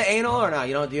 Are you into anal or no?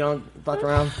 You don't fuck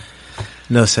around.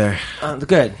 No, sir.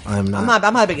 Good. I'm not.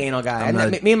 I'm not a big anal guy. I'm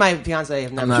not- Me and my fiance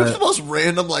have never. not- It's the most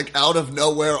random, like, out of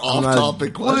nowhere, off not-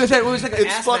 topic What was question. it? What was like an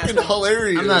It's ass fucking master?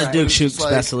 hilarious. I'm not a Duke It's shoot just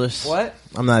like- specialist. What?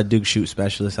 I'm not a Duke shoot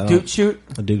specialist. I don't. Dude, shoot.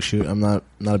 A Duke shoot. I'm not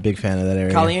a big fan of that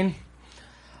area. Colleen.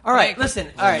 All right, listen.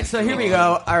 All right, so here we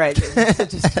go. All right,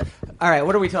 all right.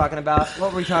 What are we talking about?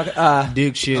 What were we talking?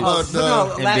 Duke shoot. Oh,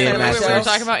 no. Last night on my BMX. We were show.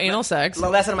 talking about anal sex.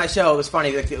 Last night on my show, it was funny.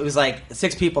 It was like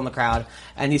 6 people in the crowd,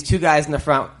 and these 2 guys in the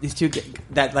front, these 2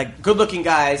 that like good-looking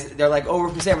guys. They're like, "Oh, we're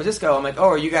from San Francisco." I'm like, "Oh,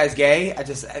 are you guys gay?"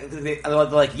 They're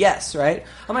like, "Yes," right?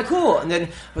 I'm like, "Cool." And then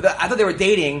I thought they were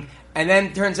dating, and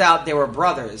then turns out they were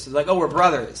brothers. They're like, "Oh, we're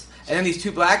brothers." And then these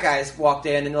 2 black guys walked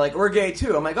in, and they're like, "We're gay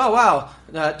too." I'm like, "Oh, wow,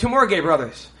 2 more gay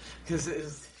brothers."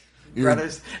 Because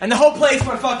brothers, and the whole place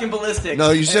went fucking ballistic.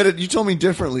 No, you said it. You told me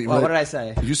differently. Well, but what did I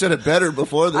say? You said it better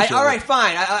before the show. All right,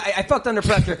 fine. I fucked under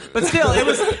pressure, but still,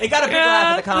 it got a big laugh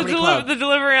at the comedy club. The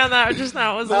delivery on that just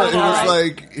now was. It was all right.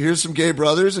 like, here's some gay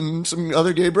brothers and some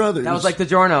other gay brothers. That was like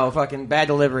DiGiorno, fucking bad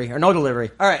delivery or no delivery.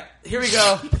 All right, here we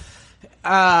go.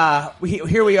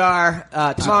 Here we are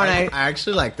tomorrow night, I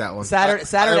actually like that one. I have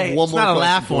Saturday. one It's more not a question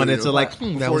laugh for one. you. It's a like.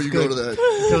 That Before was you good. go to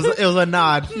that. It was a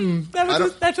nod. That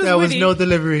was That was witty. no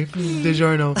delivery.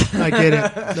 DiGiorno. I get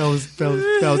it. That was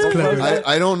clever.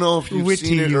 I don't know if you've Witty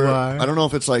seen it you or are. I don't know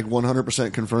if it's like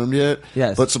 100% confirmed yet.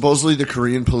 Yes. But supposedly the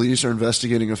Korean police are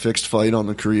investigating a fixed fight on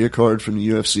the Korea card from the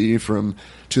UFC from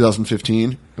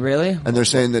 2015. Really? And they're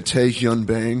saying that Tae Hyun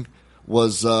Bang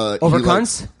was Over he, like-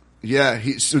 cunts? Yeah,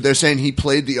 so they're saying he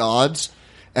played the odds,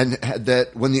 and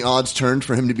that when the odds turned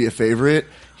for him to be a favorite,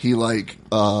 he like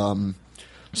something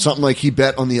like he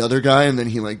bet on the other guy, and then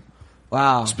he like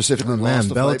Wow. specifically Oh, man, lost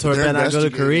the fight. Bellator But they're better not go to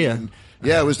investigating. Korea.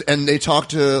 Yeah, it was, and they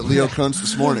talked to Leo Kuntz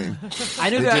this morning. I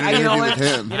knew They that. did an You know interview what?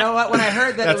 with him. You know what? When I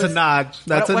heard that, That's it was, a nod.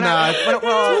 That's a when nod.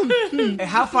 well,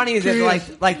 how funny is it?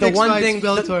 Like the Next one fight's thing.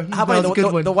 Bellator. How That was funny a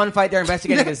good one. the one fight they're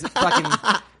investigating is fucking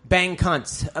bang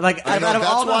cunts. Like I know, out of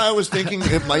that's all why I the was thinking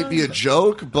it might be a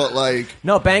joke, but like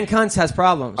no bang cunts has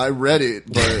problems. I read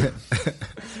it, but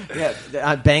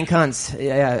Yeah, bang cunts.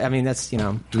 Yeah. I mean that's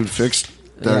dude, fixed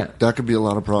that. Yeah. That could be a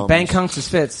lot of problems. bang cunts is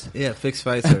fits. Yeah, fixed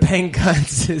fights. Are Bang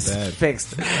cunts is Bad.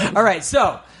 fixed. All right,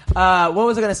 so what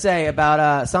was I going to say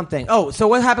about something? Oh, so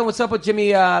what happened? What's up with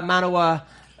Jimmy Manoa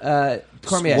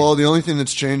Cormier? Well, the only thing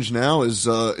that's changed now is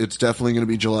it's definitely going to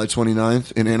be July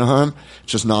 29th in Anaheim.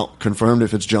 It's just not confirmed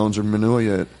if it's Jones or Manua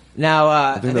yet. Now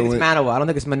I think that it's way- Manoa. I don't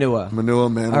think it's Manua. Manua,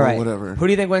 Manoa, All right, whatever. Who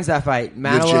do you think wins that fight,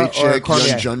 Manoa or Jacek,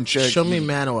 Cormier? Junchek. Show me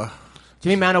Manoa.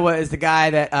 Jimmy Manoa is the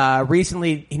guy that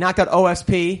recently he knocked out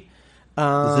OSP. Is it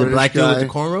the black dude with the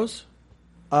guy. cornrows?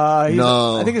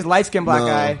 No. I think he's a light skinned black No,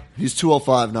 guy. He's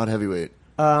 205, not heavyweight.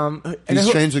 And He's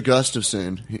who- trains with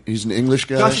Gustafson. He's an English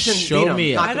guy. Gustafson Show beat him,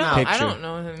 me a knocked I him don't. out. picture. I don't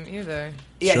know him either.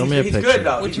 Yeah, Show me a he's picture. good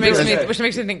though. Which He's makes really good.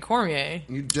 me think Cormier.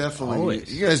 You definitely,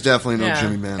 Always. you guys definitely know Yeah.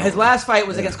 Jimmy Manoa. His last fight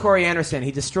was against Corey Anderson.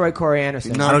 He destroyed Corey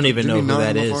Anderson. I don't even Did know he who knock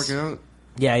that him is. the fuck out?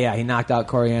 Yeah, he knocked out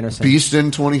Corey Anderson.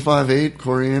 Beaston 25-8,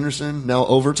 Corey Anderson. Now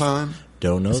overtime.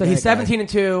 Don't know. So that he's guy.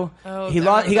 17-2. Oh, He that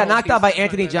lost. was He got old knocked out by Beast.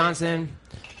 Anthony Johnson.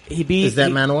 He beat. Is that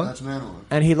he- Manoa? That's Manoa.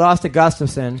 And he lost to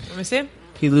Gustafson. Let me see.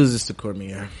 He loses to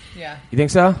Cormier. Yeah, You think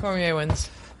so? Cormier wins.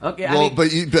 Okay. Well, but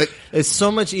It's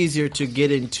so much easier to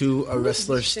get into a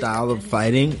wrestler style of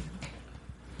fighting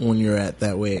when you're at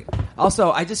that weight.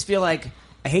 also, I just feel like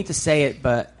I hate to say it,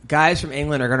 but guys from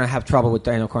England are going to have trouble with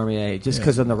Daniel Cormier just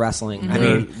because of the wrestling. I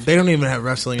mean, They don't even have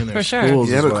wrestling in their For sure. schools.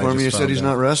 yeah, is but what I Cormier just said found he's out.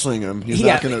 not wrestling him. He's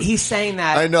not gonna. he's saying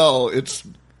that. I know it's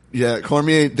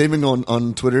Cormier. They've been going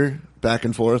on Twitter back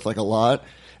and forth like a lot.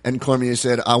 And Cormier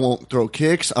said, "I won't throw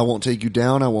kicks. I won't take you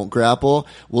down. I won't grapple.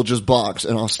 We'll just box,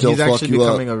 and I'll still He's fuck actually you up."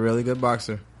 becoming a really good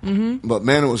boxer. But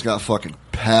Manoa's got fucking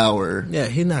power. Yeah,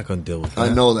 he's not going to deal with that.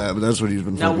 I know that, but that's what he's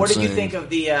been. Now, fucking what did you saying. think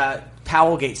of the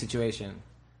Towelgate situation?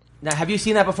 Now, have you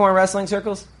seen that before in wrestling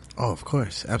circles? Oh, of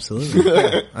course. Absolutely.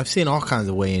 Yeah. I've seen all kinds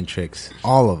of weigh-in tricks.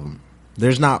 All of them.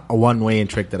 There's not a one weigh-in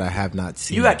trick that I have not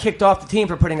seen. You got kicked off the team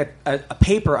for putting a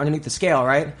paper underneath the scale,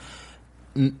 right?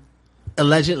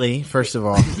 Allegedly, first of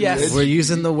all. Yes. We're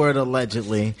using the word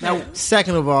allegedly. Now-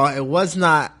 Second of all, it was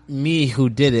not me who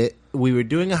did it. we were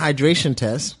doing a hydration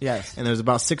test. Yes. And there was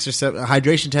about 6 or 7. A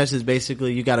hydration test is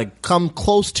basically you got to come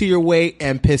close to your weight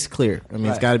and piss clear. I mean,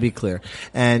 it's Right. got to be clear.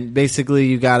 And basically,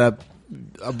 you got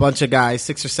a bunch of guys,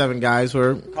 6 or 7 guys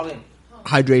were Probably.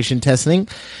 hydration testing.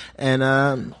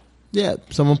 And,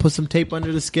 someone put some tape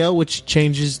under the scale, which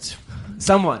changes.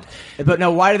 Someone. But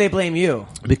no, why do they blame you?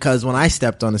 Because when I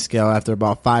stepped on the scale, after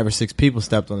about 5 or 6 people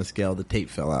stepped on the scale, the tape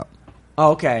fell out.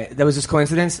 Oh, okay. That was just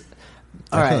coincidence?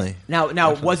 All right. Definitely.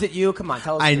 Now, was it you? Come on,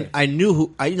 tell us. the truth. I knew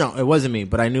who. It wasn't me,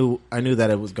 but I knew that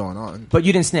it was going on. But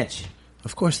you didn't snitch.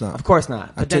 Of course not. Of course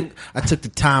not. But I took the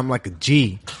time like a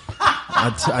G.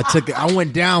 I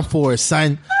went down for it,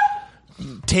 son.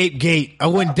 Tape gate. I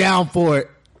went down for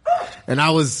it, and I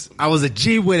was a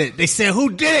G with it. They said, "Who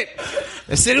did it?"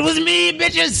 They said it was me,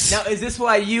 bitches. Now, is this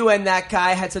why you and that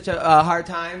guy had such a hard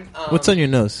time? What's on your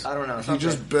nose? I don't know. He something.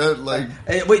 just bet like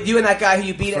Wait, you and that guy who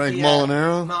you beat Frank at the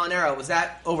Molinaro? Molinaro, was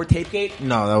that over Tapegate?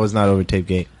 No, that was not over tape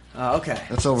gate. Oh, okay.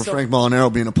 that's over So- Frank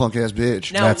Molinaro being a punk ass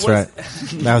bitch. Now, That's right.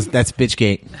 That's bitch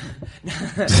gate.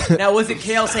 Now, was it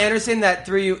Cale Sanderson that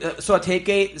threw you, saw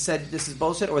Tapegate and said this is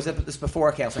bullshit, or was this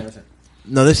before Cale Sanderson?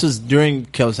 No, this was during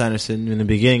Kel Sanderson, in the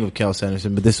beginning of Kel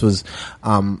Sanderson, but this was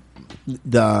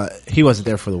he wasn't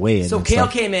there for the weigh-in. So and Cale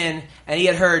stuff. came in, and he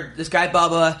had heard this guy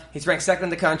Bubba, he's ranked second in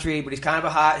the country, but he's kind of a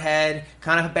hothead,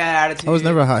 kind of a bad attitude. I was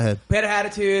never a hothead. Bad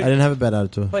attitude. I didn't have a bad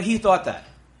attitude. But he thought that.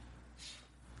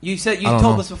 You said I don't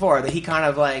told know. us before that he kind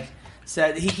of like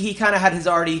said he kind of had his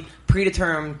already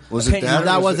predetermined Was it opinion. that?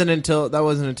 that was wasn't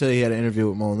until he had an interview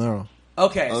with Molinaro.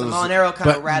 Okay, so Oh, Molinaro kind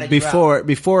of But ratted you out.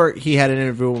 before he had an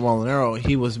interview with Molinaro,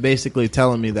 he was basically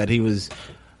telling me that he was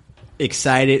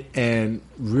excited and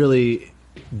really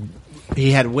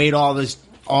he had weighed all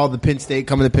the Penn State,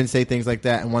 coming to Penn State, things like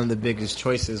that, and one of the biggest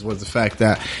choices was the fact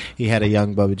that he had a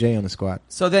young Bubba J on the squad.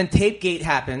 So then Tapegate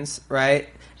happens, right?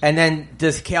 And then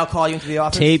does Cale call you into the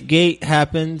office? Tape gate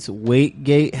happens, weight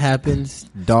gate happens,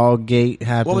 dog gate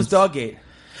happens. What was Doggate?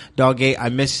 Dog gate?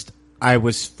 I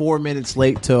was 4 minutes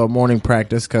late to a morning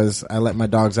practice because I let my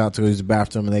dogs out to use the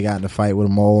bathroom and they got in a fight with a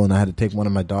mole, and I had to take one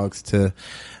of my dogs to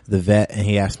the vet, and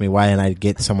he asked me why didn't I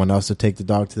get someone else to take the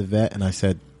dog to the vet, and I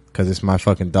said because it's my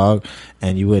fucking dog,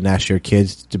 and you wouldn't ask your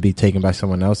kids to be taken by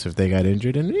someone else if they got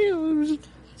injured, and it was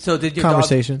So did your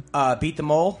Conversation. dog beat the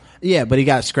mole? yeah, but he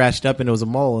got scratched up and it was a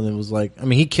mole, and it was like, I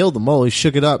mean, he killed the mole, he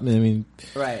shook it up, and I mean,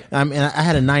 Right. I mean, I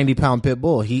had a 90-pound pit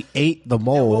bull, he ate the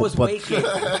mole. What was but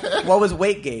Weightgate? What was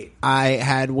Weightgate? I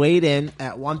had weighed in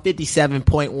at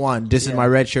 157.1. This is my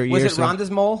redshirt year. Was it so Rhonda's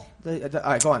mole? All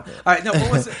right, go on. All right, no.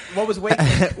 What was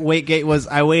Weightgate? Weightgate was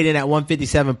I weighed in at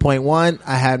 157.1.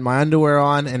 I had my underwear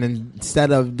on, and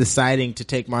instead of deciding to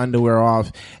take my underwear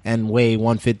off and weigh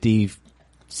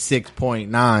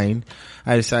 156.9,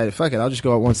 I decided, fuck it, I'll just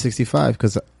go at 165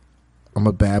 because I'm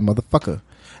a bad motherfucker.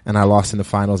 And I lost in the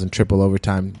finals in triple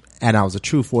overtime. And I was a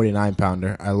true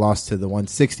 49-pounder. I lost to the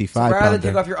 165-pounder. Rather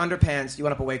than take off your underpants, you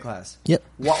went up a weight class. Yep.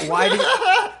 Why did?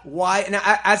 Why? Now,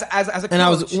 as a coach, And I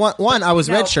was I was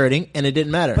now- redshirting, and it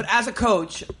didn't matter. But as a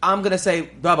coach, I'm gonna say,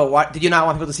 Bubba, why did you not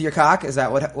want people to see your cock? Is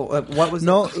that what was?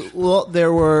 No, well,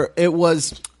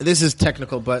 this is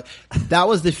technical, but that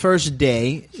was the first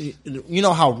day. You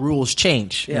know how rules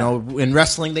change. Yeah. You know, in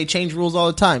wrestling, they change rules all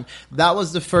the time. That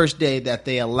was the first day that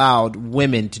they allowed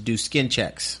women to do skin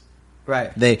checks.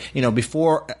 Right. They,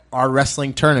 before our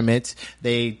wrestling tournaments,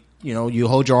 you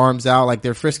hold your arms out like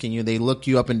they're frisking you. They look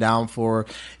you up and down for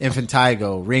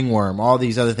impetigo, ringworm, all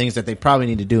these other things that they probably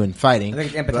need to do in fighting. I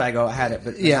think Impetigo had it,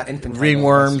 but Yeah, not Infantile.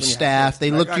 ringworm, That's when you staff. have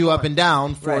They this. look Right, you go up on. and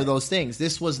down for Right. those things.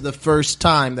 This was the first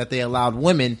time that they allowed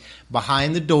women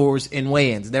behind the doors in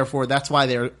weigh-ins. Therefore, that's why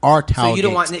there are towel So you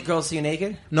don't gates. want girls to see you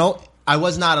naked? No, I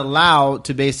was not allowed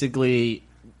to basically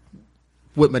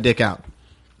whip my dick out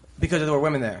Because there were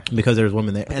women there. because there was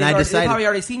women there, and I They'd decided. probably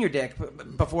already seen your dick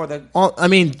before the. I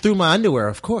mean, through my underwear,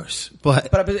 of course, but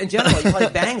But in general, you probably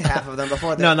banged half of them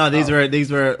before. no, these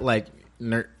Oh. were like.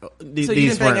 These, So you these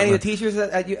didn't bang weren't. any of the teachers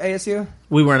at ASU?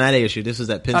 We weren't at ASU. This was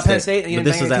at Penn State. Penn State, and you but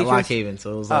didn't this was bang at any Lock teachers? Haven,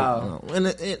 so it was like, Oh. and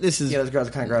this is Yeah, those girls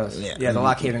are kind of gross. Yeah. Yeah, the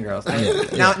Lock Haven girls.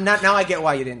 Now I get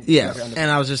why you didn't. Yeah, and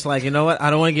I was just like, you know what?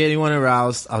 I don't want to get anyone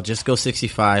aroused. I'll just go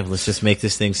 65. Let's just make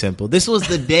this thing simple. This was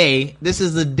the day. This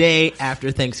is the day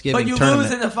after Thanksgiving But you tournament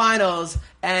lose in the finals,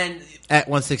 and at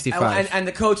 165. and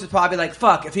the coach is probably like,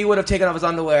 "Fuck! If he would have taken off his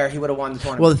underwear, he would have won the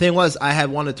tournament." Well, the thing was, I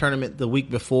had won a tournament the week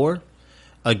before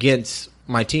against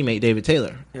my teammate David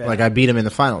Taylor. Yeah. Like I beat him in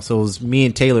the finals, so it was me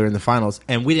and Taylor in the finals,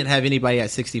 and we didn't have anybody at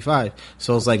 65.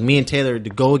 So it was like me and Taylor to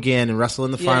go again and wrestle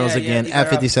in the finals again you at got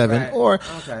up, 57, right. or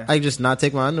Okay. I just not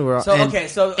take my underwear off. So, And okay,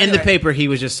 so in the anyway. paper, he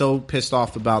was just so pissed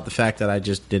off about the fact that I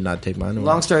just did not take my underwear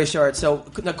Long off. story short, so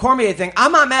the Cormier thing,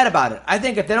 I'm not mad about it. I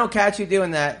think if they don't catch you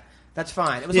doing that, That's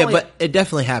fine. It was Yeah, only, but it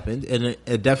definitely happened, and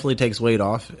it definitely takes weight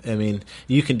off. I mean,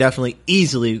 you can definitely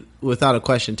easily, without a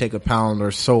question, take a pound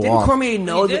or so didn't off. Cormier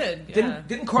know He that? did, yeah.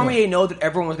 Didn't Cormier know that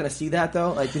everyone was going to see that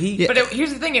though? Like, did he? Yeah. But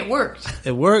here's the thing: it worked.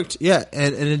 It worked, yeah,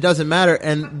 and it doesn't matter.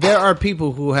 And there are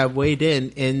people who have weighed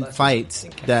in fights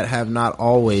that have not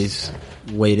always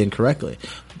weighed in correctly.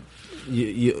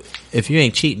 You if you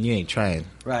ain't cheating, you ain't trying.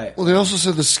 Right. Well, they also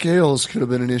said the scales could have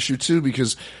been an issue too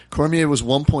because Cormier was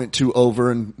 1.2 over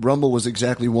and Rumble was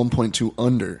exactly 1.2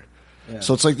 under. Yeah.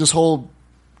 So it's like this whole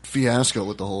fiasco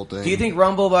with the whole thing. Do you think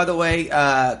Rumble, by the way,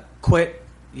 quit?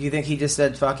 Do you think he just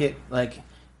said fuck it, like,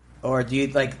 or do you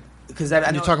like? Because I know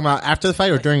You're talking about after the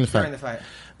fight or during the fight? during the fight.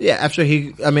 Yeah, after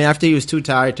he was too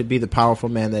tired to be the powerful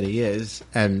man that he is,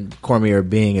 and Cormier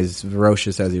being as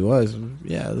ferocious as he was,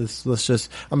 yeah, let's just.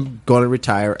 I'm going to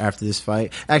retire after this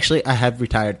fight. Actually, I have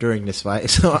retired during this fight,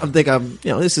 so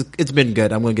it's been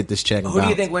good. I'm going to get this check. Who do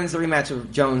you think wins the rematch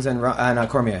of Jones and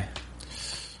Cormier?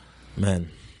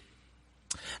 Man,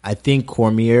 I think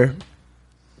Cormier.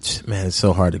 Man, it's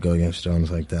so hard to go against Jones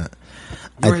like that.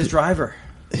 You're his driver,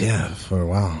 Yeah, for a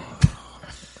while.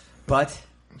 but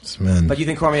Man, you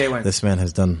think Cormier wins? this man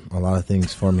has done a lot of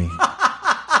things for me.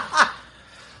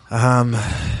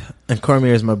 And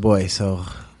Cormier is my boy, so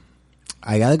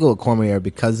I gotta go with Cormier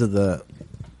because of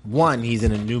he's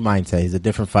in a new mindset. He's a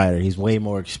different fighter. He's way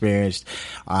more experienced,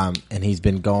 and he's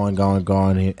been going.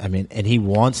 And he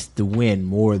wants to win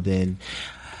more than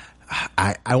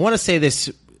I want to say this,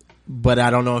 but I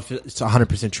don't know if it's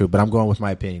 100% true. But I'm going with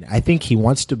my opinion. I think he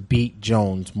wants to beat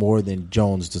Jones more than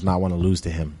Jones does not want to lose to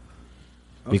him.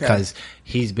 Because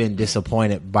he's been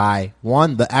disappointed by,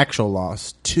 one, the actual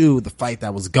loss, two, the fight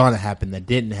that was going to happen that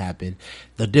didn't happen,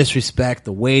 the disrespect,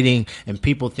 the waiting, and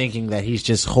people thinking that he's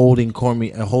just holding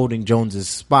Jones's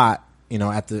spot,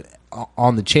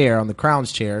 on the chair, on the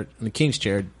crown's chair, on the king's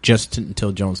chair,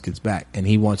 until Jones gets back. And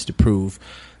he wants to prove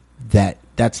that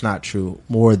that's not true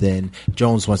more than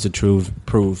Jones wants to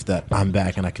prove that I'm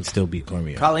back and I can still beat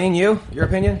Cormier. Colleen, your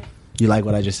opinion? You like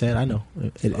what I just said? I know.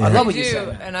 I love what I you do,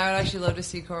 said. and I would actually love to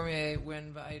see Cormier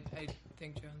win, but I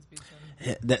think Jones beats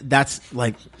him. That's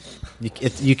like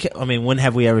you can't. I mean, when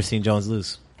have we ever seen Jones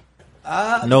lose?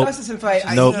 The Nope. Gustafsson fight,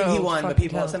 I Nope. think he won, but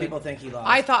Fucking some people think he lost.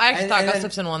 I actually And- thought and then-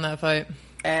 Gustafsson won that fight.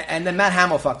 And then Matt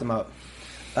Hamill fucked him up.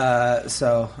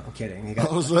 So I'm kidding. He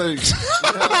got, I was like,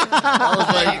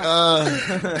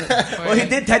 well, he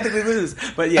did technically lose,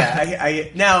 but yeah.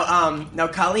 Now,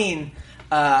 Colleen,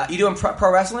 you doing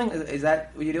pro wrestling? Is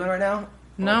that what you're doing right now?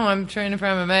 No, I'm training for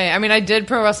MMA. I mean, I did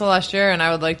pro wrestle last year, and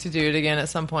I would like to do it again at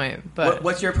some point. But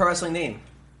What's your pro wrestling name?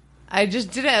 I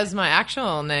just did it as my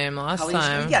actual name last Colleen,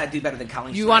 time. you gotta do better than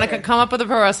Colleen. You want to Schneider. come up with a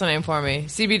pro wrestling name for me?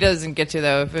 CB doesn't get you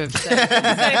though. If it's anything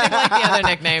like the other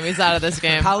nickname, he's out of this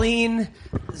game. Colleen,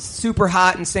 super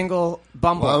hot and single.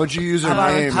 Bumble. why would you use her How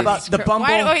about, name? how about the Bumble?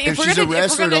 Wait, If we're she's a gonna,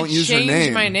 wrestler, if we're gonna don't use her change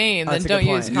name. my name, Oh, then that's a don't good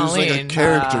use point. Use Colleen. like a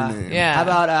character name. Yeah. How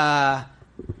about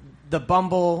the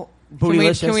Bumble? Can we,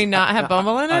 Bootylicious? can we not have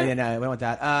Bumble in it? Oh yeah, no, we went with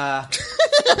that.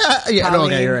 Yeah,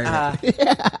 Colleen, you're right.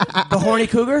 The horny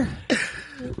cougar.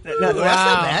 No, That's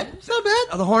not bad. It's not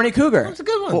bad. The horny cougar. That's a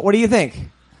good one. What do you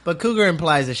think? But Cougar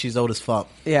implies that she's old as fuck.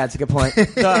 Yeah, it's a good point.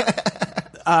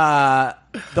 The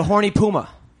horny puma.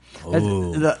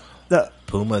 Ooh. The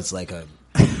Puma's like a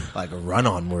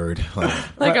run-on word. Like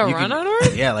a you can- run-on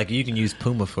word? Yeah, like you can use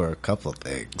Puma for a couple of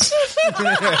things.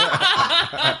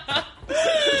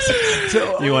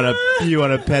 You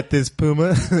want to pet this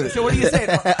Puma? So what do you say?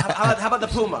 How about the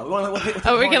puma?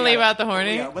 We can leave out the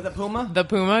horny. Yeah, with the puma. The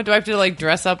Puma? Do I have to like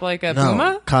dress up like a No,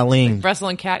 Puma? Colleen,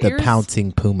 Wrestling cat the ears?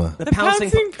 pouncing Puma. The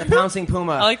pouncing pouncing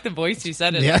puma. I like the voice you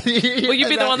said it. Yeah. Will you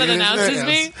be the one that Isn't announces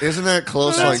me? Isn't that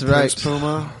close That's like Prince right.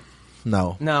 Puma?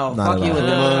 No, No, not fuck at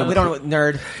you. all. We don't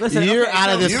nerd. Listen, You're okay, out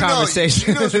of so- this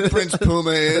conversation. She knows who Prince Puma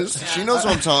is. She knows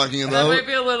what I'm talking That about. might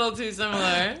be a little too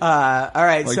similar. All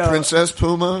right, Like so Princess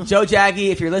Puma. Joe Jaggy,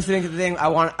 if you're listening to the thing, I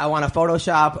want a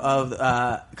Photoshop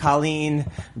of Colleen,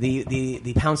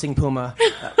 the pouncing puma,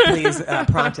 please,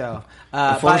 pronto.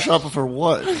 Photoshop of her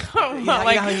what?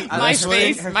 Like how you- my wrestling,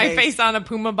 face, her my face. face on a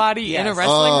Puma body in a Yes.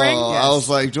 wrestling ring. I was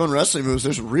like doing wrestling moves.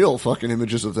 There's real fucking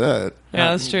images of that.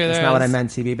 Yeah, that's true. That's there not what I is. meant,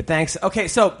 TB, but thanks. Okay,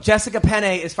 so Jessica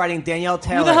Penne is fighting Danielle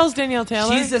Taylor. Who the hell's Danielle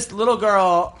Taylor? She's this little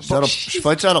girl, She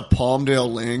fights out of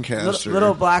Palmdale, Lancaster.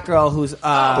 little black girl who's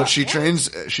but she trains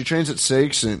at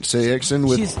Saxon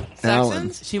with She's-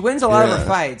 Alan. Saxons? she wins a lot of Yeah. her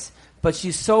fights, but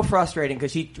she's so frustrating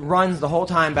because she runs the whole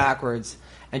time backwards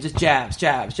and just jabs.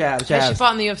 Has she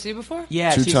fought in the UFC before?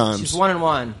 Yeah, Two she's, times. She's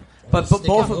 1-1, but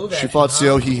both She fought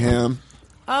Siohi Ham.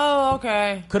 Oh,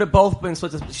 okay. could have both been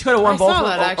split. She could have won I both, saw of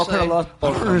that, them, or could have actually. lost I both.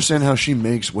 don't of them. understand how she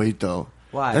makes weight though.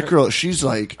 Why? That girl, she's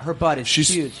like her butt is she's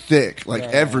huge. thick, like Yeah,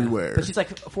 yeah. everywhere. But she's like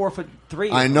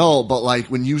 4'3". I know, but like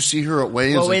when you see her at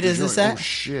weigh-ins, What weight like, is you're this like, at? Oh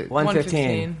shit!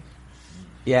 115.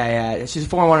 Yeah. She's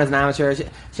 4-1 as an amateur.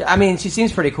 I mean, she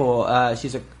seems pretty cool.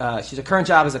 She's a current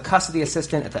job as a custody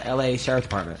assistant at the L.A. Sheriff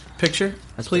Department. Picture,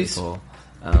 That's please. pretty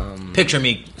cool. Picture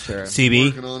me, Sure. CB.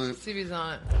 Working on it. CB's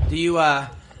on it. Do you?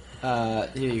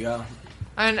 Here you go.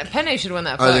 And Penny should win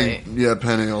that I fight. think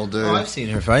Penny all day. Oh, I've seen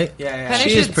her fight. Yeah. Penny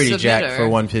She is should pretty submit jacked her. for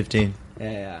 115.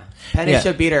 Yeah. Penny Yeah.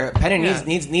 should beat her. Penny Yeah.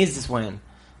 needs this win.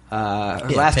 Her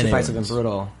Yeah, last two Penny fights have been wins.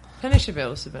 brutal. Penny should be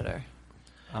able to submit her.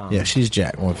 Yeah, she's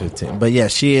jacked 115. But yeah,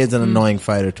 she is an annoying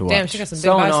fighter to watch. Damn, she got some big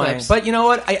So annoying. biceps. But you know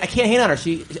what? I can't hate on her.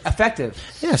 She's effective.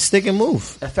 Yeah, stick and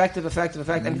move. Effective.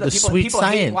 And The sweet people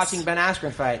hate science. watching Ben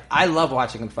Askren fight. I love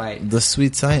watching him fight. The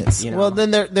sweet science. You know. Well,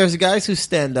 then there's guys who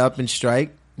stand up and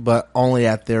strike, but only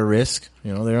at their risk.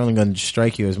 You know, they're only going to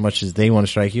strike you as much as they want to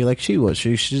strike you, like she was.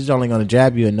 She's only going to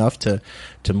jab you enough to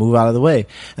move out of the way.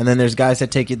 And then there's guys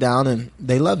that take you down and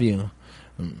they love you.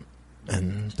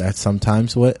 And that's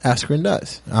sometimes what Askren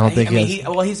does. I don't think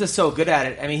he's just so good at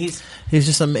it. I mean, he's he's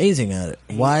just amazing at it.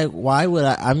 Why would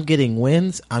I'm getting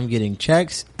wins, I'm getting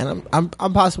checks, and I'm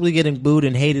possibly getting booed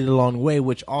and hated along the way,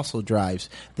 which also drives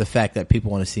the fact that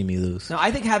people want to see me lose. no.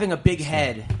 I think having a big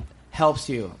head helps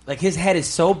you. Like his head is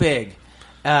so big.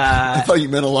 I thought you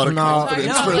meant a lot of No, confidence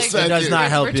no, for a like, second. it does not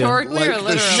help you. Rhetorically Like or the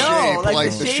literally? shape, No, like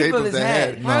like the the shape shape of of his the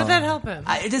head. head. Why would that help him?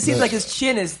 It just seems like his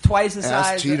chin is twice the Ask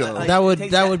size. Tito. Like, That it would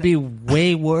takes be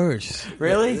way worse.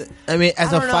 really. I mean,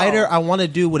 as I a don't fighter, know. I want to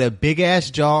do with a big ass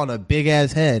jaw and a big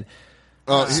ass head,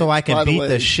 so I can By beat way,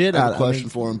 the shit I have out a of question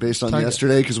for him based on Target.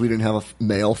 yesterday because we didn't have a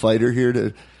male fighter here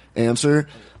to answer.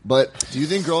 But do you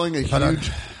think growing a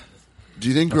huge... Do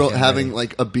you think having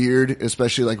like a beard,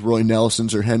 especially like Roy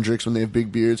Nelson's or Hendricks when they have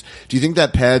big beards, do you think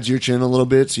that pads your chin a little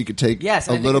bit so you could take Yes,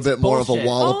 I a think little it's bit more of a bullshit.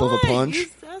 wallop of a Why? punch?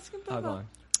 He's asking Oh, about- go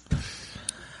on.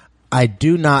 I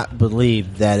do not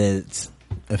believe that it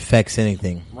affects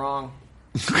anything. Wrong.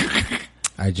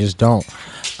 I just don't.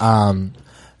 No,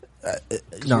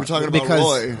 We're talking about because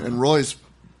Roy, and Roy's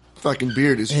fucking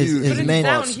beard is His- huge. his But it's main-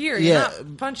 down here. Yeah. You're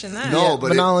not punching that. No, Yeah, but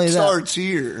but not only it that- starts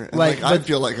here. And Like, I but-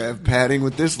 feel like I have padding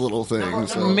with this little thing.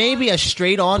 So. maybe a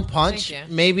straight on punch. Thank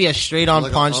you. Maybe a straight on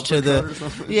Like an punch to uppercut or the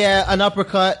something? an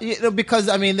uppercut. You know, because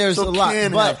I mean, there's So a lot.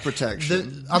 can But have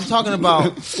protection. I'm talking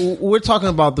about. We're talking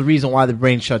about the reason why the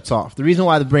brain shuts off. The reason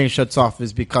why the brain shuts off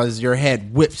is because your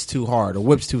head whips too hard or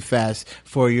whips too fast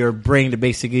for your brain to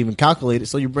basically even calculate it.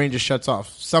 So your brain just shuts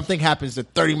off. Something happens at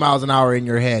 30 miles an hour in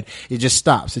your head. It just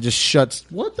stops. It just shuts.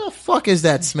 What the fuck is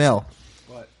that smell?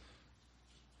 What?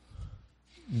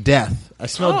 Death. I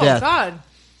smell Oh death. God!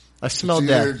 I smell It's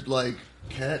death. either, like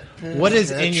cat piss, What is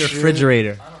cat in your shit.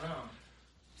 refrigerator? I don't know.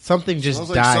 Something just Sounds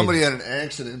like died. somebody had an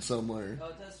accident somewhere. Oh,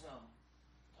 it does smell.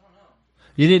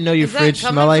 You didn't know your Is that fridge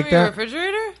coming smell like from your that?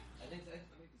 refrigerator?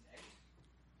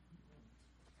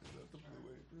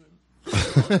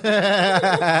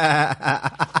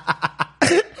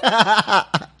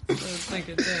 I was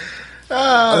thinking too.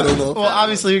 I don't know. Well,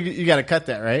 obviously you got to cut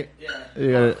that, right?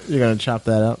 Yeah. You're gonna chop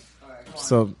that up.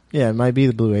 So yeah, it might be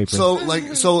the blue apron.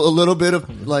 So a little bit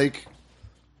of like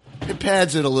it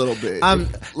pads it a little bit.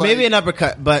 Maybe an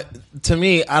uppercut, but to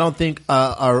me, I don't think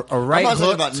a right I'm not talking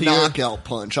hook about to your knockout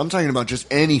punch. I'm talking about just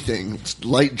anything,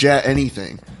 light jet,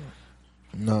 anything.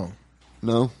 no.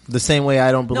 No, The same way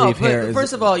I don't No, believe hair but is.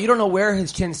 first of all, you don't know where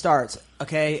his chin starts.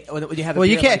 Okay, when you have a well,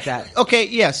 you beard can't. like that. Okay,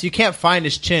 yes, you can't find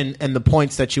his chin and the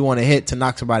points that you want to hit to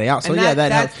knock somebody out. So And yeah,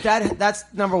 that helps. that's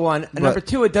number one. And But- number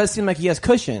two, it does seem like he has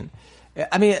cushion.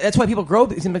 I mean, that's why people grow.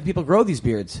 It seems like people grow these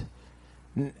beards,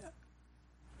 I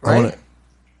right? wanna-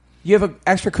 You have an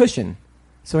extra cushion,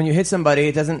 so when you hit somebody,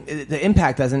 the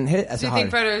impact doesn't hit as Do you hard.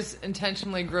 think fighters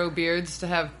intentionally grow beards to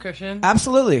have cushion?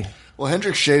 Absolutely. well,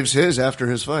 Hendricks shaves his after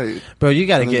his fight. Bro, you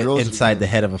got to And then get grows it inside again. the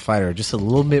head of a fighter just a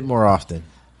little bit more often.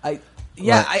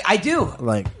 I do.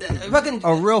 Like Fucking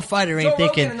a real fighter ain't Joe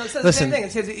thinking. Rogan says the Listen, same thing.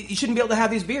 It says you shouldn't be able to have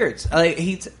these beards.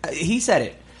 He said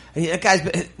it. That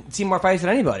guy's seen more fights than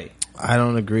anybody. I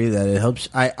don't agree that it helps.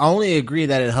 I only agree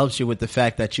that it helps you with the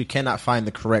fact that you cannot find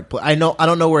the correct place. I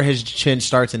don't know where his chin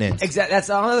starts and ends. Exactly. That's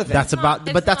another thing. That's about,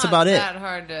 but that's about it. That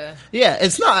hard to. Yeah,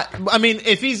 it's not. I mean,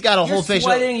 if he's got a You're whole facial.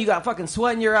 sweating. You got fucking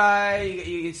sweat in your eye.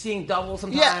 You're seeing double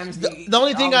Yeah, sometimes. the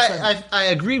only thing all of a sudden- I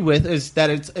agree with is that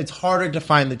it's harder to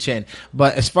find the chin.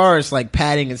 But as far as like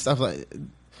padding and stuff like,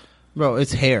 bro,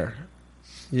 it's hair.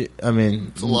 I mean,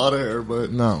 It's a lot of hair, but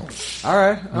no, All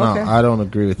right. Okay. no, I don't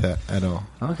agree with that at all.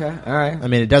 Okay. All right. I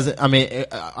mean, it doesn't. I mean,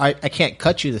 I can't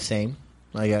cut you the same.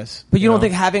 I guess, But you don't know?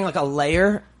 think having like a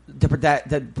layer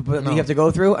that you have to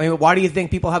go through? I mean, why do you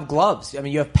think people have gloves? I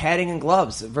mean, you have padding and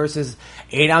gloves versus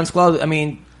 8-ounce gloves. I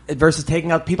mean, versus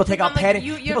taking out people take out padding.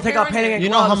 People take out padding and You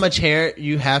gloves. know how much hair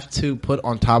you have to put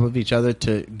on top of each other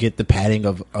to get the padding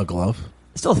of a glove?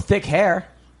 Still thick hair.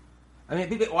 I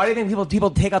mean, why do you think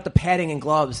people take out the padding and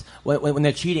gloves when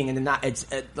they're cheating and they're not? It's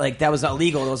like that was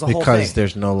illegal. It was a whole thing. Because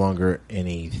there's no longer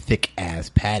any thick ass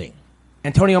padding.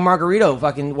 Antonio Margarito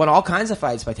fucking won all kinds of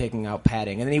fights by taking out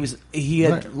padding, and then he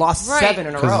had lost 7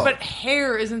 in a row. But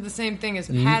hair isn't the same thing as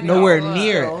padding. Nowhere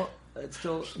near. It's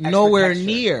still extra Nowhere texture.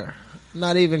 near.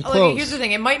 Not even Like, close. here's the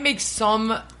thing: it might make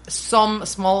some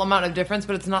small amount of difference,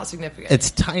 but it's not significant. It's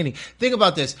tiny. Think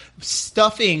about this.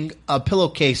 Stuffing a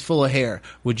pillowcase full of hair.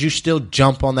 Would you still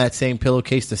jump on that same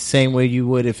pillowcase the same way you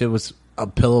would if it was a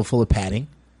pillow full of padding?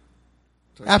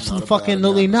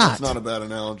 Absolutely not. That's not a bad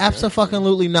analogy.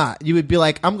 Absolutely not. You would be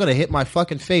like, I'm going to hit my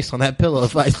fucking face on that pillow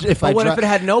if I But what if it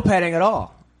had no padding at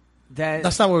all? Then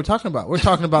That's not what we're talking about. We're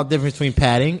talking about the difference between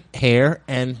padding, hair,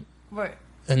 and Right.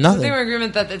 and I nothing think we're in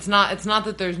agreement that it's not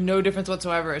that there's no difference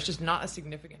whatsoever. It's just not a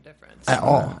significant difference. at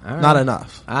all. Not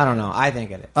enough. I don't know. I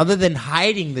think it is. Other than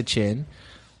hiding the chin,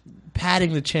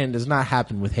 padding the chin does not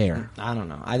happen with hair. I don't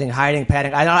know. I think hiding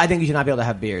padding. I think you should not be able to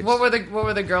have beards. What were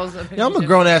the girls' opinions? Yeah, I'm a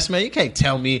grown ass man. You can't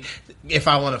tell me if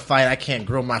I want to fight, I can't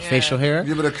grow my facial hair.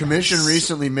 Yeah, but a commission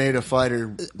recently made a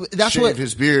fighter That's shave what-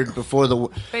 his beard before the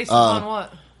Based upon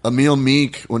what? Emil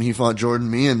Meek, when he fought Jordan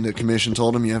Meehan, the commission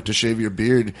told him you have to shave your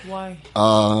beard. Why?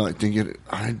 I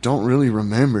don't really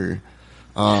remember.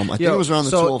 I think it was around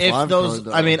the 205 card,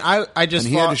 though. I mean, I just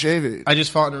And he fought, had to shave it. I just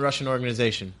fought in a Russian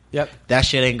organization. Yep. That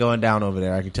shit ain't going down over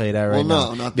there. I can tell you that right now.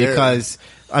 Well, no, not there. Because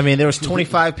I mean, there was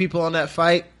 25 people on that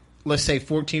fight. Let's say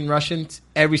 14 Russians.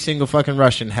 Every single fucking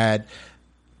Russian had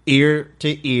ear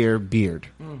to ear beard.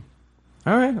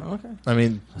 All right. Okay. I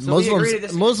mean, So we agree to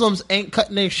disagree. Muslims ain't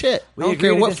cutting their shit. We I don't agree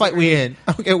care to what fight we disagree. in.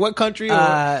 I don't care what country. Joe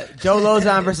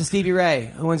Lozon versus Stevie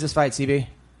Ray. Who wins this fight, CB?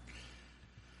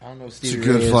 I don't know. It's a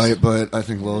good fight, but I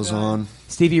think Lozon.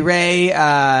 Stevie Ray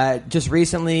just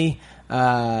recently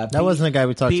That wasn't the guy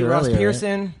we talked beat to Ross earlier.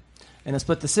 Pearson in a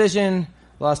split decision.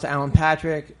 Lost to Alan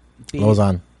Patrick. Beat,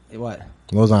 Lozon. What?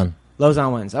 Lozon.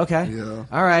 Lozon wins. Okay. Yeah.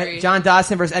 All right. Agreed. John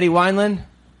Dodson versus Eddie Wineland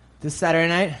this Saturday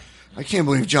night. I can't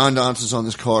believe John Donson's on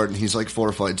this card and he's like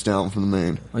 4 fights down from the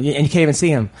main. And you can't even see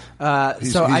him. I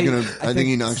think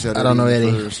he knocks out I don't know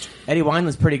Eddie. first. Eddie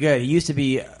Wineland's pretty good. He used to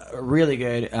be really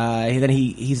good. Then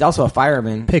he's also a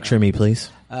fireman. Picture me, please.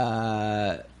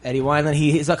 Eddie Wineland.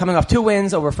 He's coming off 2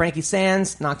 wins over Frankie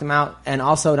Sands, knocked him out, and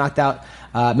also knocked out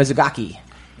Mizugaki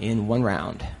in 1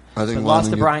 round. I think So lost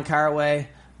to Wineland- Brian Caraway,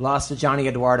 lost to Johnny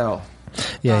Eduardo.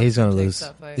 Yeah, he's gonna Takes lose.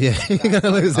 that fight. Yeah, he's gonna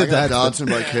lose I it. got Dodson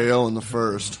by KO in the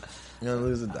first. He's gonna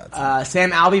lose it. Dodson.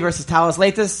 Sam Alvey versus Talos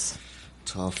Latis.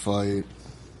 Tough fight.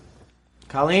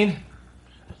 Colleen?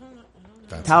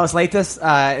 Talos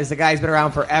Latis is the guy who's been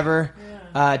around forever.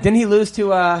 Didn't he lose to,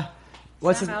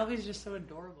 what's his... Sam Alvey's just so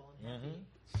adorable.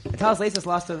 Talos Latis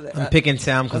lost to... I'm picking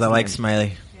Sam because I like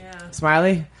Smiley. Yeah.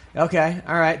 Smiley? Okay,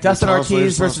 all right. Dustin Talos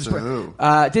Ortiz Latis versus... lost to who?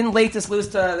 Didn't Latis lose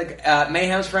to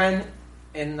Mayhem's friend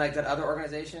in like that other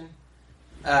organization?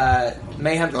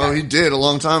 Mayhem. Oh, he did a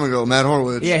long time ago. Matt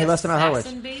Horwitz. Yeah, he lost to Matt Horwitz.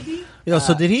 Assassin baby. Yo,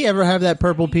 so did he ever have that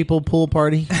purple people pool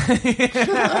party?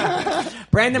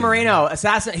 Brandon Moreno,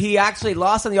 assassin. He actually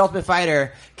lost on the Ultimate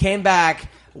Fighter. Came back,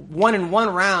 won in 1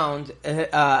 round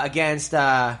against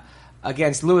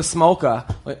Louis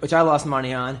Smolka, which I lost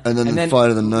money on. And then the fight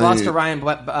of the night. Lost to Ryan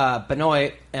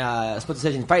Benoit, split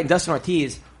decision. Fighting Dustin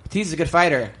Ortiz. Ortiz is a good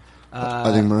fighter.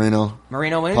 I think Moreno.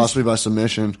 Moreno wins. Possibly by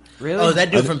submission. Really? Oh,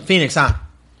 that dude from Phoenix, huh?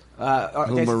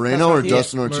 Who, Moreno or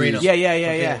Dustin Ortiz? Moreno. Yeah.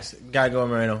 Phoenix. Gotta go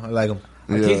Moreno. I like him.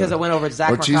 Ortiz has a win over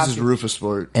Zach Ortiz is Markovsky. Rufus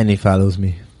Sport. And he follows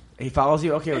me. He follows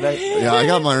you? Okay, well, that, Yeah, I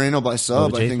got Moreno by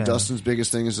sub. OJ I think fan. Dustin's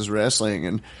biggest thing is his wrestling,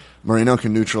 and Moreno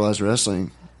can neutralize wrestling.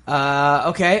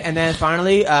 okay, and then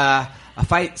finally, a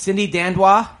fight. Cindy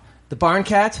Dandois, the Barn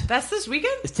Cat, That's this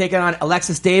weekend? is taking on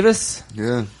Alexis Davis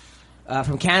Yeah.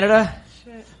 from Canada.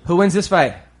 Shit. Who wins this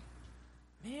fight?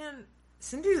 Man,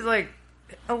 Cindy's like,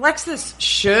 Alexis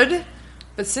should,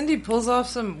 but Cindy pulls off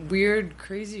some weird,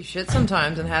 crazy shit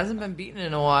sometimes and hasn't been beaten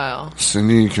in a while.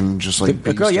 Cindy can just like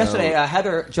The girl beast yesterday, out.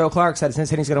 Heather Joe Clark said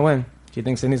Cindy's going to win. Do you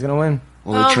think Cindy's going to win?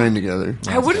 Well, they train together.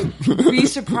 I wouldn't be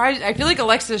surprised. I feel like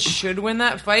Alexis should win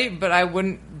that fight, but I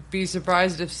wouldn't be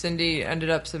surprised if Cindy ended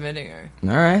up submitting her. All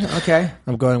right, okay.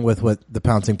 I'm going with what the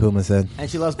Pouncing Puma said. And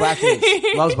she loves black dudes.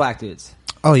 Loves black dudes.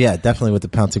 Oh, yeah, definitely what the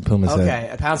Pouncing Puma said. Okay,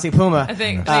 a Pouncing Puma. I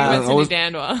think it's always-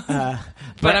 Cindy Dandois.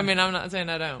 But I mean, I'm not saying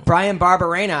I don't. Brian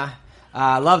Barberena.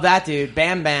 Love that dude.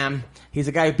 Bam Bam. He's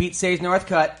a guy who beat Sage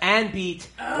Northcutt and beat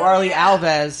Warley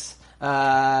Alves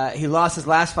He lost his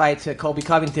last fight to Colby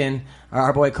Covington,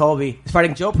 our boy Colby. He's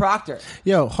fighting Joe Proctor.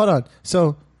 Yo, hold on.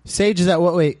 So Sage is at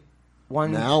what weight?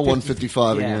 Now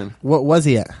 155 again. What was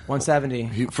he at?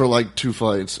 170. For like 2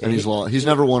 fights, and he's lost. He's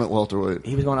never won at welterweight.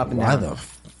 He was going up and Why down.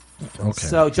 Okay.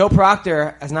 So Joe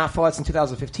Proctor has not fought since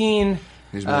 2015.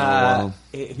 He's been out a while.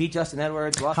 He beat Justin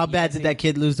Edwards. lost How to bad did UFC. that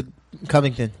kid lose to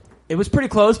Covington? It was pretty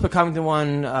close, but Covington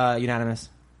won unanimous.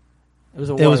 It was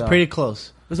a war. It was though. pretty close.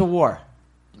 It was a war.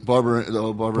 Barbara. But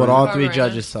all Barbara three Ann.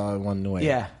 judges saw it one way.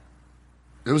 Yeah.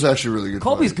 It was actually a really good.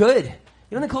 Colby's fight. good.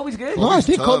 You don't think Colby's good? No, I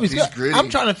think tough. Colby's He's good. gritty. I'm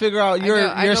trying to figure out. You're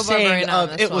I go saying Barbarian on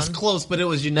this it was one. close, but it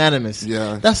was unanimous.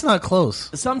 Yeah. That's not close.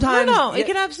 Sometimes. No, yeah. it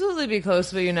can absolutely be close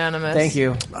to be unanimous. Thank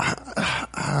you.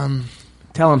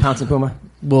 Tell him, Pounce and Puma.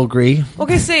 We'll agree.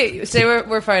 Okay, say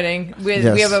we're fighting. We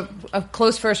Yes. have a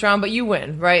close first round, but you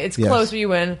win, right? It's Yes. close, but you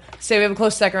win. Say we have a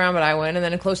close second round, but I win, and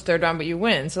then a close third round, but you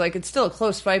win. So like it's still a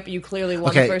close fight, but you clearly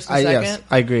won the first and second. Yes,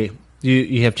 I agree.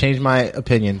 You have changed my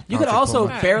opinion. You could also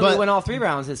Puma. barely But- win all 3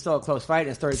 rounds. It's still a close fight.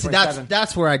 It's 30 See,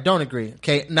 that's where I don't agree.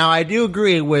 Okay, now I do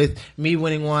agree with me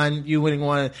winning one, you winning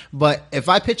one. But if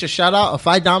I pitch a shutout, if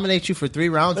I dominate you for 3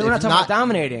 rounds, But we're not if talking about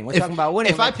dominating. We're talking about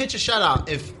winning. If I pitch a shutout,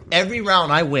 if every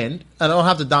round I win, I don't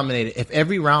have to dominate it. If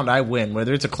every round I win,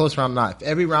 whether it's a close round or not, if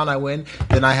every round I win,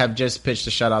 then I have just pitched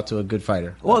a shutout to a good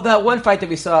fighter. Well, that one fight that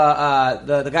we saw,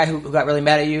 the guy who got really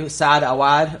mad at you, Saad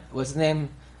Awad, what's his name?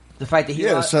 The fight that he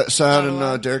Yeah, lost. Saad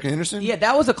and Derek Anderson. Yeah,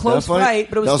 that was a close That fight,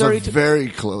 but it was that was 30 a very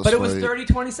close. But it was fight.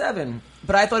 30-27.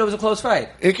 But I thought it was a close fight.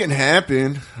 It can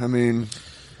happen. I mean,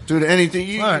 dude, anything.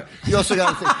 You, All right. you also got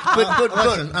to think. But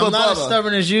Listen, I'm not as Bubba,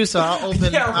 stubborn as you, so I'll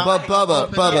open. Yeah, I'll but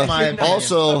open my Bubba. opinion.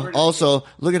 Also,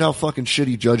 look at how fucking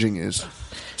shitty judging is.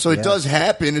 So it does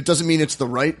happen. It doesn't mean it's the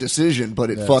right decision, but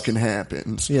it fucking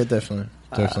happens. Yeah, definitely.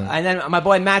 And then my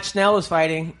boy Matt Schnell was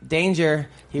fighting Danger.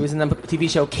 He was in the TV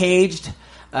show Caged.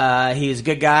 He's a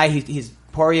good guy. He's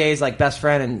Poirier's like best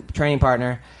friend and training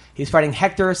partner. He's fighting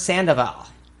Hector Sandoval.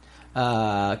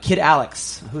 Kid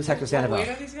Alex. Who's Hector Sandoval? What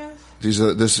weight are these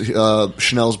guys? This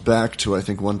Schnell's back to I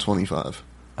think 125.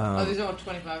 Oh, these are all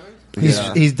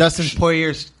 25ers? He's Dustin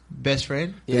Poirier's best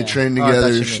friend. They trained Oh, I thought together,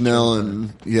 you meant Schnell,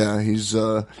 trained and he's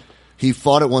he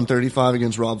fought at 135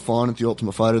 against Rob Font at the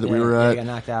Ultimate Fighter that we were Yeah, at, he got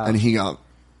knocked out. and he got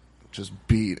just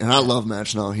beat. And I love Matt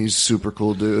Schnell; he's super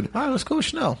cool, dude. All right, let's go with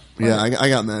Schnell. Yeah, I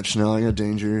got Matt Schnell. I got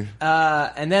Danger.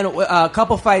 And then a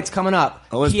couple fights coming up.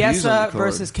 OSB's on the Chiesa card.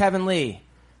 versus Kevin Lee.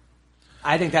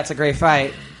 I think that's a great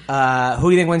fight. Who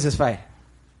do you think wins this fight?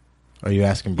 Are you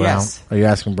asking Brown? Yes. Are you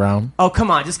asking Brown? Oh,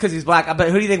 come on. Just because he's black. But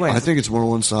who do you think wins? I think it's more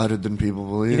one-sided than people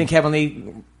believe. You think Kevin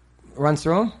Lee runs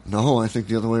through him? No, I think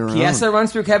the other way around. Chiesa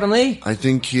runs through Kevin Lee? I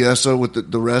think Chiesa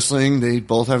with the wrestling, they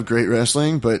both have great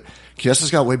wrestling, but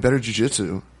Chiesa's got way better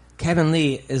jiu-jitsu. Kevin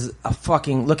Lee is a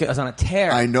fucking look at us on a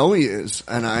tear. I know he is,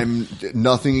 and I'm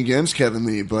nothing against Kevin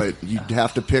Lee, but you'd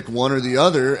have to pick one or the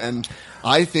other, and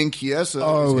I think Chiesa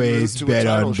Always is bet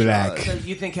gonna on move to a title black. So shot.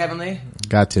 you think Kevin Lee?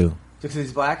 Got to. Just because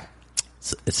he's black?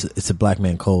 It's a black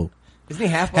man code. Isn't he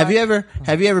half black?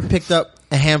 Have you ever picked up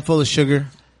a handful of sugar,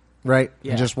 right?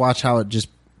 Yeah. And just watch how it just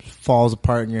falls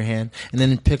apart in your hand, and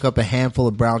then pick up a handful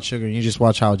of brown sugar and you just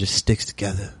watch how it just sticks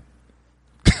together.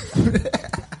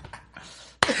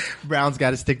 Brown's got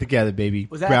to stick together, baby.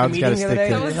 Was that Brown's the got to meeting the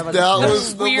stick other day? together. That The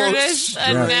was the weirdest most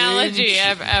analogy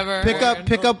I've ever Pick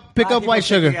heard. up people white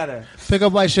stick sugar. together. Pick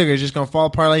up white sugar. It's just gonna fall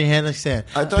apart like your hand like sand.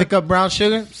 I thought- Pick up brown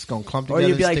sugar. It's gonna clump Or together.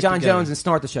 you'd be and like stick John together. Jones and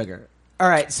snort the sugar. All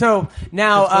right, so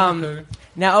now,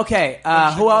 okay, who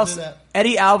sugar else? do that?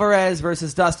 Eddie Alvarez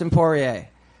versus Dustin Poirier.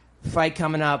 Fight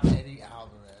coming up.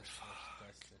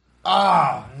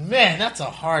 Oh man, that's a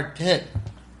hard pick.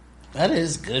 That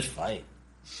is a good fight.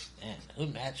 Man, who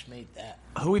match made that?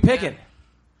 Who we picking?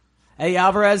 Eddie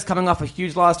Alvarez coming off a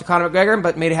huge loss to Conor McGregor,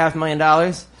 but made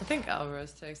 $500,000 I think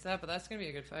Alvarez takes that, but that's going to be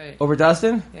a good fight. over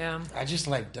Dustin. Yeah. I just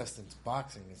like Dustin's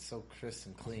boxing. It's so crisp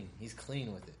and clean. He's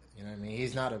clean with it. You know what I mean?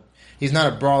 He's not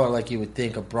a brawler like you would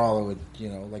think a brawler would. You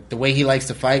know, like the way he likes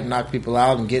to fight, knock people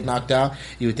out, and get knocked out.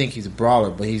 You would think he's a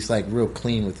brawler, but he's like real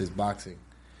clean with his boxing.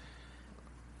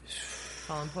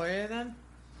 Colin Poirier then?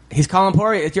 He's Colin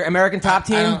Poirier. It's your American top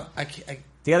team. I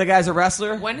The other guy's a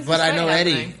wrestler. When is but this I fight know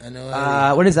happening? Eddie. I know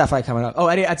Eddie. When is that fight coming up? Oh,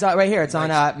 Eddie, it's right here. It's on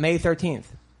May 13th.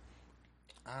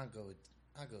 I'll go with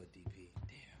DP. Damn.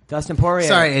 Dustin Poirier.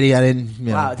 Sorry, Eddie. I didn't. You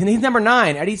know. Wow, then he's number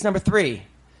 9. Eddie's number 3.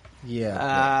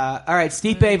 Yeah. All right,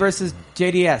 Stipe versus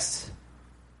JDS.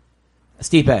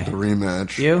 Stipe.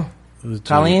 rematch. You? Who's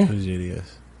Colleen? Who's JDS?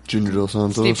 Junior Dos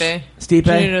Santos. Stipe. Stipe?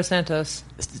 Junior Dos Santos.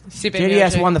 Stipe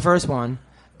JDS Miocic. won the first one,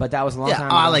 but that was a long Yeah.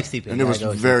 time Oh, I ago. like Stipe. And it was I go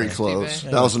with very Stipe. close.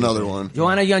 Stipe. That was another one.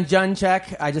 Joanna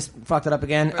Jędrzejczyk. I just fucked it up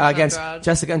again. Versus Against Andrade.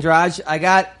 Jessica Andrade. I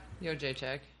got Yo,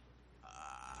 Jacek.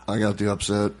 I got the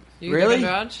upset. You Really? think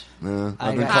Andrade? Yeah, I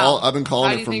I've been got- I've been How calling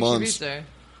do it you for think she months. beats her?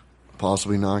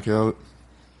 Possibly knockout,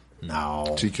 No.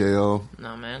 TKO.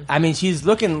 No, man. I mean, she's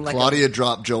looking like Claudia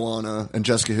dropped Joanna, and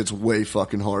Jessica hits way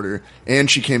fucking harder. And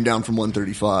she came down from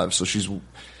 135, so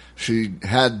she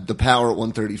had the power at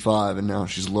 135, and now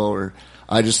she's lower.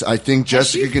 I think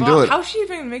Jessica can do it. How's she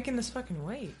even making this fucking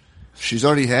weight? She's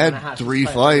already I don't know had how she's 3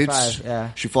 fighting fights. 35, yeah.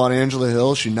 She fought Angela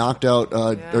Hill. She knocked out,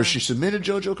 or she submitted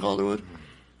JoJo Calderwood.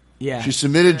 yeah. She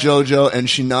submitted JoJo, and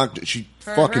she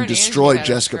Her fucking and destroyed Angie had a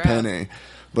Jessica scrap. Penne.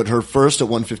 But her first at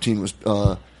 115 was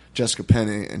Jessica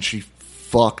Penne, and she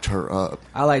fucked her up.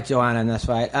 I like Joanna in this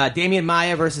fight. Damian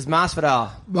Maia versus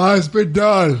Masvidal. Mine's been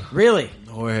done. Really?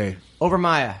 Jorge. Over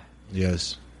Maia.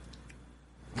 Yes.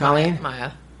 Colleen?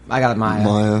 Maya. I got Maia.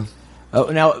 Maya. Oh,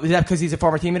 now, is that because he's a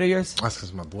former teammate of yours? That's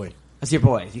because my boy. That's your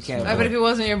boy. You can't. But if it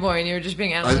wasn't your boy and you were just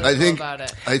being analytical I think about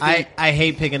it. I think I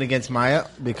hate picking against Maya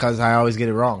because I always get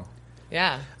it wrong.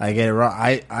 Yeah. I get it wrong.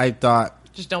 I thought,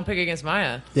 Just don't pick against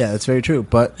Maya. yeah, that's very true.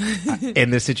 But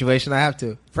in this situation, I have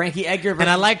to. Frankie Edgar versus... And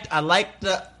I liked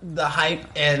the hype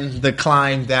and the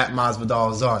climb that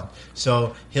Masvidal is on.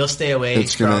 So he'll stay away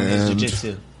It's gonna from his end.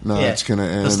 jiu-jitsu. No, it's gonna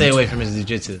end. He'll stay away from his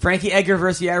jiu-jitsu. Frankie Edgar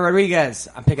versus Yair Rodriguez.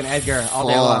 I'm picking Edgar all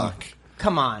day long. Fuck.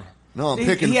 Come on. No, I'm He-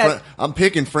 picking. he had- I'm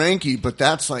picking Frankie, but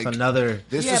that's like Another.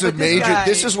 This Yeah, is a but this major. guy-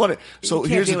 This is what. So you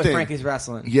can't here's deal the with thing. Frankie's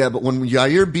wrestling. Yeah, but when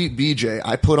Yair beat BJ,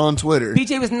 I put on Twitter.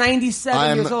 BJ was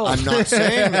 97 years old. I'm not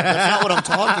saying that. That's not what I'm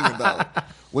talking about.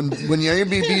 When Yair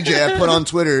beat BJ, I put on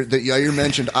Twitter that Yair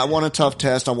mentioned, I want a tough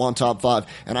test, I want top 5.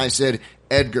 And I said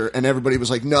Edgar, and everybody was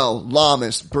like, no,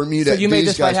 Lamas, Bermuda. So you made these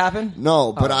this fight guys. happen?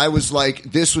 No, but Oh. I was like,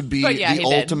 this would be But yeah, the he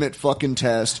did. ultimate fucking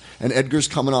test. And Edgar's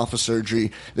coming off of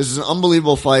surgery. This is an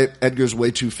unbelievable fight. Edgar's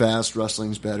way too fast.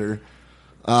 Wrestling's better.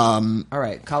 All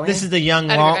right, Colleen. This is the young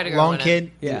Edgar long won it.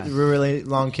 kid. Yeah. really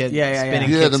long kid. Yeah, yeah, yeah. Spinning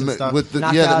Yeah, kicks and the, stuff. with the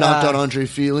Knocked that out, knocked out Andre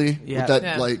Feely. yeah. With that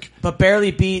Yeah. like. but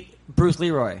barely beat Bruce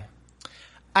Leroy.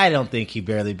 I don't think he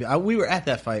barely. We were at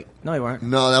that fight. No, he weren't.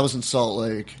 No, that was in Salt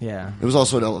Lake. Yeah. It was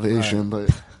also at Elevation, but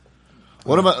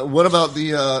what about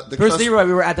the Bruce cus- Leroy.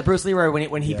 We were at the Bruce Leroy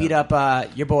when he beat up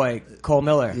your boy Cole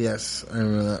Miller. Yes, I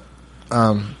remember that.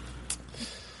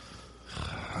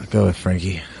 I'll go with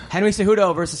Frankie. Henry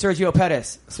Cejudo versus Sergio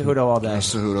Pettis. Cejudo all day.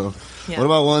 Cejudo? Yeah. What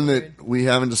about one that we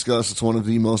haven't discussed? It's one of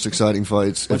the most exciting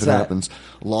fights What's if it that? happens.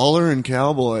 Lawler and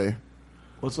Cowboy.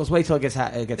 Let's wait till it gets.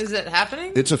 Is it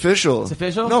happening? It's official. It's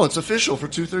official? No, it's official for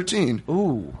 213.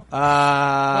 Ooh.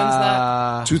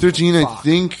 that? 213. I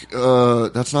think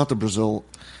that's not the Brazil.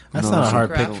 That's No, not a it's hard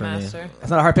Crowd pick for me. master. That's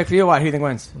not a hard pick for you. Why? Who do you think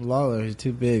wins? Lawler, he's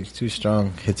too big, too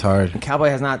strong, hits hard. Cowboy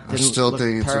has not. Didn't still look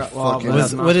think it's a well, fucking- but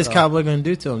that's What is Masvidal. Cowboy going to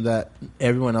do to him that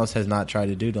everyone else has not tried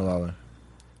to do to Lawler?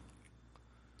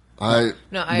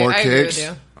 No, I more agree kicks. with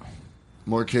you.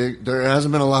 More kick. There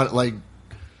hasn't been a lot of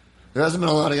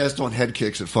guys throwing head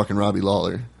kicks at fucking Robbie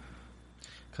Lawler.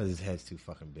 Because his head's too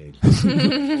fucking big.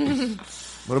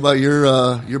 What about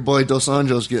your boy Dos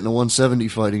Anjos getting a 170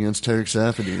 fight against Tarek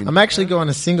Safadine? I'm actually going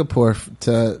to Singapore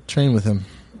to train with him.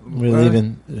 We're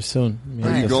leaving soon. Are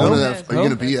you Yeah, going to so- that? Are you going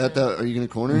to be at that? Are you going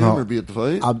to corner him No. or be at the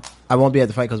fight? I won't be at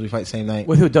the fight because we fight same night.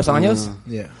 With who? Dos Anjos?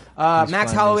 Yeah. Max flying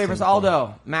Holloway to versus Singapore.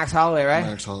 Aldo. Max Holloway, right?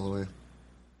 Max Holloway.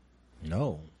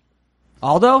 No.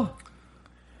 Aldo?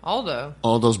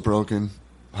 Aldo's broken.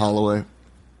 Holloway.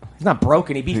 He's not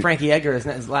broken. He beat Frankie Edgar his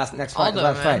next fight. Aldo, his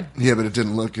last man. fight. Yeah, but it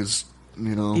didn't look as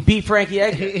He beat Frankie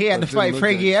Edgar. He had to That didn't fight look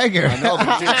Frankie good. Edgar. I know, but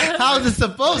How is it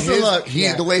supposed to look?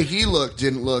 The way he looked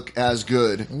didn't look as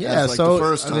good Yeah, as like so the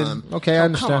first I mean, time. okay, I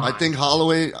understand. I think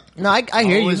Holloway. No, I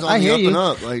hear you. Holloway's on I the hear up you. and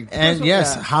up, like- And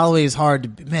yes, Yeah. Holloway's hard to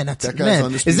be. Man, that's That guy's man.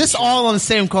 undisputed Is this champion. all on the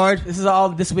same card? This is all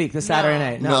this week, this Saturday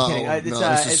night. No, No, I'm kidding.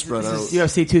 this is spread out.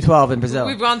 UFC 212 in Brazil.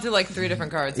 We've gone through like 3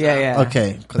 different cards. Yeah, now. yeah.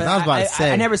 Okay, because But I was about to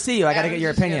say. I never see you. I got to Yeah, get your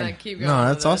I'm just gonna opinion. keep going No, with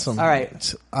that's this. awesome. All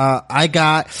right.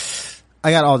 I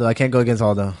got Aldo. I can't go against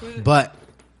Aldo, but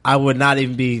I would not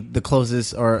even be the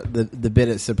closest or the bit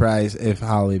of surprise if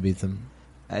Holloway beats him.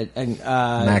 And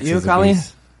Max you, is a Colleen?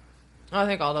 beast. I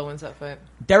think Aldo wins that fight.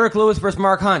 Derek Lewis versus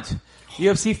Mark Hunt.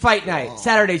 UFC Fight Night,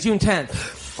 Saturday, June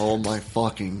 10th. Oh my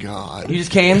fucking god! You just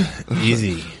came.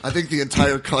 Easy. I think the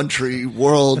entire country,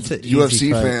 world, That's an easy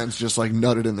UFC fight. fans just like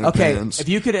nutted in their Okay, pants. if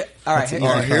you could, all right. That's All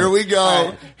right, here we go. All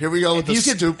right. Here we go with If the you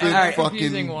could- stupid all right, I'm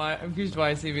fucking. confused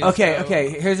why CB. Okay, okay.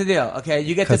 Here's the deal. Okay,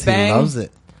 you get to Because he bang. loves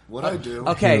it. What I do?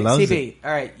 Okay, He loves CB.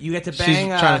 All right, you get to She's bang.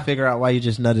 trying to figure out why you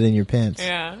just nutted in your pants.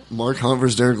 Yeah. Mark Hunt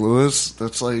versus Derek Lewis.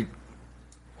 That's like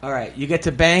All right, you get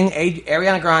to bang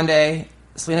Ariana Grande,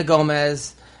 Selena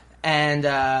Gomez, and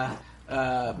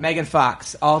Megan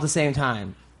Fox all at the same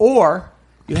time, or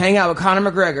you hang out with Conor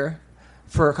McGregor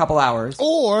for a couple hours,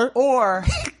 Or or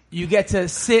you get to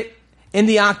sit in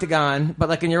the octagon, but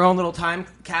like in your own little time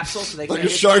capsule, so they can Like a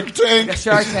Shark Tank. Like a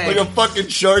Shark Tank. Like a fucking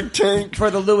Shark Tank. for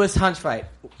the Lewis Hunt fight.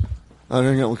 I'm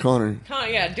hanging out with Connor.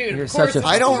 Yeah, dude. You're Of course, such a-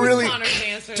 I don't really, Connor's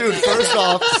answer dude. is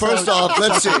that. First off,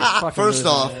 let's see. First loser.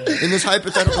 off, in this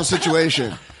hypothetical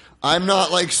situation, I'm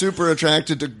not like super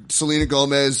attracted to Selena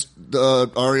Gomez,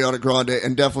 Ariana Grande,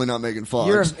 and definitely not Megan Fox.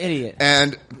 You're an idiot.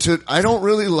 And I don't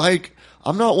really like.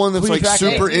 I'm not one that's Who you like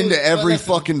attracted super to? into every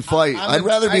listen, fucking fight. I'd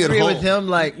rather I be at agree home. with him.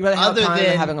 Like You rather have other time than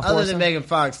than having a other foursome? than Megan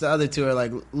Fox, the other two are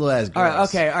like little ass girls. All right,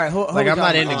 okay, all right. Who Like we I'm not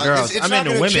talking into about? girls. It's I'm not into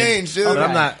gonna women. change, dude. But I'm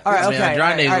Okay. not. All right, I mean, okay. Andrade's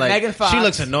All right, like Megan Fox. she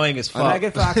looks annoying as fuck.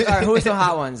 Megan Fox. All right, who are some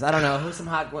hot ones? I don't know. Who's some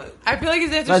hot ones? I feel like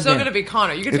his answer's Lesbian. still going to be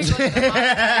Connor. You can think like the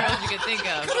hottest girls you can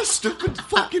think of. What a stupid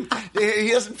fucking. He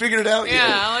hasn't figured it out yet.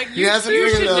 Yeah, like he you hasn't two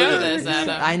figured should it out know yet. this,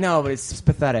 Adam. I know, but it's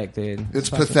pathetic, dude.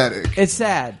 It's pathetic, It's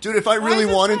sad. dude. If I really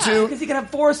is it wanted sad? to, Because he can have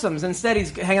foursomes. Instead, he's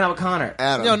hanging out with Connor.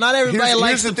 Adam. Yo, not everybody Here's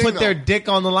likes the to thing, put their though. dick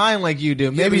on the line like you do.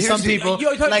 but Maybe here's some the- people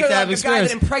You're talking like to about have the guy that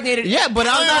experience. impregnated. Yeah, but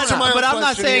I'm Answer my not. own But I'm not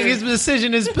question saying here. his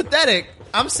decision is pathetic.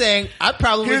 I'm saying I'd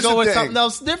probably Here's go the with thing. something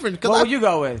else different. 'cause What I- would you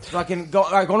go with? Fucking go.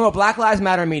 All right, going to a Black Lives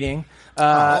Matter meeting. Oh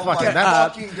my fucking-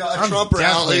 God, fucking God, a I'm Trump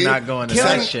definitely rally. not going to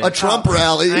Killing- that shit. A Trump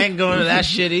rally. I ain't going to that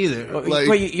shit either. Like-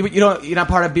 Wait, you don't? You're not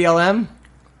part of BLM?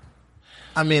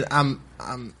 I mean, I'm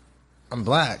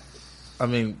black. I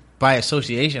mean, by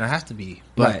association, I have to be.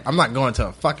 But Right. I'm not going to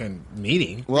a fucking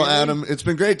meeting. Well, Adam, it's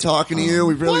been great talking to you.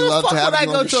 We've really Why the loved fuck having would I you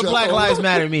on go the to a show. Black Lives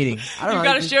Matter meeting? I don't You've know.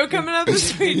 got a show coming up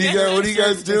this week. You got, what are you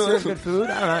guys They serve doing? good food.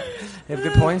 I don't know. They have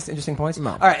good points, interesting points.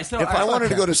 No. All right, so If I wanted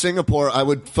to go to Singapore, I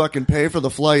would fucking pay for the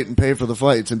flight and pay for the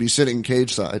fights and be sitting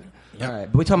cage side. all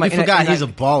right, but we talking about You forgot he's a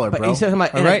baller, but bro. he's talking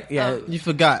about All right? yeah. You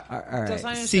forgot. All right. Dos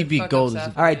Anjos CB said fuck Gold up is-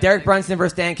 Seth. All right, Derek Brunson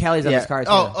versus Dan Kelly's on Yeah. this card.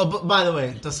 Too. But by the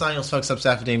way, Dos Anjos fucks up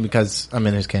Safadine because I'm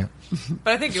in his camp.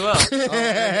 But I think you will.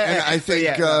 And I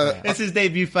think It's his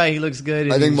debut fight. He looks good.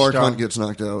 and I think he's Mark strong. Hunt gets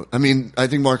knocked out. I mean, I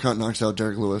think Mark Hunt knocks out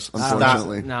Derek Lewis,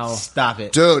 unfortunately. no. Stop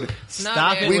it. Dude,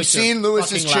 Stop dude. it. we've with your seen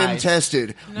Lewis's fucking chin lies.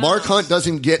 tested. Mark Hunt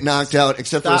doesn't get knocked out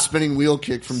except for a Stop. spinning wheel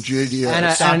kick from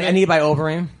JDS. and a knee by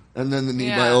Overeem. And then the knee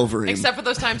Yeah. by Overeem. Except for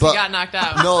those times But- he got knocked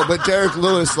out. No, but Derek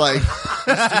Lewis, like,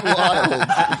 he's too wild.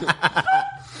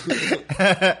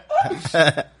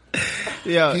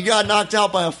 Yo, He got knocked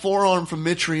out by a forearm from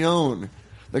Mitrione.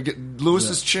 Like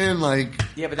Lewis's chin, like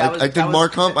Yeah, but that was- I that think was-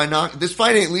 Mark Hunt by knock. This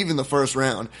fight ain't leaving the first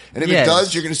round, and if Yes. it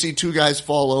does, you're going to see two guys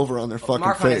fall over on their fucking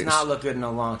Mark Hunt has face. not looked good in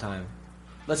a long time.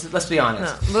 Let's be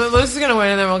honest. No. Lewis is going to win,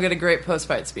 and then we'll get a great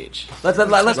post-fight speech. Let's be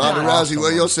Ronda honest. Rousey,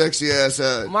 where your sexy ass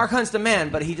at? Mark Hunt's the man,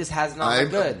 but he just has not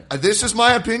looked good. This is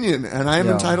my opinion, and I am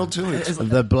Yo. entitled to it.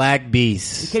 the Black He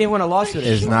Beast can't even win a lawsuit.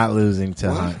 is not losing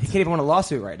to Hunt. He can't even win a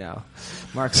lawsuit right now.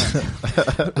 Mark Hunt.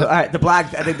 All right,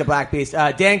 I think the Black Beast.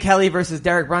 Dan Kelly versus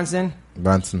Derek Brunson.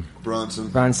 Brunson. Bronson.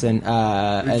 Brunson. It'd be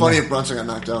And funny then- if Bronson got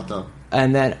knocked out, though.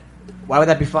 And then, why would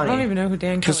that be I funny? don't even know who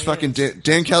Dan Kelly Because is. fucking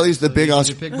Dan Kelly's the big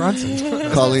Pick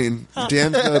Brunson. Colleen.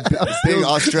 Dan's the big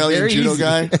Australian Very judo easy.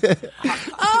 guy.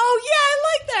 Oh, yeah, I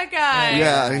like that guy.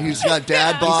 Yeah, he's got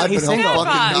dad bod, He's but he'll single.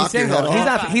 fucking He's knock your head Single.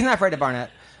 off. He's not afraid of Barnett.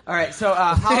 All right, so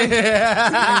Holly, He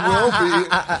will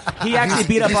be. he actually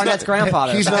beat up Barnett's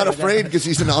grandfather. He's not afraid because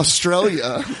he's in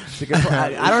Australia.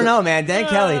 I don't know, man. Dan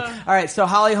Kelly. All right, so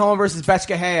Holly Holm versus Betch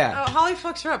Gahea. Oh, Holly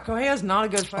fucks her up. Koheia's not a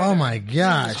good fighter. Oh my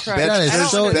gosh, Christ. that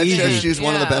is so Bet easy. she's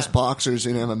one of the Yeah. best boxers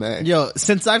in MMA. Yo,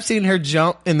 since I've seen her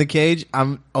jump in the cage,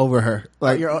 I'm over her.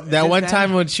 Like you're- that is one that-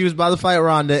 time when she was about to fight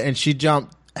Ronda and she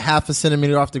jumped half a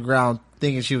centimeter off the ground,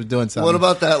 thinking she was doing something. What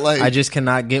about that, like, I just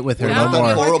cannot get with her what Yeah, no about that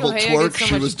more. more. horrible Kohea twerk gets so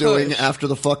she much was doing push. after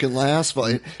the fucking last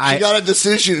fight? She I- got a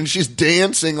decision and she's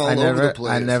dancing all over the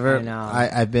place. I know.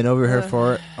 I've been over her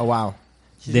for a while.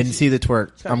 Didn't see the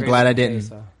twerk. Got a I'm great glad I little didn't. face,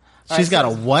 though. She's got a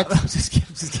so- what? I'm just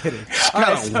kidding. All Got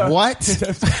right, a so- what?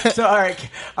 So all right.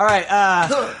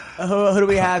 Who do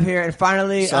we have here? And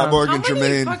finally, Cyborg How and many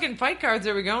Jermaine. fucking fight cards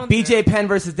are we going BJ Penn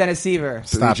versus Dennis Seaver.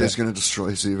 Stop BJ's it. going to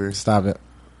destroy Seaver. Stop it.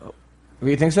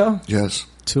 You think so? Yes.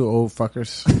 Two old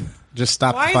fuckers. Just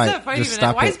stop Why the is fight. that fight Just even-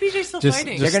 stop why it. is BJ still Just-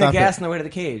 fighting? just They're going stop to gas it. on the way to the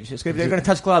cage. They're going to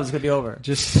touch gloves. It's going to be over.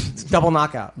 Just It's double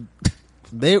knockout.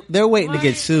 they're waiting to Why?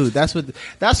 get sued. That's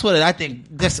what I think.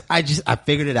 I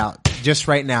figured it out just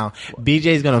right now.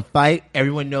 BJ's gonna fight.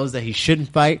 Everyone knows that he shouldn't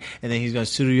fight, and then he's gonna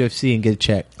sue the UFC and get a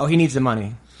check. Oh, he needs the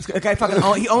money. This guy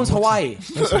he owns Hawaii.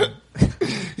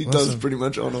 He does pretty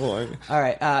much own Hawaii. All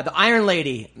right, the Iron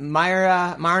Lady,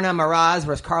 Marna Maraz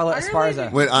versus Carla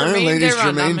Esparza. Wait, Iron Jermaine Lady's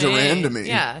Duran, Jermaine not Duran to me.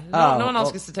 Yeah, Oh, no one else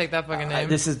well, gets to take that fucking name.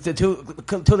 This is the two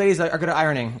ladies that are good at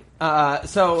ironing.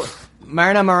 So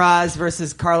Marina Moroz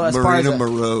versus Carla Marina Esparza.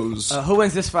 Moroz. Who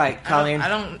wins this fight, Colleen? I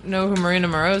don't know who Marina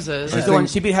Moroz is. She's the one.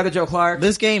 She beat Heather Jo Clark.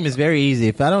 This game is very easy.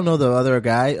 If I don't know the other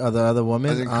guy or the other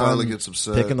woman, I think I'm Carla gets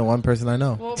upset. picking the one person I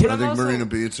know. Well, I but I'm think also- Marina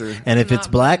beats her. And if it's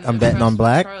not black, I'm betting on impressed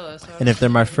black. with Carla, so I And if they're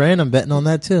my friend, I'm betting on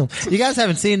that too. You guys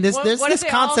haven't seen this. What This if they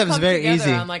all concept is come very together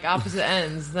easy. on like opposite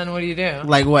ends. Then what do you do?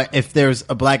 Like what? If there's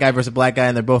a black guy versus a black guy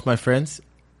and they're both my friends,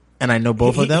 and I know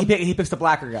both of them. He picks the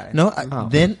blacker guy. No,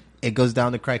 then it goes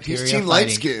down to criteria. He's team of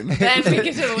light fighting. skin. Then we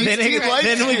get to the He's team light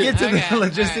Then we get to Okay, the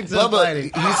logistics of Bubba,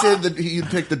 fighting. he said that he'd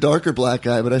pick the darker black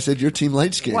guy, but I said you're team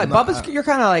light skin. Why, Bubba's? You're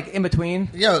kind of like in between.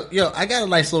 Yo, I got a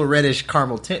nice little reddish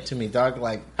caramel tint to me, dog.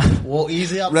 Like, well,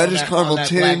 easy up. Reddish on that, caramel on that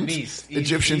black tint, beast.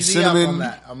 Egyptian easy up cinnamon.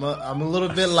 on that. I'm a little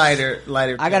bit lighter.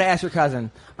 I got to ask your cousin.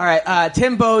 All right,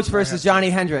 Tim Bodes versus Johnny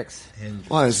Hendricks.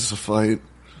 Why is this a fight?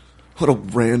 What a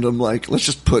random, let's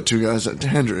just put two guys at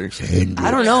Hendricks. I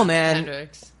don't know, man.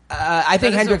 Hendricks. I think That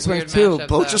is a Hendricks weird wins too. matchup.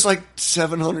 Both just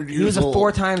 700 years He was a old.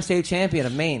 4-time state champion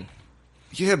of Maine.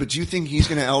 Yeah, but do you think he's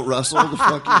going to out-wrestle the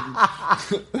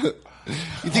fucking...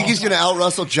 You think he's going to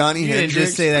out-wrestle Johnny You didn't Hendricks?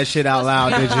 just say that shit out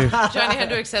loud, did you? Johnny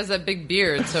Hendricks has that big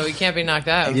beard, so he can't be knocked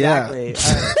out. Yeah.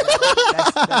 Exactly.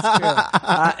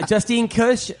 That's true. Justine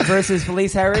Kush versus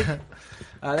Felice Herrig.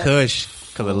 Kush,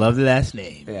 because I love the last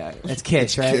name. Yeah, it's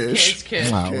Kish, right? Kish. Kids,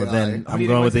 kid. Wow, well then Who I'm do you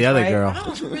going think with the wins other this fight? girl. I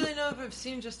don't really know if I've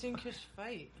seen Justine Kish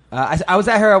fight. I was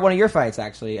at her at one of your fights,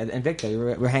 actually, at Invicta. We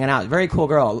were hanging out. Very cool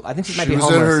girl. I think she might She be was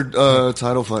at homeless. her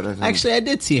title fight, I think. Actually, I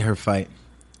did see her fight.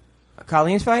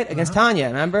 Colleen's fight against Tanya,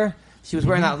 remember? She was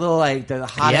wearing that little, the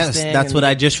hottest Yes, thing. that's and what you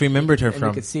I could- just remembered her and from.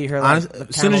 you could see her, the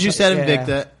As soon as you said camel-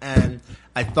 Invicta, and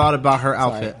I thought about her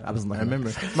outfit. I was looking.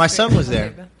 remember. My son was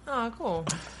there. Oh, cool.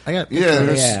 I got Yeah,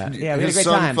 pictures. Yeah, we had a his great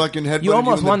son time. fucking headbutted You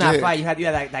almost in the won that dick. fight. You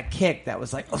had that kick that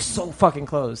was so fucking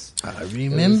close. I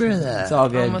remember that. It's all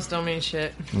good. Almost don't mean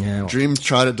shit. Yeah. Dreams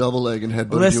tried a double leg and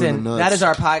headbutted you in Listen, the nuts. that is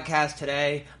our podcast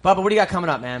today. Bubba, what do you got coming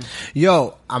up, man?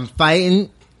 Yo, I'm fighting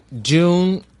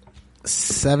June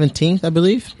 17th, I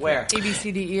believe. Where? A, B,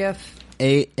 C, D, E, F.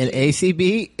 An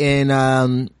ACB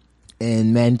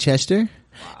in Manchester.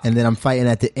 And then I'm fighting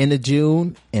at the end of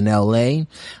June in LA.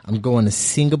 I'm going to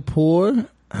Singapore.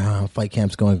 Fight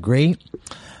camp's going great.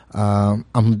 I'm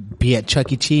gonna be at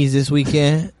Chuck E. Cheese this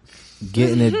weekend,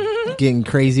 getting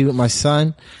crazy with my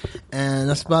son, and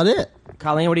that's about it.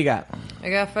 Colleen, what do you got? I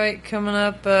got a fight coming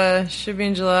up. Should be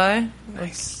in July.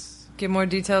 Let's get more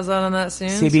details out on that soon.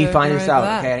 CB, so find get this ready for out.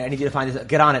 that. Okay, I need you to find this out.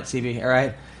 Get on it, CB, all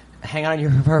right? Hang on your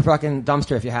fucking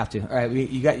dumpster if you have to. All right,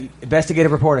 you got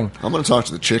investigative reporting. I'm going to talk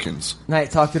to the chickens.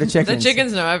 Night, talk to the chickens. The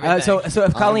chickens know everything. So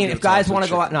if Colleen, gonna if guys talk to want to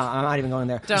the go out, no, I'm not even going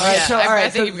there. Don't, All right, yeah, so, I, all right, I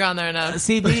think so you've gone there enough.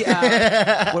 CB,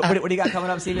 what do you got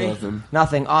coming up, CB? Nothing.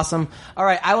 Nothing. Awesome. All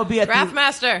right, I will be at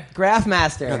Graphmaster. the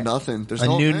Graphmaster. Got nothing. There's A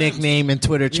no new fans. nickname and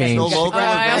Twitter change. no logo.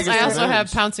 I Vegas also Revenge.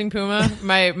 have Pouncing Puma,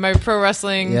 my pro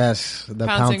wrestling. Yes, the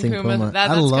Pouncing Pouncing Puma. Puma.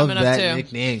 That's I love coming up that too.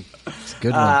 nickname. It's a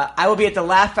good one. I will be at the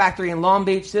Laugh Factory in Long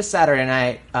Beach this Saturday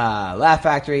night. Laugh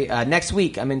Factory. Next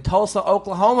week, I'm in Tulsa,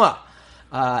 Oklahoma,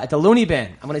 at the Looney Bin.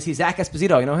 I'm going to see Zach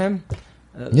Esposito. You know him?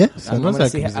 Yes, I I'm know gonna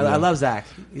Zach Esposito. I love Zach.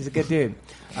 He's a good dude.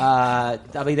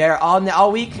 I'll be there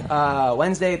all week.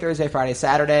 Wednesday, Thursday, Friday,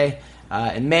 Saturday.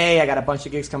 In May, I got a bunch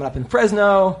of gigs coming up in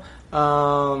Fresno.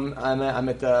 I'm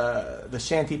at the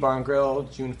Shanty Bar and Grill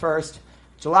June 1st.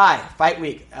 July, Fight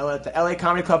Week, at the LA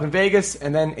Comedy Club in Vegas,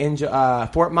 and then in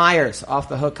Fort Myers, Off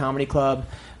the Hook Comedy Club,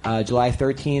 July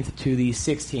 13th to the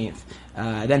 16th.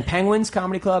 Then Penguins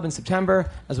Comedy Club in September,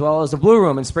 as well as the Blue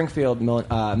Room in Springfield,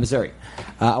 Missouri.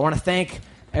 I want to thank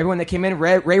everyone that came in.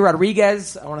 Ray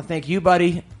Rodriguez, I want to thank you,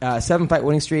 buddy. 7-fight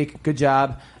winning streak, good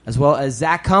job. As well as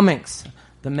Zach Cummings,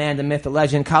 the man, the myth, the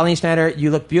legend. Colleen Schneider,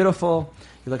 you look beautiful.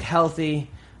 You look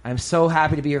healthy. I'm so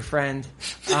happy to be your friend.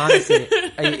 Honestly,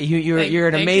 you're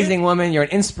an Thank amazing woman. You're an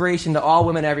inspiration to all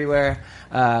women everywhere.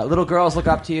 Little girls look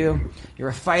up to you. You're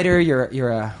a fighter. You're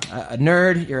a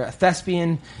nerd. You're a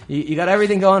thespian. You got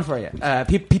everything going for you.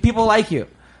 People like you.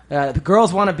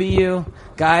 Girls want to be you.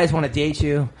 Guys want to date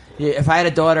you. If I had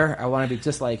a daughter, I want to be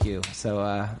just like you. So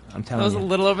I'm That telling was a you.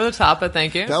 little over the top, but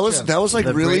thank you. That was like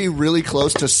The really, great- really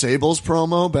close to Sable's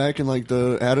promo back in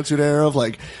the Attitude Era of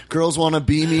girls want to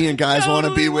be me and guys want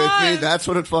to be Totally with me. was. That's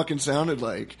what it fucking sounded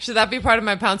like. Should that be part of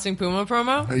my Pouncing Puma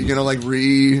promo? Are you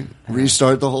gonna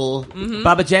restart the whole?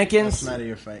 Bubba Jenkins. Not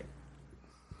your fight.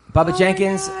 Bubba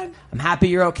Jenkins. I'm happy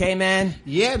you're okay, man.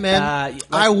 Yeah, man.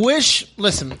 I wish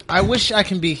I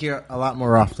can be here a lot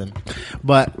more often,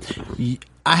 but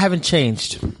I haven't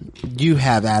changed. You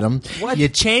have, Adam. What? You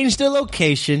changed the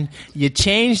location. You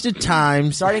changed the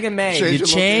times. Starting in May. Change You the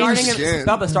changed. location. Again.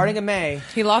 Bubba, starting in May.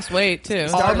 He lost weight too.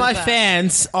 All my That.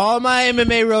 fans, all my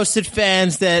MMA roasted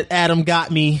fans that Adam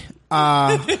got me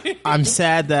I'm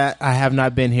sad that I have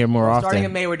not been here more often. Starting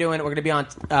in May, we're going to be on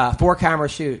 4-camera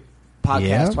shoot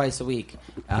podcast twice a week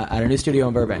at a new studio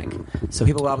in Burbank. So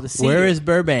people will be able to see. Where you. is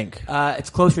Burbank? It's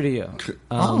closer to you.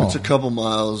 It's a couple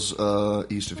miles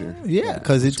east of here. Yeah,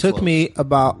 because it took me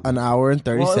about an hour and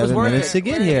 37 worth minutes it. to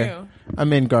get Where are here. you?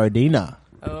 I'm in Gardena.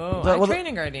 Oh, Well, I train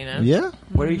in Gardena. Yeah.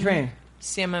 Where do you train?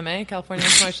 CMMA, California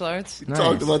Martial Arts. Nice.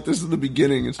 Talked about this in the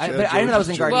beginning. It's But Chad I didn't know that was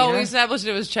in George's Gardena. Well, we established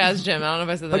it was Chaz Gym. I don't know if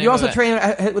I said that. But you also train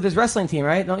with his wrestling team,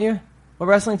 right? Don't you? What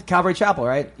wrestling? Calvary Chapel,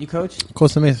 right? You coach?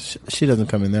 Costa Mesa, she doesn't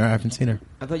come in there. I haven't seen her.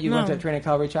 I thought you went to train at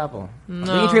Calvary Chapel. No.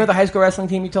 Did you train with the high school wrestling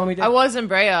team you told me to? I was in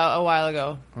Brea a while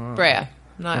ago. Brea,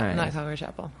 not All right. not Calvary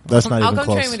Chapel. That's not I'll even come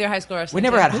close. train with your high school wrestling. We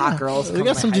never team. had hot girls. We come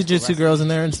got to some my high school jiu-jitsu wrestling. girls in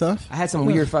there and stuff. I had some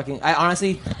weird fucking. I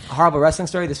honestly, a horrible wrestling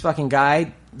story. This fucking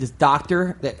guy, this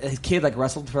doctor, that his kid like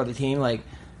wrestled for the team like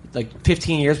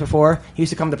 15 years before. He used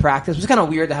to come to practice. It was kind of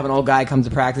weird to have an old guy come to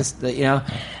practice, you know.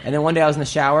 And then one day I was in the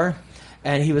shower,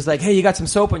 and he was like, "Hey, you got some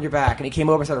soap on your back?" And he came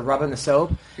over and started rubbing the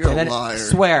soap. You're and a then, liar.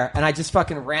 Swear. And I just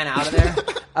fucking ran out of there.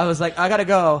 I was like, I gotta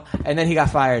go. And then he got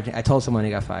fired. I told someone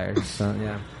he got fired. So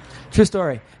yeah. True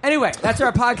story. Anyway, that's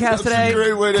our podcast That's today. a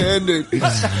great way to end it. You know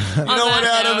what,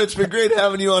 Adam? It's been great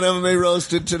having you on MMA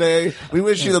Roasted today. We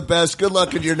wish you the best. Good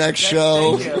luck in your next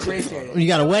show. Thank you. Appreciate it. You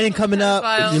got a wedding coming up.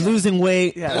 Smile. You're losing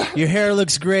weight. Yeah. Your hair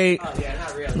looks great. Yeah,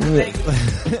 not really.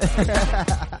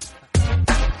 Thank you.